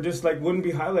that are just wouldn't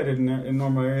be highlighted in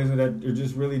normal areas, and that are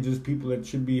just really just people that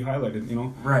should be highlighted,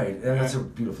 Right, that's a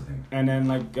beautiful thing. And then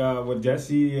with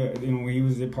Jesse, he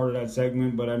was a part of that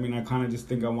segment, but I mean, I kind of just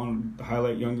think I want to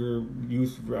highlight younger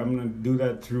youth. I'm gonna do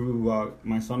that through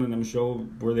my son and them show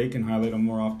where they can highlight them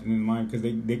more often than mine because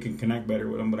they can connect better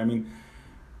with them. But I mean,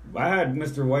 I had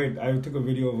Mr. White. I took a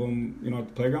video of him, at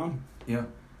the playground. Yeah,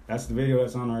 that's the video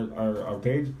that's on our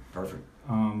page. Perfect.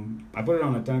 I put it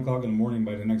on at 10 o'clock in the morning.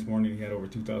 By the next morning, he had over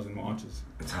 2,000 watches.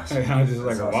 That's awesome. I was just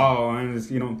that's awesome. Wow, and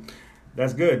it's,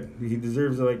 that's good. He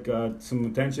deserves some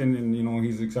attention, and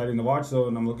he's exciting to watch. So,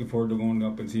 and I'm looking forward to going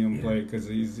up and seeing him play because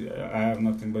I have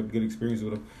nothing but good experience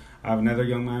with him. I have another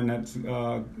young man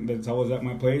that's always at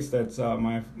my place. That's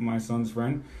my son's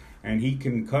friend, and he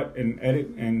can cut and edit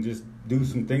and just do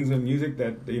some things with music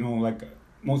that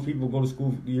most people go to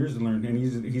school years to learn, and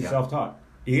he's self-taught.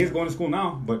 He is going to school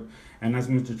now, and that's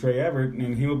Mr. Trey Everett,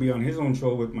 and he will be on his own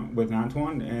show with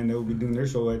Antoine, and they'll be doing their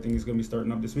show. I think it's going to be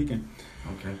starting up this weekend.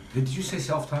 Okay. Did you say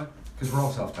self-taught? Because we're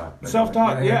all self-taught.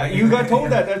 Self-taught, yeah. You got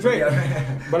told that. That's right.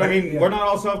 Yeah. But I mean, we're not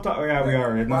all self-taught. Yeah, we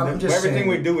are. Well, everything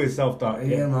we do is self-taught.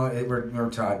 Yeah,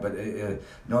 we're taught, but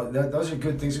those are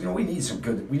good things. We need some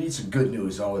good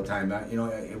news all the time.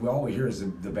 All we hear is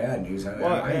the bad news.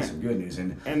 I need some good news,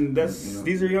 and that's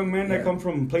these are young men that come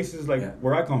from places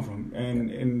where I come from,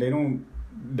 and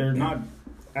they're not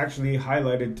actually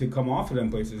highlighted to come off of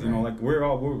them places. Right.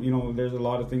 We're there's a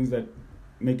lot of things that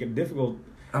make it difficult.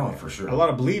 Oh, for sure. A lot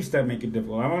of beliefs that make it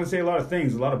difficult. I want to say a lot of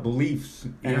things, a lot of beliefs,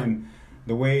 and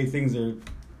the way things are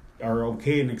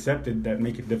okay and accepted that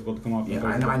make it difficult to come off. Yeah,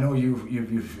 I know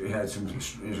you've had some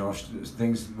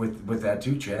things with that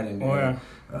too, Chad, and it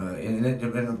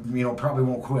probably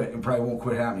won't quit. It probably won't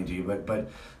quit happening to you, but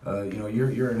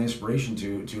you're an inspiration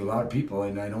to a lot of people,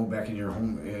 and I know back in your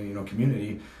home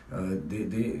community, they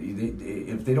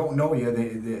if they don't know you,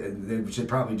 they should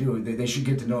probably do. They should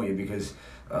get to know you because.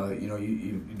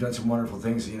 You've done some wonderful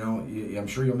things. I'm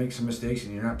sure you'll make some mistakes,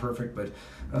 and you're not perfect. But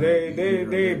they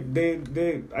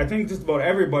I think just about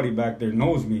everybody back there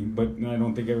knows me, but I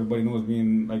don't think everybody knows me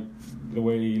in the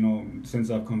way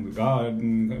since I've come to God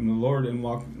and the Lord and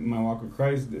my walk with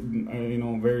Christ.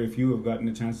 Very few have gotten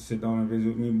a chance to sit down and visit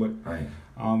with me, but right.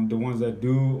 The ones that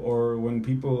do, or when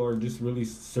people are just really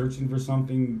searching for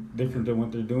something different than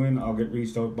what they're doing, I'll get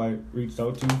reached out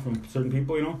to from certain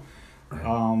people.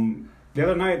 Right. The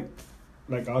other night,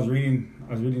 I was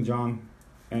reading John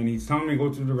and he's telling me to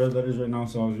go through the red letters right now.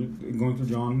 So I was going through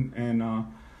John, and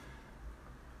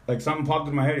like something popped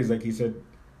in my head. He said,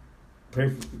 pray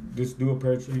for, just do a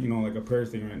prayer, like a prayer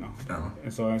thing right now. Uh-huh.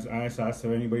 And so I asked if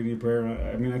anybody needed prayer.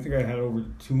 I mean, I think I had over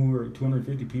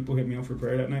 250 people hit me up for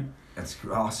prayer that night. That's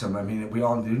awesome. I mean, we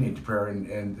all do need prayer,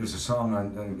 and there's a song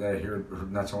that I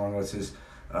heard not so long ago that says,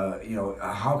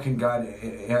 how can God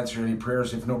answer any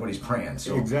prayers if nobody's praying?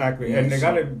 So exactly, yeah, and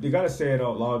they gotta say it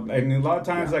out loud. And a lot of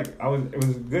times, it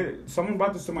was good. Someone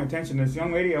brought this to my attention. This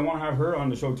young lady, I want to have her on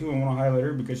the show too. I want to highlight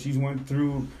her because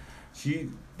the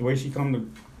way she come to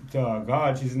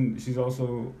God. She's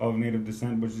also of native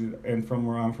descent, and from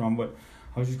where I'm from. But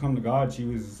how she's come to God, she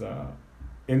was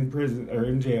in prison or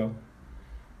in jail.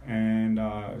 And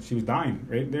she was dying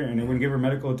right there, and they wouldn't give her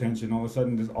medical attention. All of a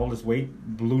sudden, all this weight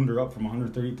ballooned her up from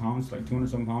 130 pounds to like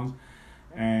 200-some pounds,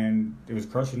 and it was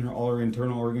crushing all her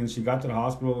internal organs. She got to the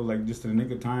hospital like just in the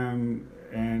nick of time,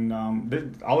 and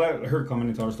I'll let her come in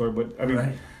and tell her story. But I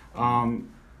mean,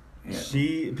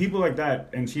 she people like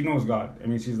that, and she knows God. I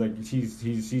mean, she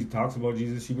talks about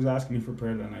Jesus. She was asking me for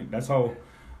prayer that night. That's how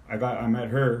I met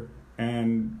her.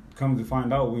 And come to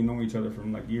find out, we know each other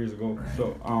from like years ago. Right.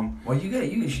 So, well,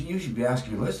 you should be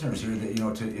asking your listeners here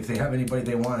that if they have anybody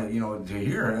they want to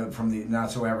hear from the Not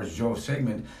So Average Joe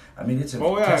segment. I mean, it's a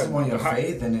testimony of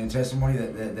faith and a testimony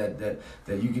that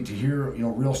you get to hear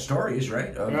real stories,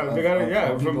 right?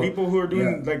 From people who are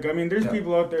doing there's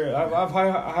people out there. I've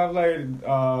highlighted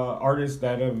artists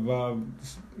that have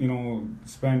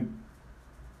spent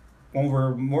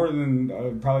over more than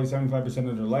probably 75%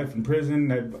 of their life in prison,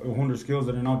 that honed their skills,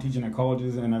 that are now teaching at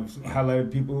colleges, and I've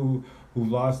highlighted people who've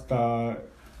lost,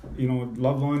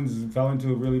 loved ones, fell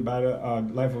into a really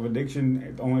bad life of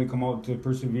addiction, only come out to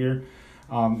persevere.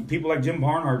 People like Jim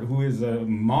Barnhart, who is a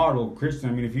model Christian.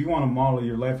 I mean, if you want to model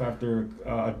your life after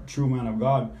a true man of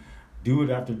God, do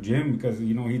it after Jim, because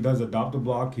he does Adopt a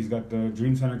Block. He's got the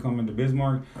Dream Center coming to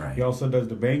Bismarck. Right. He also does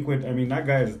the Banquet. I mean, that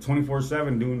guy is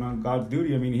 24/7 doing God's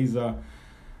duty. I mean,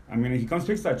 he comes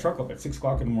picks that truck up at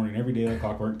 6:00 in the morning every day at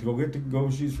clockwork to go get the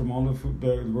groceries from all the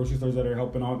grocery stores that are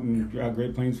helping out in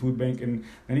Great Plains Food Bank, and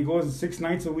then he goes 6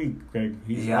 nights a week. Greg,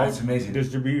 he's out it's amazing,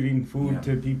 distributing food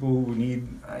to people who need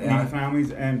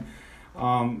families, and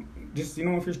just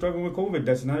if you're struggling with COVID,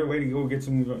 that's another way to go get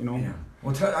some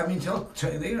Well, they're going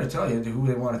to tell you who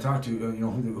they want to talk to,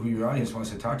 who your audience wants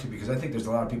to talk to, because I think there's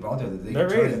a lot of people out there that they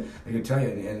can tell you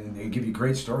and they give you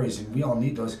great stories, and we all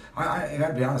need those. I got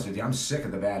to be honest with you, I'm sick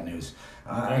of the bad news.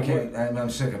 I'm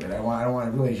sick of it. I don't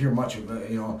want to really hear much of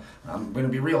it. I'm going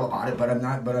to be real about it, but I'm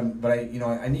not. But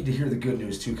I need to hear the good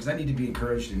news too, because I need to be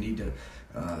encouraged and need to,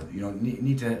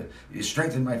 need to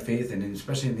strengthen my faith, and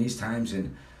especially in these times,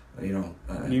 and we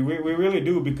really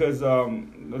do, because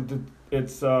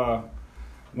it's.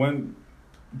 When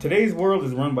today's world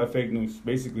is run by fake news,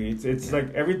 basically, it's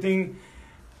like everything.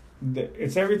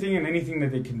 It's everything and anything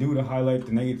that they can do to highlight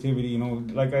the negativity.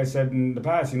 Like I said in the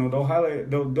past,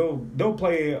 they'll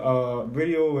play a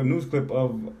video, a news clip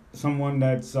of someone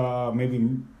that's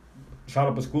maybe shot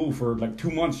up a school for like 2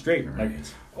 months straight, right. Like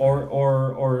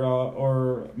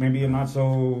or maybe a not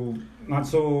so.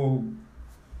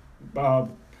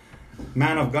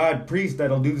 Man of God priest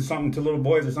that'll do something to little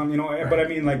boys or something, right. But I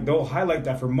mean, like, they'll highlight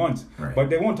that for months, right. But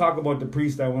they won't talk about the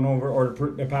priest that went over, or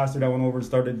the pastor that went over and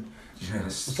started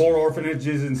 4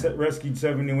 orphanages and rescued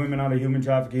 70 women out of human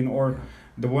trafficking, or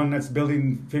the one that's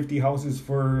building 50 houses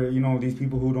for these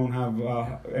people who don't have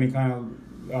any kind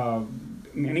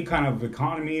of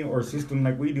economy or system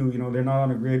like we do. They're not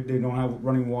on a grid, they don't have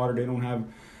running water, they don't have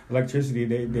electricity,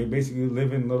 they basically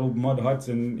live in little mud huts,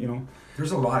 and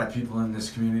there's a lot of people in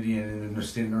this community and in the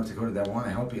state of North Dakota that want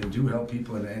to help you and do help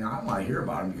people, and I want to hear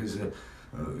about them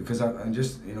because I'm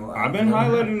just I've been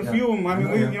highlighting a few of them. I mean,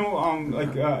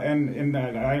 and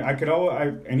I could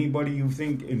anybody you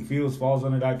think and feels falls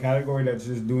under that category that's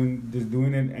just doing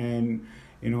it and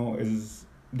is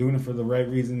doing it for the right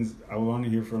reasons. I want to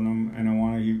hear from them, and I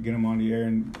want to get them on the air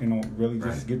and really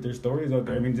just get their stories out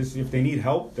there. I mean, just if they need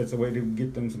help, that's a way to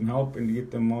get them some help and to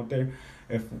get them out there.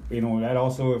 If that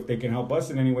also, if they can help us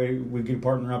in any way, we can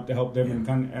partner up to help them in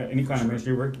any kind of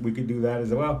ministry work. We could do that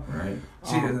as well. Right.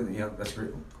 That's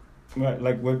great. But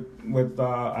like with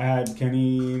I had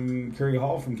Kenny Curry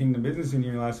Hall from Kingdom Business in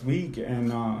here last week,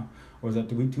 and was that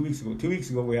 2 weeks ago? 2 weeks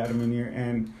ago we had him in here,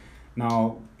 and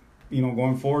now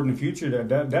going forward in the future,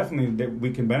 that definitely that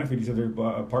we can benefit each other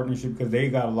partnership, because they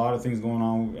got a lot of things going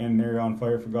on and they're on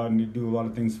fire for God, and they do a lot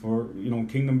of things for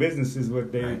Kingdom Business is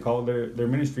what they call their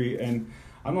ministry. And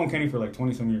I've known Kenny for like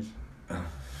 20 some years. I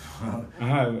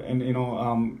have, and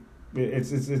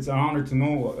it's an honor to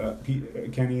know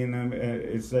Kenny and them.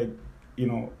 It's like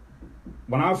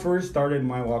when I first started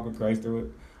my walk with Christ, I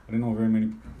didn't know very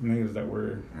many natives that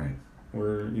were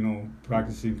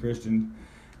practicing Christian,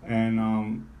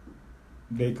 and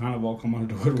they kind of all come out of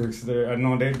the woodworks there. I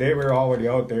know they were already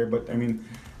out there, but I mean,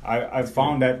 I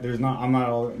found that I'm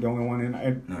not the only one, and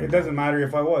it doesn't matter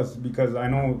if I was, because I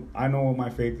know what my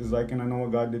faith is like, and I know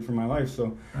what God did for my life.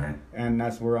 So, and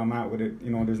that's where I'm at with it.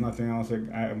 There's nothing else.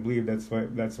 I believe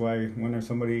that's why when there's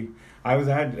somebody,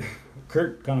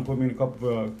 Kurt kind of put me in a couple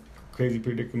of crazy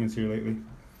predicaments here lately,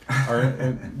 or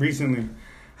recently.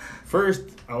 First,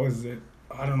 I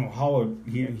don't know how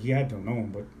he had to know,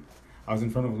 but I was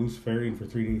in front of a Luciferian for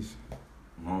 3 days,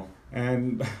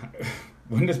 and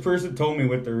when this person told me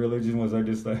what their religion was, I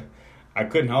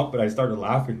couldn't help it. I started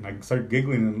laughing. I started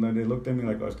giggling, and then they looked at me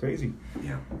like I was crazy.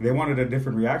 Yeah. They wanted a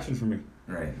different reaction from me.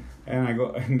 Right. And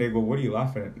they go, "What are you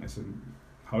laughing at?" And I said,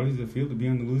 "How does it feel to be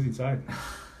on the losing side?"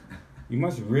 You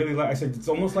must really I said, "It's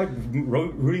almost like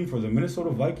rooting for the Minnesota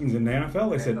Vikings in the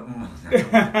NFL." I said,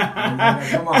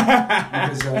 "Come on,"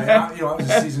 because I was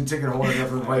a season ticket holder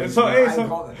for the Vikings.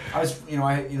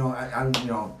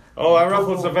 Oh, I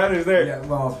ruffled some feathers there.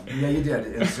 Yeah, you did.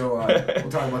 And so we'll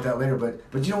talk about that later.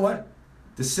 But you know what?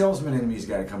 The salesman in me's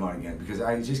got to come out again, because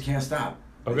I just can't stop.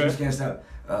 Okay. I just can't stop.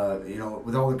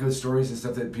 With all the good stories and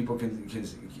stuff that people can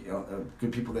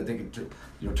good people that they can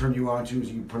turn you on to,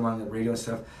 you put them on the radio and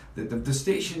stuff. The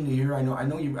station here, I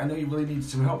know you really need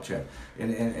some help, Chad,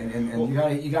 and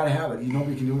well, you gotta have it.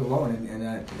 Nobody can do it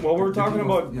alone. Well, we're talking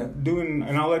about doing,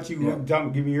 and I'll let you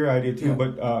give me your idea too. Yeah.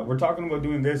 But we're talking about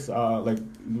doing this,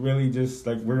 really just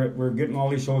like we're getting all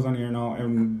these shows on here now,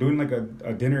 and doing like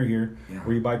a dinner here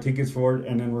where you buy tickets for it,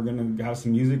 and then we're gonna have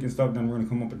some music and stuff. Then we're gonna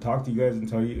come up and talk to you guys and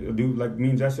tell you, like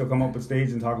me and Jesse will come up on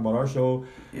stage and talk about our show,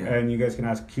 and you guys can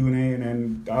ask Q&A, and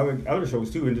then other shows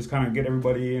too, and just kind of get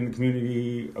everybody in the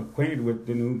community acquainted with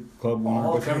the new club.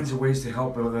 All kinds of ways to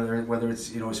help, whether it's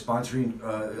sponsoring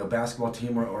a basketball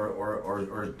team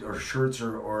or shirts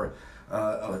or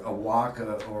a walk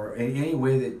or any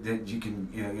way that you can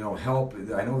help.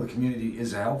 I know the community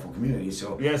is a helpful community,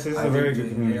 so yes, it's a very good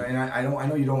community. And I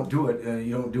know you don't do it.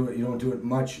 You don't do it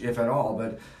much, if at all.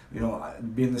 But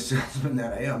being the salesman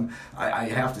that I am, I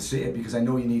have to say it because I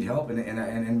know you need help,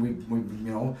 and we've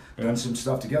done some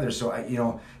stuff together. So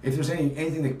if there's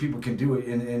anything that people can do,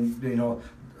 and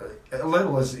a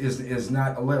little is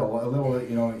not a little. A little,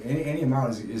 any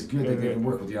amount is good that they can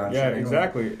work with you on. Yeah,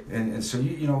 exactly. And so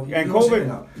and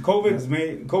COVID's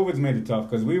made it tough,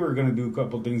 because we were going to do a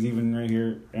couple of things even right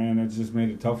here, and it's just made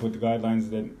it tough with the guidelines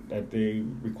that they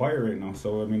require right now.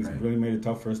 So it's really made it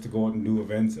tough for us to go out and do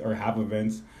events or have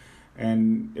events,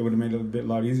 and it would have made it a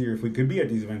lot easier if we could be at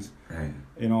these events. Right.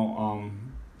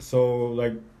 So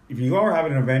like, if you are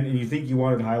having an event and you think you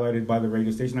want it highlighted by the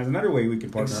radio station, that's another way we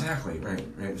could partner. Exactly, right.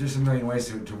 There's a million ways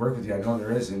to work with you. I know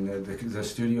there is, and the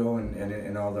studio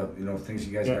and all the things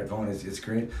you guys got going. It's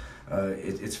great.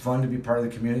 It's fun to be part of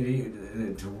the community,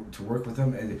 to work with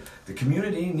them, and the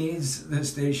community needs the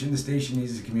station. The station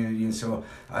needs the community, and so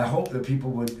I hope that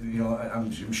people would.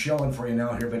 I'm shelling for you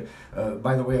now here, but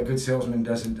by the way, a good salesman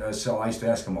doesn't sell ice to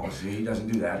Eskimos. He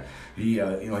doesn't do that.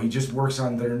 He just works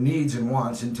on their needs and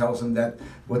wants and tells them that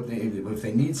if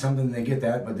they need something, they get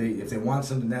that. But if they want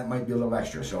something, that might be a little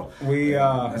extra. So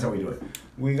that's how we do it.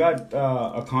 We got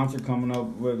a concert coming up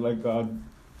with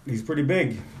he's pretty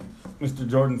big, Mr.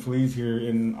 Jordan Fleas, here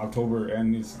in October,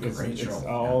 and it's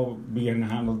all being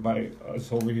handled by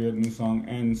us over here at New Song.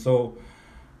 And so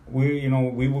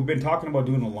we've been talking about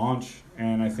doing a launch,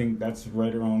 and I think that's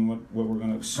right around what we're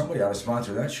gonna. Somebody ought to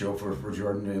sponsor that show for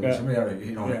Jordan. Somebody ought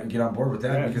to get on board with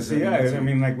that, because if you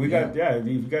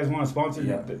guys want to sponsor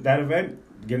that event,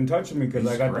 get in touch with me, because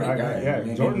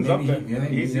Jordan's up there.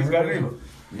 He's got it.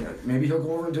 Yeah, maybe he'll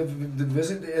go over to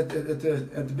visit at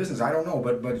the business. I don't know,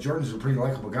 but Jordan's a pretty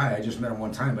likable guy. I just met him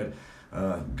one time, but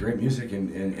great music,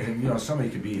 and somebody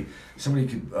could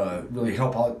really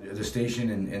help out the station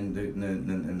and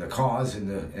the cause and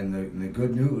the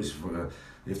good news for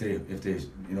if they it's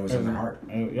in their heart.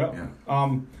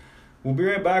 We'll be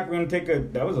right back. We're going to take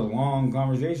that was a long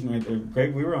conversation right there.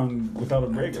 Greg, we were on without a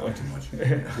break. Too much.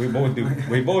 We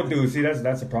both do. See,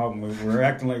 that's a problem. We're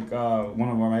acting like one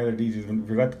of our other DJs. We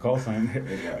forgot the call sign.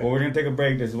 Well, we're going to take a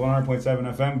break. This is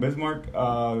 100.7 FM, Bismarck,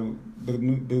 the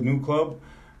new club.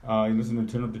 You listen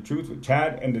to Turn Up the Truth with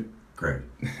Chad and the... Greg.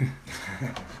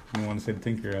 You want to say the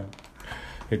tinker?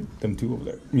 Hit them two over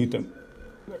there. Mute them.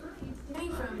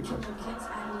 Made from children kids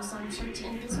at New Song Church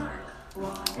in Bismarck.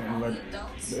 And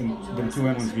them two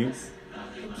ones mute.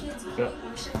 Yeah.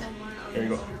 There you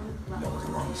go. That was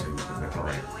the wrong segment. All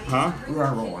right. Huh? We were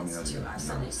on a roll. I mean, that's good.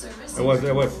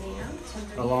 It was.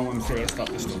 A long one. Say, let's stop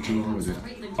this. Too long, was it?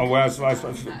 Oh well,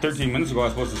 13 minutes ago I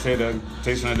was supposed to say the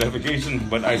station identification,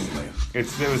 but it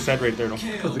was said right there. Though.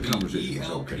 But the conversation was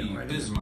okay. Right?